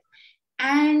archive.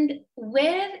 And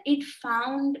where it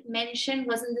found mention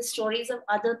was in the stories of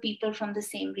other people from the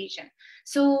same region.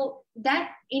 So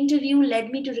that interview led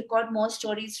me to record more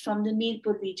stories from the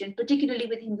Mirpur region, particularly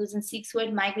with Hindus and Sikhs who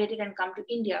had migrated and come to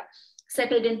India,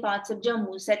 settled in parts of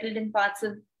Jammu, settled in parts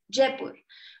of Jaipur,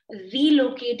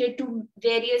 relocated to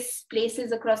various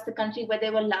places across the country where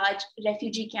there were large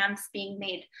refugee camps being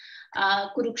made,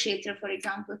 Kurukshetra, for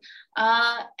example.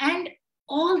 And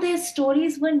all their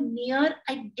stories were near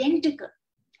identical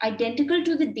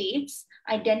to the dates,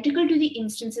 identical to the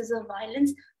instances of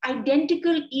violence,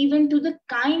 identical even to the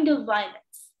kind of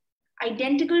violence,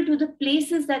 identical to the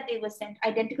places that they were sent,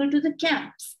 identical to the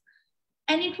camps.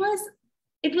 And it was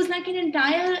like an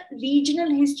entire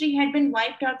regional history had been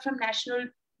wiped out from national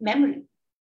memory.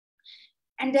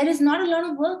 And there is not a lot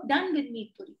of work done with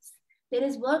Mirpuris. There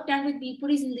is work done with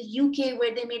Mirpuris in the UK,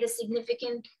 where they made a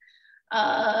significant,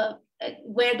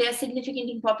 where they are significant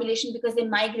in population because they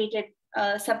migrated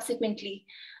subsequently.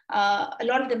 A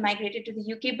lot of them migrated to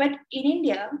the UK. But in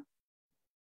India,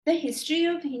 the history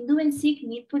of Hindu and Sikh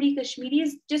Meerpuri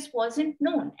Kashmiris just wasn't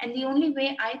known. And the only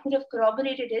way I could have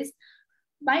corroborated is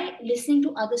by listening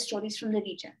to other stories from the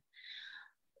region.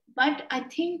 But I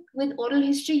think with oral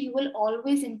history, you will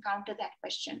always encounter that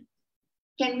question.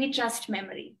 Can we trust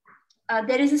memory?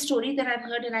 There is a story that I've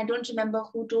heard, and I don't remember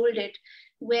who told it,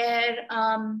 where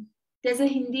there's a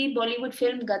Hindi Bollywood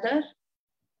film, Gadar,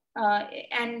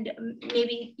 and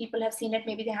maybe people have seen it,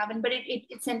 maybe they haven't, but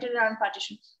it's centered around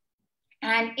partition.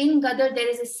 And in Gadar, there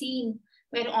is a scene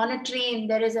where on a train,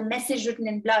 there is a message written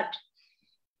in blood.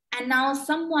 And now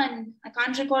someone, I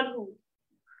can't recall who,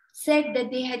 said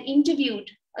that they had interviewed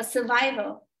a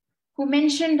survivor who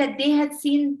mentioned that they had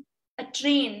seen a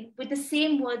train with the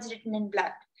same words written in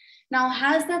blood. Now,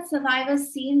 has that survivor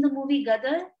seen the movie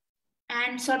Gadar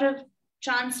and sort of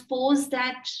transposed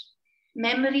that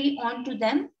memory onto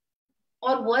them?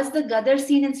 Or was the Gadar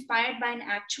scene inspired by an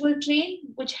actual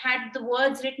train which had the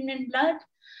words written in blood?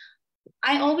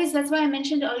 That's why I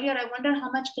mentioned earlier, I wonder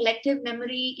how much collective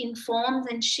memory informs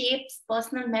and shapes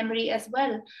personal memory as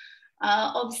well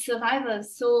of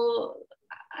survivors. So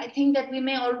I think that we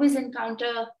may always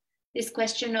encounter this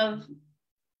question of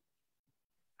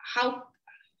how,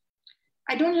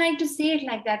 I don't like to say it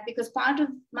like that, because part of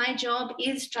my job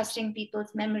is trusting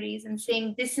people's memories and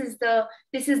saying, this is the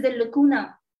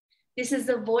lacuna. This is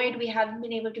the void we haven't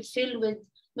been able to fill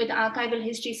with archival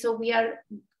history. So we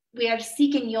are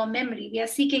seeking your memory. We are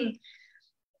seeking,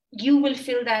 you will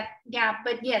fill that gap.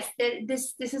 But yes,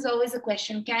 this is always a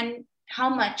question. How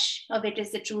much of it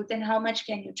is the truth and how much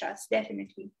can you trust?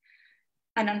 Definitely.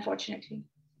 And unfortunately.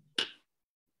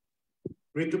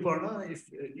 Rituparna, if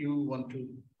you want to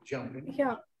jump in.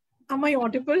 Yeah. Am I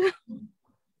audible?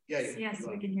 Yes,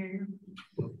 we can hear you.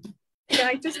 Yeah,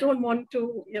 I just don't want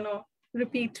to,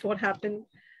 repeat what happened.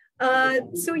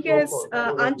 So yes,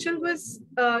 Aanchal was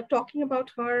talking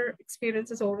about her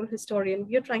experience as oral historian.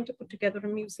 We are trying to put together a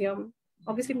museum.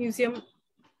 Obviously, museum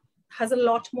has a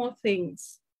lot more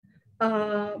things.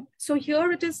 So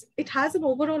here it has an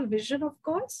overall vision, of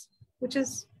course, which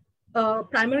is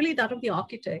primarily that of the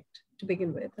architect to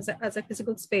begin with, as a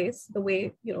physical space. The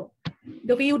way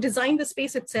you design the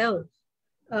space itself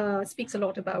speaks a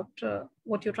lot about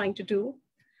what you're trying to do.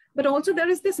 But also there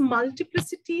is this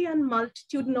multiplicity and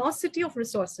multitudinosity of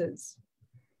resources.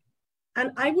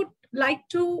 And I would like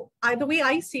to, the way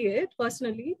I see it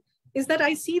personally, is that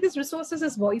I see these resources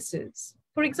as voices.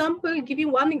 For example, give you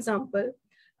one example.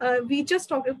 We just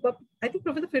talked about, I think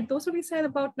Professor Ferdous said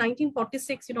about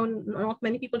 1946, not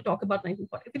many people talk about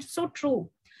 1946, which is so true.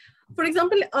 For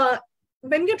example,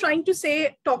 when we're trying to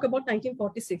talk about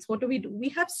 1946, what do? We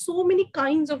have so many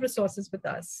kinds of resources with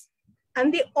us.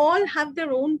 And they all have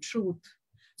their own truth.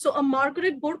 So a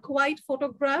Margaret Bourke White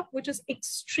photograph, which is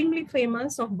extremely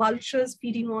famous, of vultures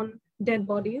feeding on dead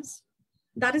bodies.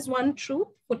 That is one truth,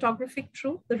 photographic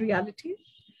truth, the reality.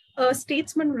 A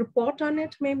statesman report on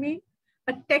it, maybe.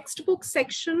 A textbook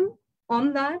section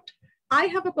on that. I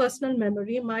have a personal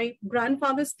memory. My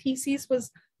grandfather's thesis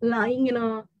was lying in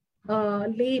a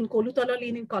lane, Kolutala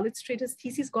Lane in College Street. His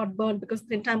thesis got burned because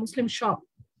the entire Muslim shop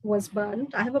was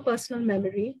burned. I have a personal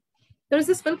memory. There is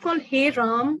this film called Hey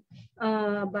Ram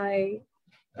by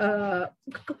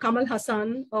Kamal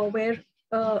Hassan, where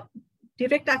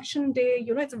Direct Action Day,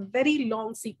 it's a very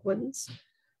long sequence.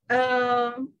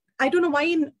 I don't know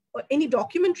why any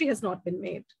documentary has not been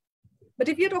made. But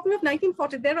if you're talking of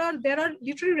 1940, there are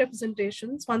literary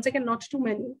representations, once again, not too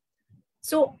many.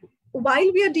 So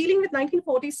while we are dealing with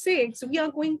 1946, we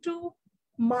are going to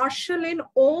marshal in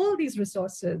all these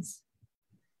resources,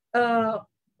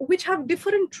 which have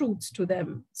different truths to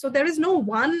them. So there is no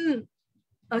one,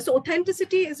 so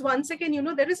authenticity is once again,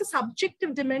 there is a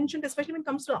subjective dimension, especially when it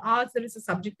comes to arts, there is a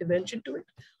subjective dimension to it.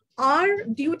 Our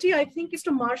duty, I think, is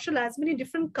to marshal as many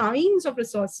different kinds of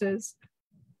resources,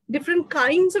 different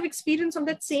kinds of experience of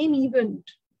that same event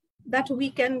that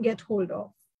we can get hold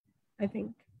of, I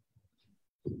think.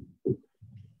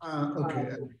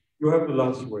 Okay. You have the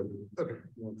last word. Okay.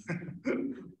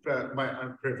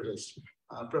 I'm privileged.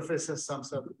 Professor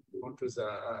Samsa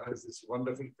has this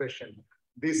wonderful question.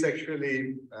 This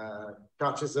actually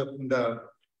touches upon the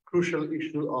crucial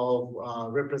issue of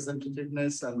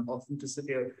representativeness and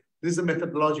authenticity. This is a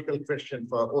methodological question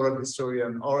for oral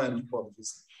historian or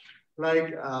anthropologist.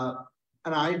 And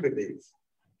I believe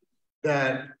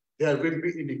that there will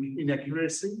be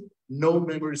inaccuracy. No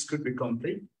memories could be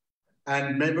complete.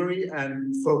 And memory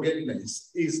and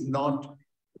forgetfulness is not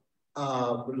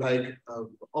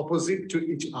opposite to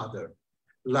each other.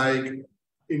 Like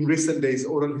in recent days,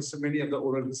 many of the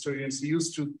oral historians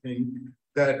used to think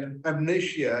that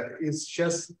amnesia is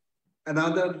just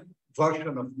another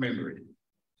version of memory.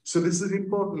 So this is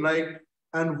important, like,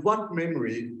 and what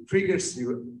memory triggers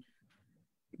you?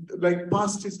 Like,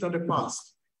 past is not a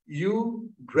past. You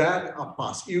grab a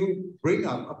past, you bring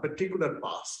up a particular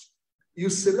past, you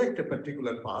select a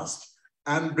particular past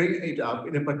and bring it up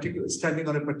in a particular, standing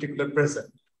on a particular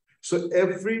present. So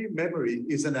every memory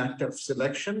is an act of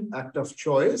selection, act of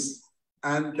choice,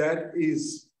 and that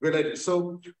is related.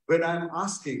 So when I'm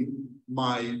asking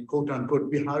my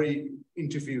quote-unquote Bihari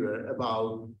interviewer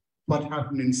about what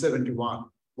happened in 71,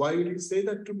 why would he say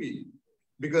that to me?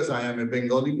 Because I am a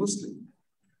Bengali Muslim.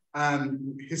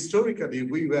 And historically,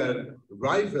 we were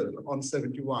rival on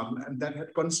 71, and that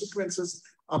had consequences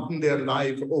up in their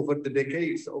life over the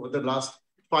decades, over the last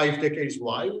 5 decades.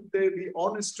 Why would they be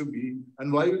honest to me?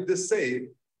 And why would they say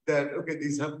that, okay,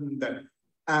 this happened then?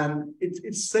 And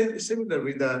it's similar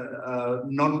with the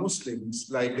non-Muslims,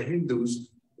 like the Hindus.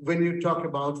 When you talk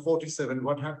about 47,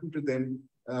 what happened to them?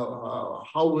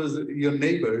 How was your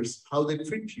neighbors, how they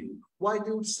treat you? Why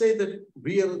do you say that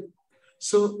real?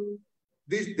 So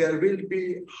there will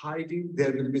be hiding,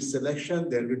 there will be selection,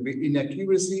 there will be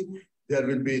inaccuracy, there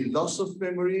will be loss of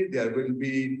memory, there will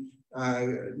be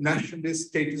nationalist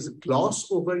status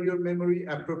gloss over your memory,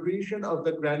 appropriation of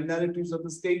the grand narratives of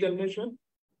the state and nation.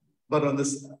 But on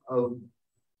this,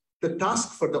 the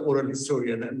task for the oral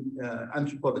historian and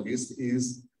anthropologist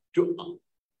is to,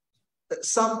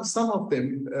 some of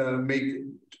them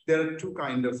there are two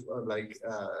kind of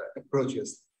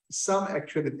approaches. Some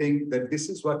actually think that this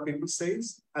is what people say,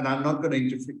 and I'm not going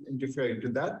to interfere into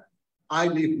that. I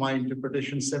leave my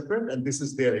interpretation separate, and this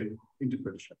is their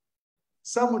interpretation.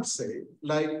 Some would say,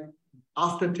 like,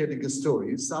 after telling a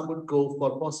story, some would go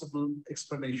for possible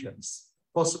explanations,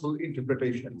 possible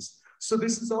interpretations. So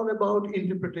this is all about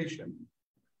interpretation.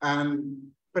 And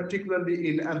particularly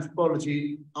in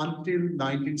anthropology, until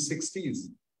 1960s,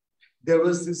 there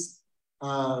was this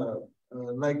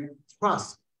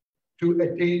thrust to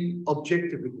attain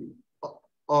objectivity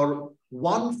or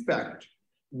one fact,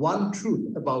 one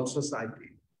truth about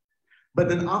society. But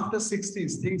then after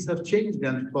 60s, things have changed in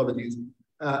anthropology.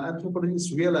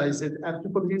 Anthropologists realize that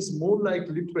anthropology is more like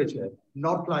literature,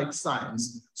 not like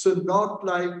science. So not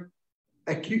like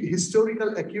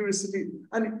historical accuracy.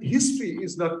 And history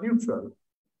is not neutral.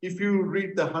 If you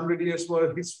read the 100 years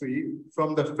world history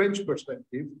from the French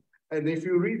perspective, and if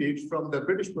you read it from the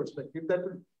British perspective,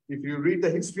 if you read the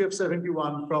history of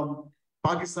 71 from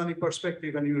Pakistani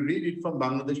perspective and you read it from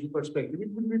Bangladeshi perspective, it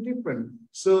will be different.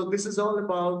 So this is all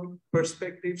about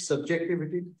perspective,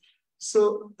 subjectivity.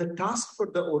 So the task for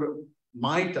the oral,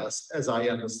 my task, as I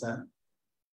understand,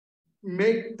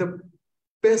 make the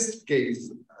best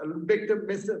case, make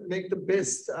the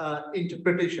best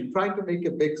interpretation, try to make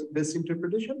a best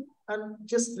interpretation and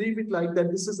just leave it like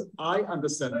that. This is, I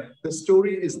understand. The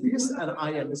story is this, and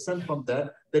I understand from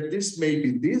that this may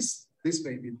be this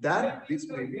may be that, this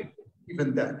may be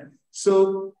even that.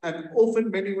 So, and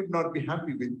often many would not be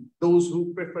happy with those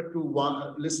who prefer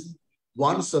to listen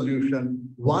one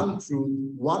solution, one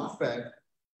truth, one fact.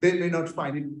 They may not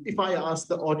find it. If I ask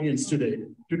the audience today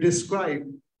to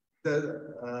describe the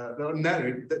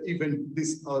narrative, the event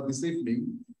this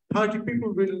evening, 30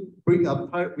 people will bring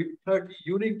up with 30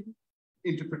 unique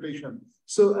interpretations.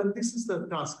 So, and this is the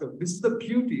task of, this is the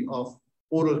beauty of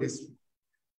oral history.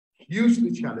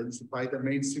 Hugely challenged by the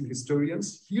mainstream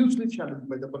historians, hugely challenged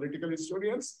by the political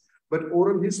historians, but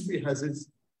oral history has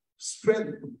its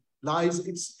strength, lies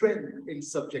its strength in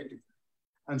subjective.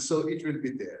 And so it will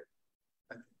be there.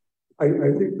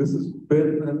 I think this has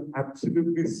been an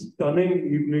absolutely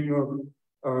stunning evening of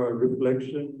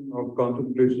reflection, of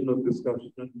contemplation, of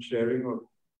discussion and sharing of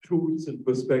truths and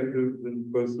perspectives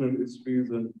and personal histories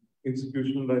and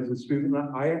institutionalized histories.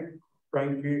 And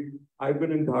frankly, I've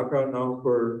been in Dhaka now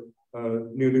for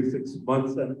nearly 6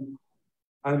 months,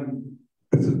 and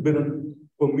this has been,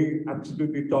 for me,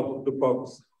 absolutely top of the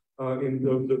pops in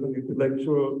terms of an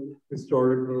intellectual,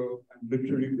 historical, and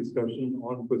literary discussion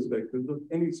on perspectives of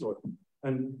any sort.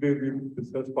 And today we've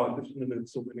discussed partition in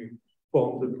its so many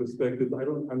forms and perspectives.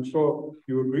 I'm sure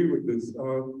you agree with this.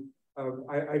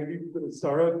 I leave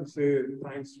Sarah to say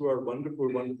thanks to our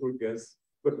wonderful, wonderful guests.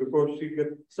 But before she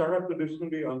gets, Sarah,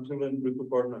 traditionally, Aanchal and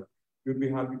Rituparna, you'd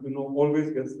be happy to know, always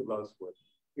gets the last word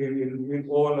in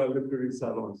all our literary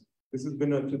salons. This has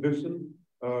been a tradition,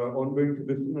 ongoing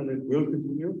tradition, and it will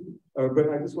continue. But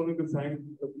I just wanted to thank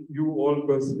you all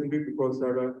personally, because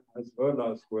Sarah has her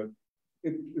last word.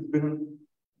 It's been,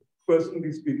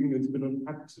 personally speaking, it's been an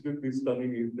absolutely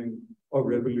stunning evening of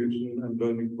revolution and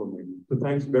learning for me. So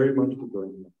thanks very much for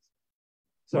joining us.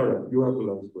 Sarah, you have the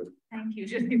last word. Thank you,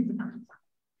 Sudeep.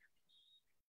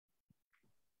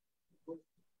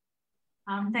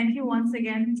 Thank you once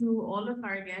again to all of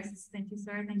our guests. Thank you,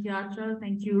 sir. Thank you, Aanchal.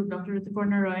 Thank you, Dr.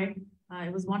 Rituparna Roy.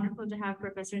 It was wonderful to have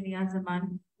Professor Niaz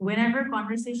Zaman. Whenever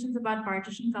conversations about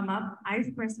partition come up,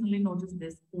 I've personally noticed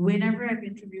this. Whenever I've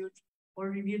interviewed or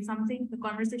reviewed something, the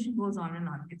conversation goes on and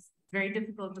on. It's very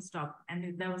difficult to stop.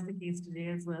 And that was the case today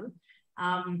as well.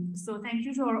 So thank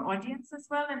you to our audience as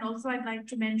well. And also I'd like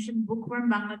to mention Bookworm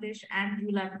Bangladesh and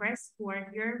ULAB Press, who are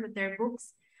here with their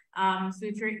books. So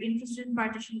if you're interested in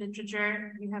partition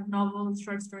literature, we have novels,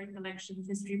 short story collections,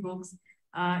 history books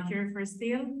here for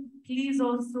sale. Please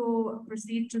also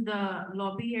proceed to the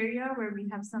lobby area where we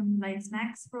have some light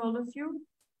snacks for all of you.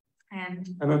 And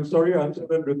I'm sorry, Aanchal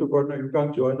and Rituparna, you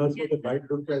can't join us for the night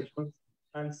refreshments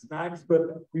and snacks, but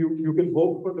you can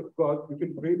hope for the gods, you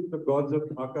can pray to the gods of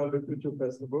Dhaka Literature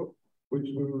Festival, which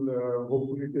will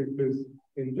hopefully take place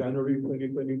in January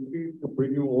 2023 to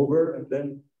bring you over, and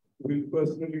then we'll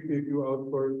personally take you out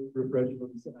for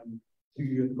refreshments and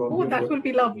tea and coffee. Oh, that would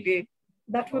be lovely.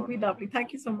 That would be lovely.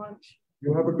 Thank you so much.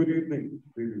 You have a good evening.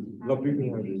 Lovely to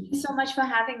have you. Thank you so much for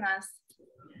having us.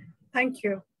 Thank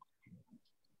you.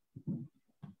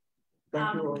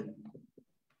 Thank you all.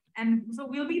 And so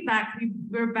we'll be back.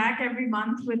 We're back every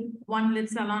month with one Lit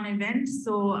Salon event.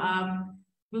 So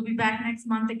we'll be back next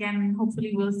month again.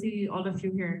 Hopefully we'll see all of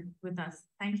you here with us.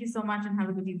 Thank you so much and have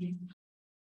a good evening.